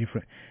totally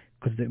different.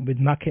 Because with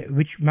Mac Air,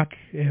 which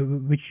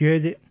year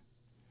is it?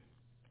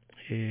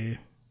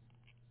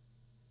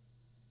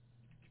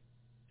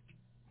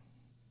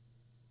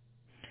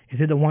 Is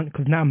it the one?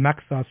 Because now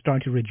Macs are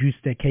starting to reduce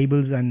their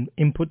cables and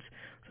inputs.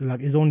 So like,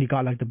 it's only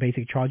got like the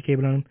basic charge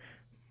cable on them.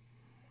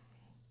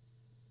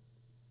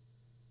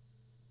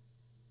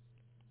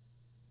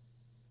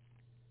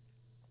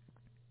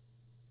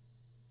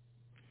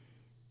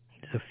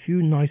 There's a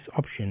few nice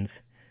options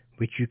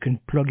which you can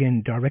plug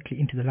in directly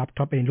into the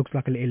laptop, and it looks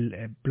like a little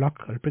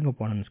block. I'll bring up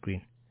one on the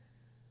screen.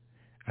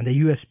 And they're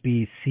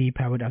USB-C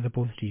powered as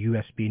opposed to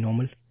USB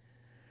normal.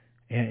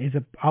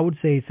 I would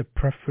say it's a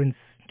preference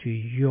to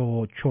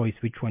your choice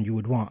which one you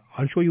would want.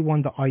 I'll show you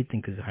one that I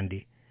think is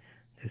handy.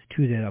 There's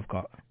two there I've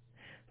got.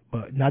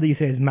 But now that you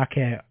say it's Mac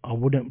Air, I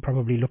wouldn't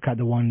probably look at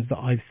the ones that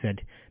I've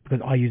said,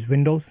 because I use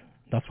Windows.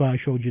 That's why I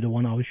showed you the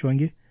one I was showing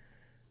you.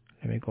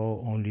 Let me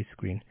go only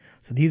screen.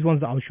 So these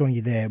ones that I was showing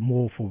you there are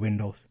more for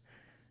Windows,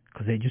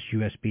 because they're just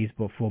USBs.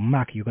 But for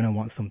Mac, you're going to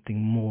want something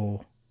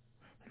more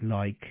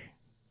like,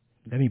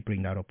 let me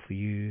bring that up for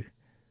you.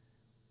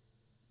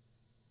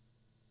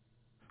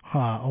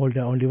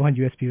 Older, only one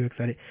USB works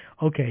at it.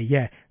 Okay,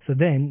 yeah. So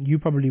then you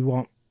probably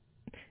want,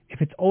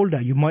 if it's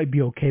older, you might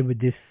be okay with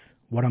this,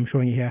 what I'm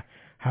showing you here.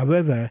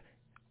 However,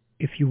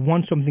 if you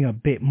want something a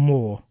bit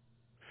more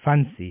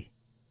fancy,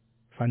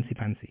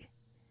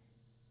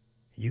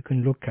 you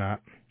can look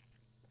at,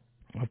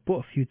 I've put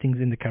a few things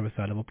in the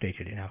carousel, I've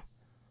updated it now.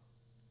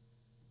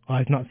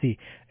 I've not seen.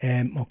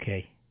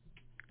 Okay,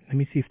 let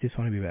me see if this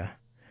one will be better.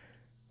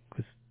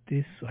 Because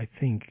this, I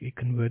think it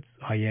converts.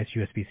 Yes,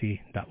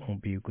 USB-C. That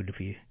won't be good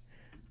for you.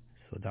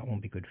 So that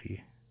won't be good for you.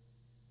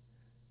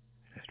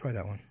 Let's try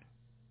that one.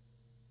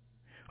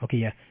 Okay,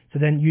 yeah. So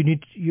then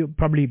you're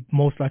probably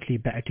most likely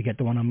better to get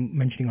the one I'm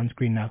mentioning on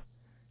screen now.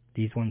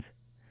 These ones.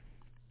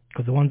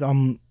 Because the ones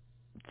I'm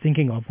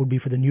thinking of would be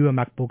for the newer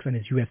MacBooks, and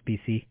it's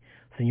USB-C.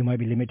 So you might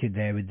be limited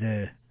there with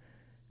the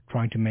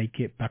trying to make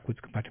it backwards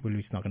compatible,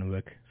 which is not going to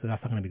work. So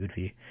that's not going to be good for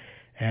you.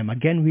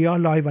 Again, we are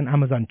live on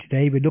Amazon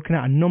today. We're looking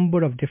at a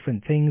number of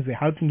different things. We're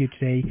helping you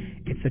today.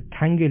 It's a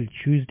Tangle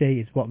Tuesday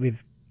is what we've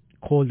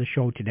called the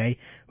show today.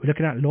 We're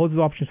looking at loads of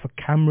options for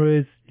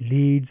cameras,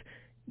 leads.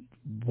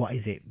 What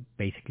is it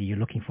basically you're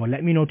looking for?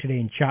 Let me know today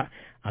in chat,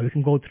 and we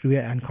can go through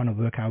it and kind of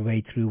work our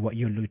way through what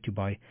you're looking to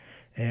buy.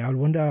 I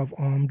wonder if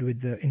armed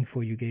with the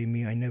info you gave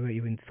me, I never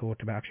even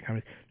thought about action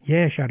cameras.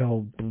 Yeah,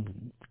 Shadow,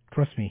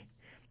 trust me.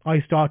 I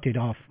started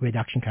off with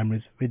action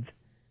cameras with,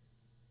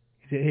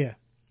 is it here?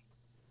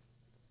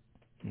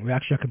 Well,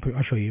 actually,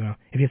 I'll show you now.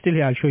 If you're still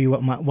here, I'll show you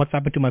what's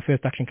happened to my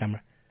first action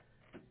camera.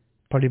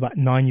 Probably about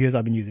 9 years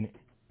I've been using it.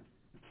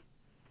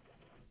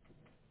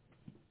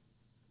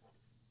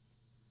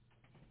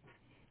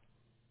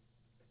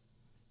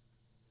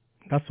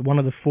 That's one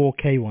of the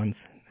 4K ones.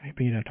 Let me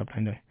bring it on top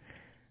down there.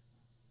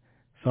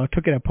 So I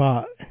took it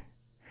apart,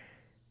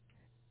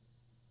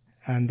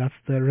 and that's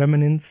the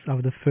remnants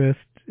of the first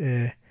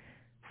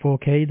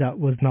 4K that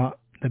was not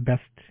the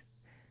best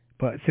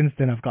But since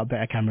then I've got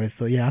better cameras,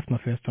 so yeah, that's my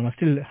first one. I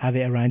still have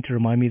it around to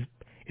remind me.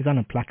 It's on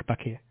a plaque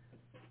back here.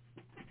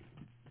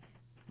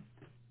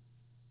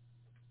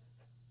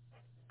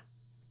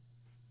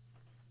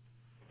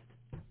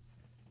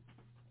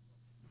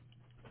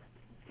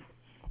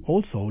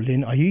 Also,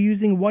 Lynn, are you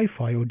using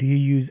Wi-Fi or do you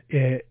use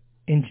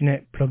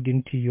internet plugged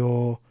into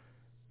your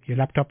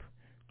laptop?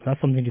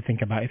 That's something to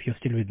think about if you're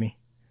still with me.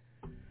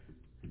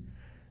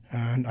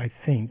 And I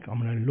think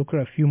I'm going to look at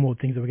a few more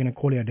things that we're going to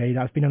call it a day.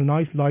 That's been a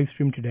nice live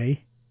stream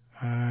today,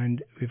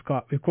 and we've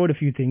covered a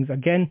few things.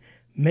 Again,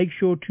 make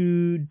sure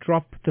to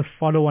drop the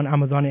follow on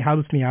Amazon. It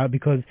helps me out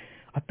because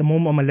at the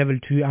moment I'm a level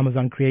 2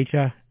 Amazon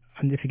creator,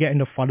 and if you get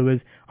enough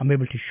followers, I'm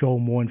able to show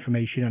more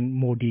information and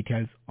more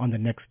details on the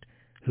next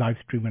live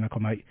stream when I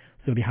come out.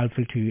 So it'll be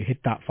helpful to hit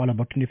that follow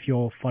button if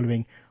you're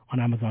following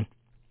on Amazon.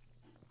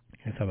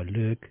 Let's have a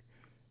look.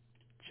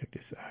 Check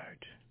this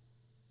out.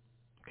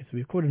 Okay, so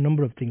we've covered a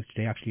number of things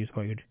today. Actually, it's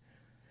quite good.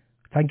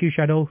 Thank you,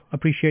 Shadow.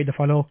 Appreciate the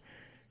follow.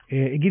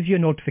 It gives you a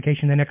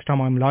notification the next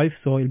time I'm live,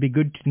 so it'll be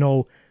good to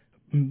know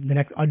the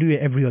next. I do it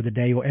every other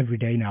day or every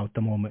day now at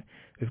the moment.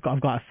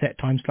 I've got a set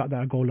time slot that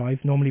I go live,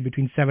 normally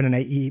between 7 and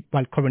 8,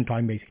 well, current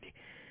time basically,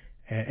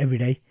 every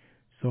day.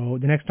 So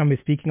the next time we're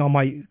speaking, I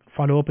might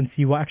follow up and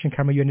see what action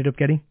camera you ended up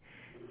getting,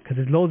 because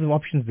there's loads of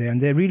options there,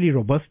 and they're really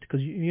robust,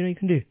 because you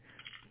can do.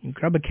 You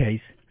grab a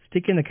case,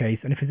 stick in the case,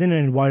 and if it's in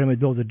an environment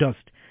with loads of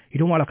dust, you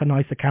don't want like a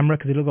nicer camera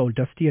because it'll go all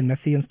dusty and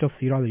messy and stuff, so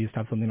you'd rather just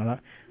have something like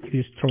that. You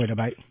can just throw it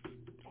about.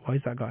 Why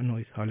has that got a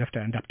noise? I left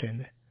an adapter in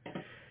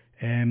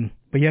there.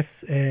 But yes,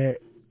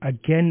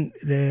 again,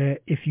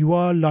 if you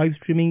are live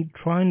streaming,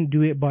 try and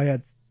do it by a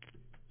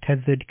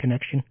tethered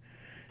connection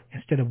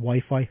instead of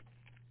Wi-Fi,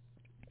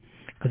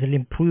 because it'll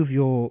improve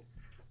your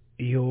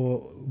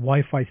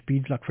Wi-Fi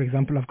speeds. Like for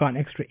example, I've got an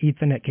extra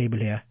Ethernet cable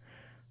here,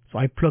 so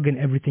I plug in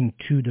everything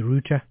to the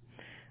router,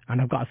 and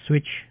I've got a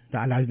switch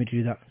that allows me to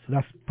do that. So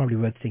that's probably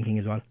worth thinking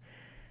as well.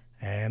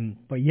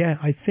 But yeah,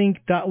 I think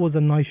that was a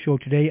nice show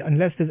today.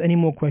 Unless there's any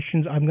more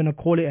questions, I'm going to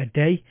call it a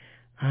day.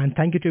 And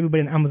thank you to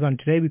everybody on Amazon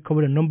today. We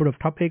covered a number of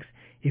topics.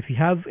 If you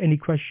have any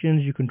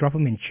questions, you can drop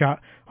them in chat.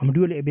 I'm going to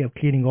do a little bit of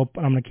cleaning up,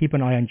 and I'm going to keep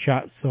an eye on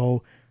chat.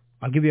 So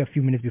I'll give you a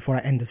few minutes before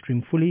I end the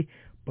stream fully.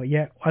 But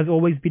yeah, as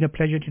always, been a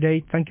pleasure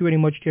today. Thank you very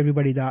much to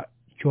everybody that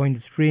joined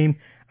the stream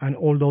and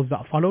all those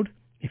that followed.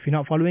 If you're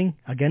not following,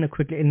 again, a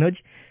quick little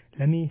nudge.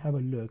 Let me have a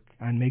look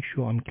and make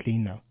sure I'm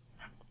clean now.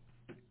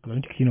 I'm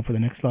going to clean up for the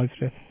next live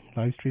stream.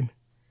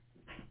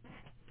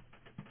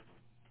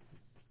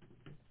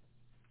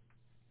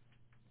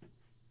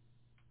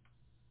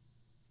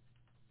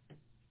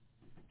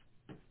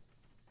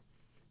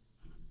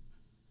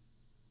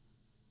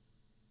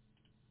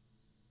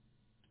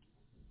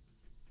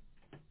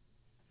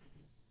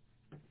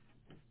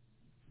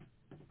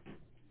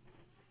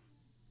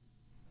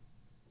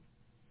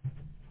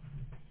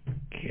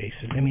 Okay,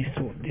 so let me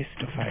sort this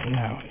stuff out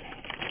now.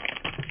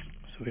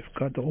 So we've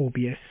got the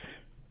OBS,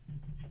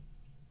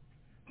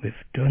 we've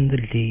done the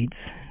leads,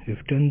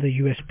 we've done the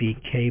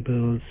USB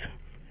cables,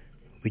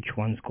 which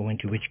one's going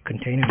to which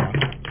container now.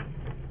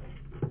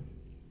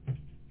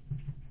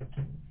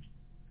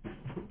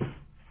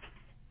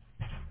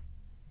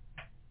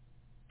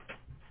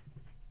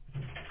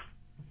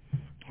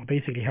 I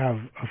basically have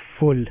a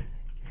full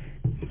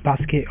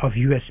basket of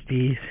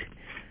USBs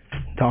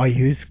that I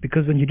use,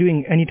 because when you're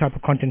doing any type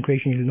of content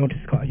creation, you'll notice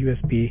it's got a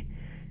USB.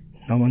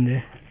 No one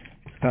there.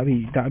 So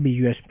that'll be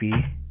USB.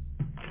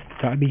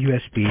 That'll be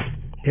USB.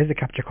 There's the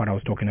capture card I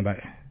was talking about.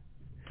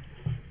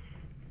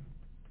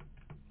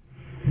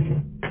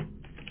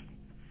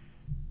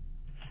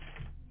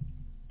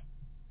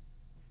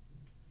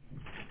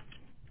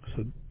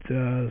 So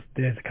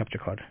there's the capture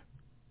card.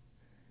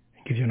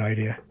 It gives you an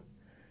idea.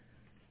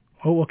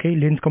 Oh, okay,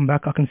 Lynn's come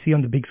back. I can see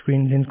on the big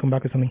screen Lynn's come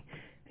back with something.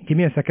 Give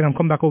me a second, I'll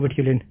come back over to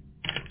you, Lynn.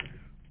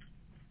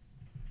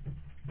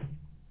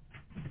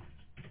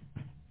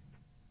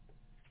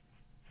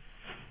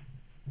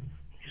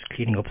 Just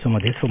cleaning up some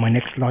of this for my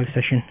next live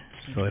session.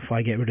 So if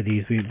I get rid of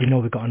these, we know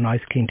we've got a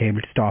nice clean table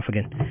to start off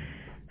again.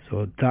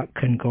 So that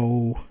can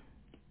go.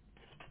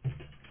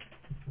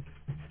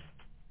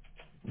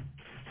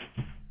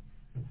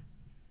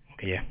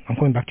 Okay, yeah, I'm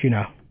coming back to you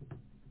now.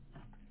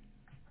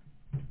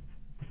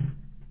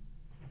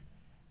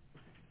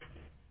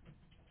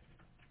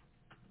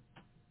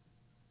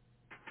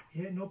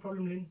 Yeah, no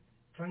problem, Lynn.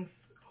 Thanks.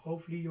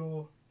 Hopefully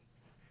your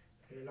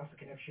lost the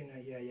connection.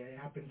 Yeah, it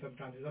happens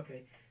sometimes. It's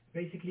okay.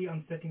 Basically,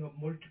 I'm setting up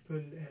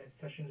multiple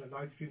sessions of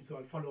live stream, so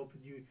I'll follow up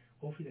with you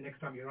hopefully the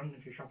next time you're on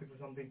if you're shopping for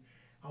something.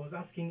 I was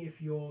asking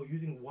if you're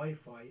using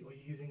Wi-Fi or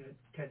you're using a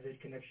tethered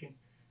connection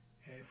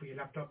for your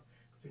laptop.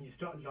 When you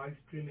start live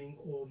streaming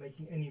or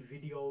making any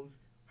videos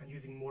and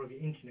using more of your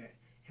internet,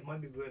 it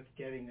might be worth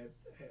getting a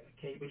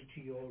cable to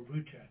your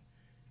router.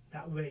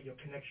 That way your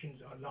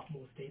connections are a lot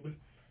more stable.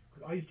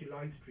 Because I used to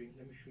live stream.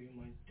 Let me show you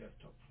my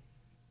desktop.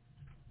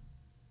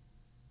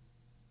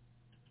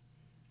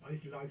 I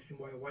used to live stream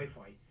via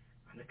Wi-Fi,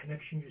 and the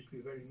connection used to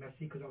be very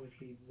messy because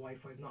obviously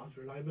Wi-Fi is not as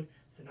reliable.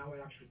 So now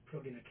I actually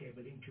plug in a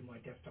cable into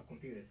my desktop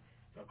computer.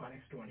 So I've got an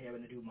extra one here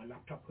when I do my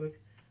laptop work.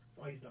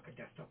 So I use like a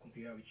desktop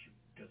computer, which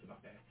does a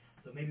lot better.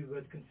 So maybe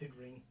worth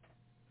considering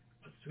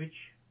a switch.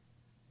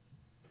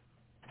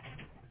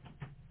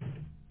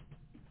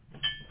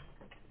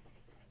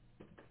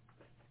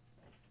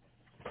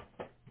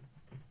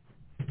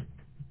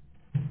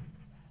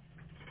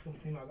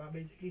 Something like that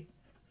basically.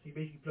 So you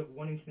basically plug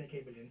one internet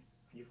cable in,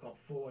 and you've got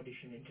 4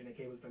 additional internet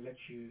cables that let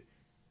you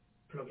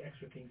plug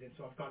extra things in.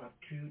 So I've got like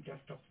 2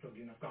 desktops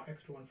plugged in. I've got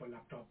extra one for a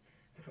laptop.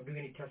 If I'm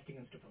doing any testing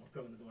and stuff, I'll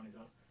plug another one as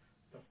well.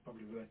 That's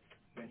probably worth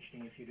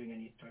mentioning if you're doing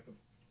any type of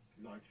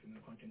live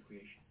streaming or content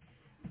creation.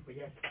 But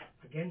yes,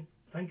 again,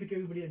 thank you to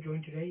everybody that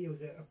joined today. It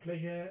was a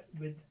pleasure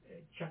with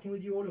chatting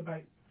with you all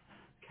about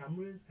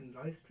cameras and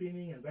live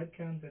streaming and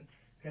webcams, and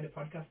we had a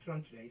podcaster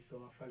on today, so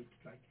I felt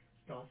like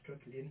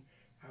starstruck. Lynn,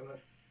 our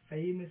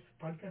famous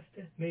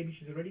podcaster. Maybe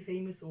she's already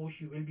famous, or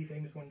she will be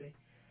famous one day.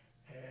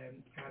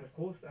 And of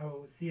course,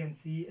 our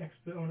CNC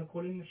expert, I want to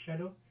call him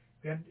Shadow.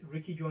 We had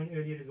Ricky join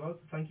earlier as well,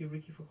 so thank you,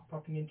 Ricky, for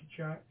popping into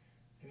chat.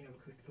 Let me have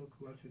a quick look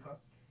who else we got.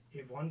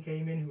 Yvonne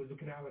came in, who was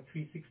looking at our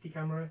 360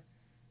 camera.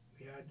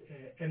 We had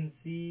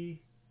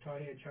MC,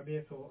 Tahir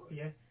Chabir, so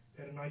yeah,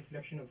 we had a nice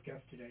selection of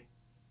guests today.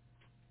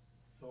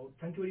 So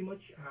thank you very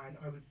much, and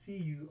I will see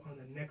you on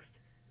the next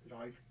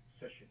live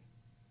session.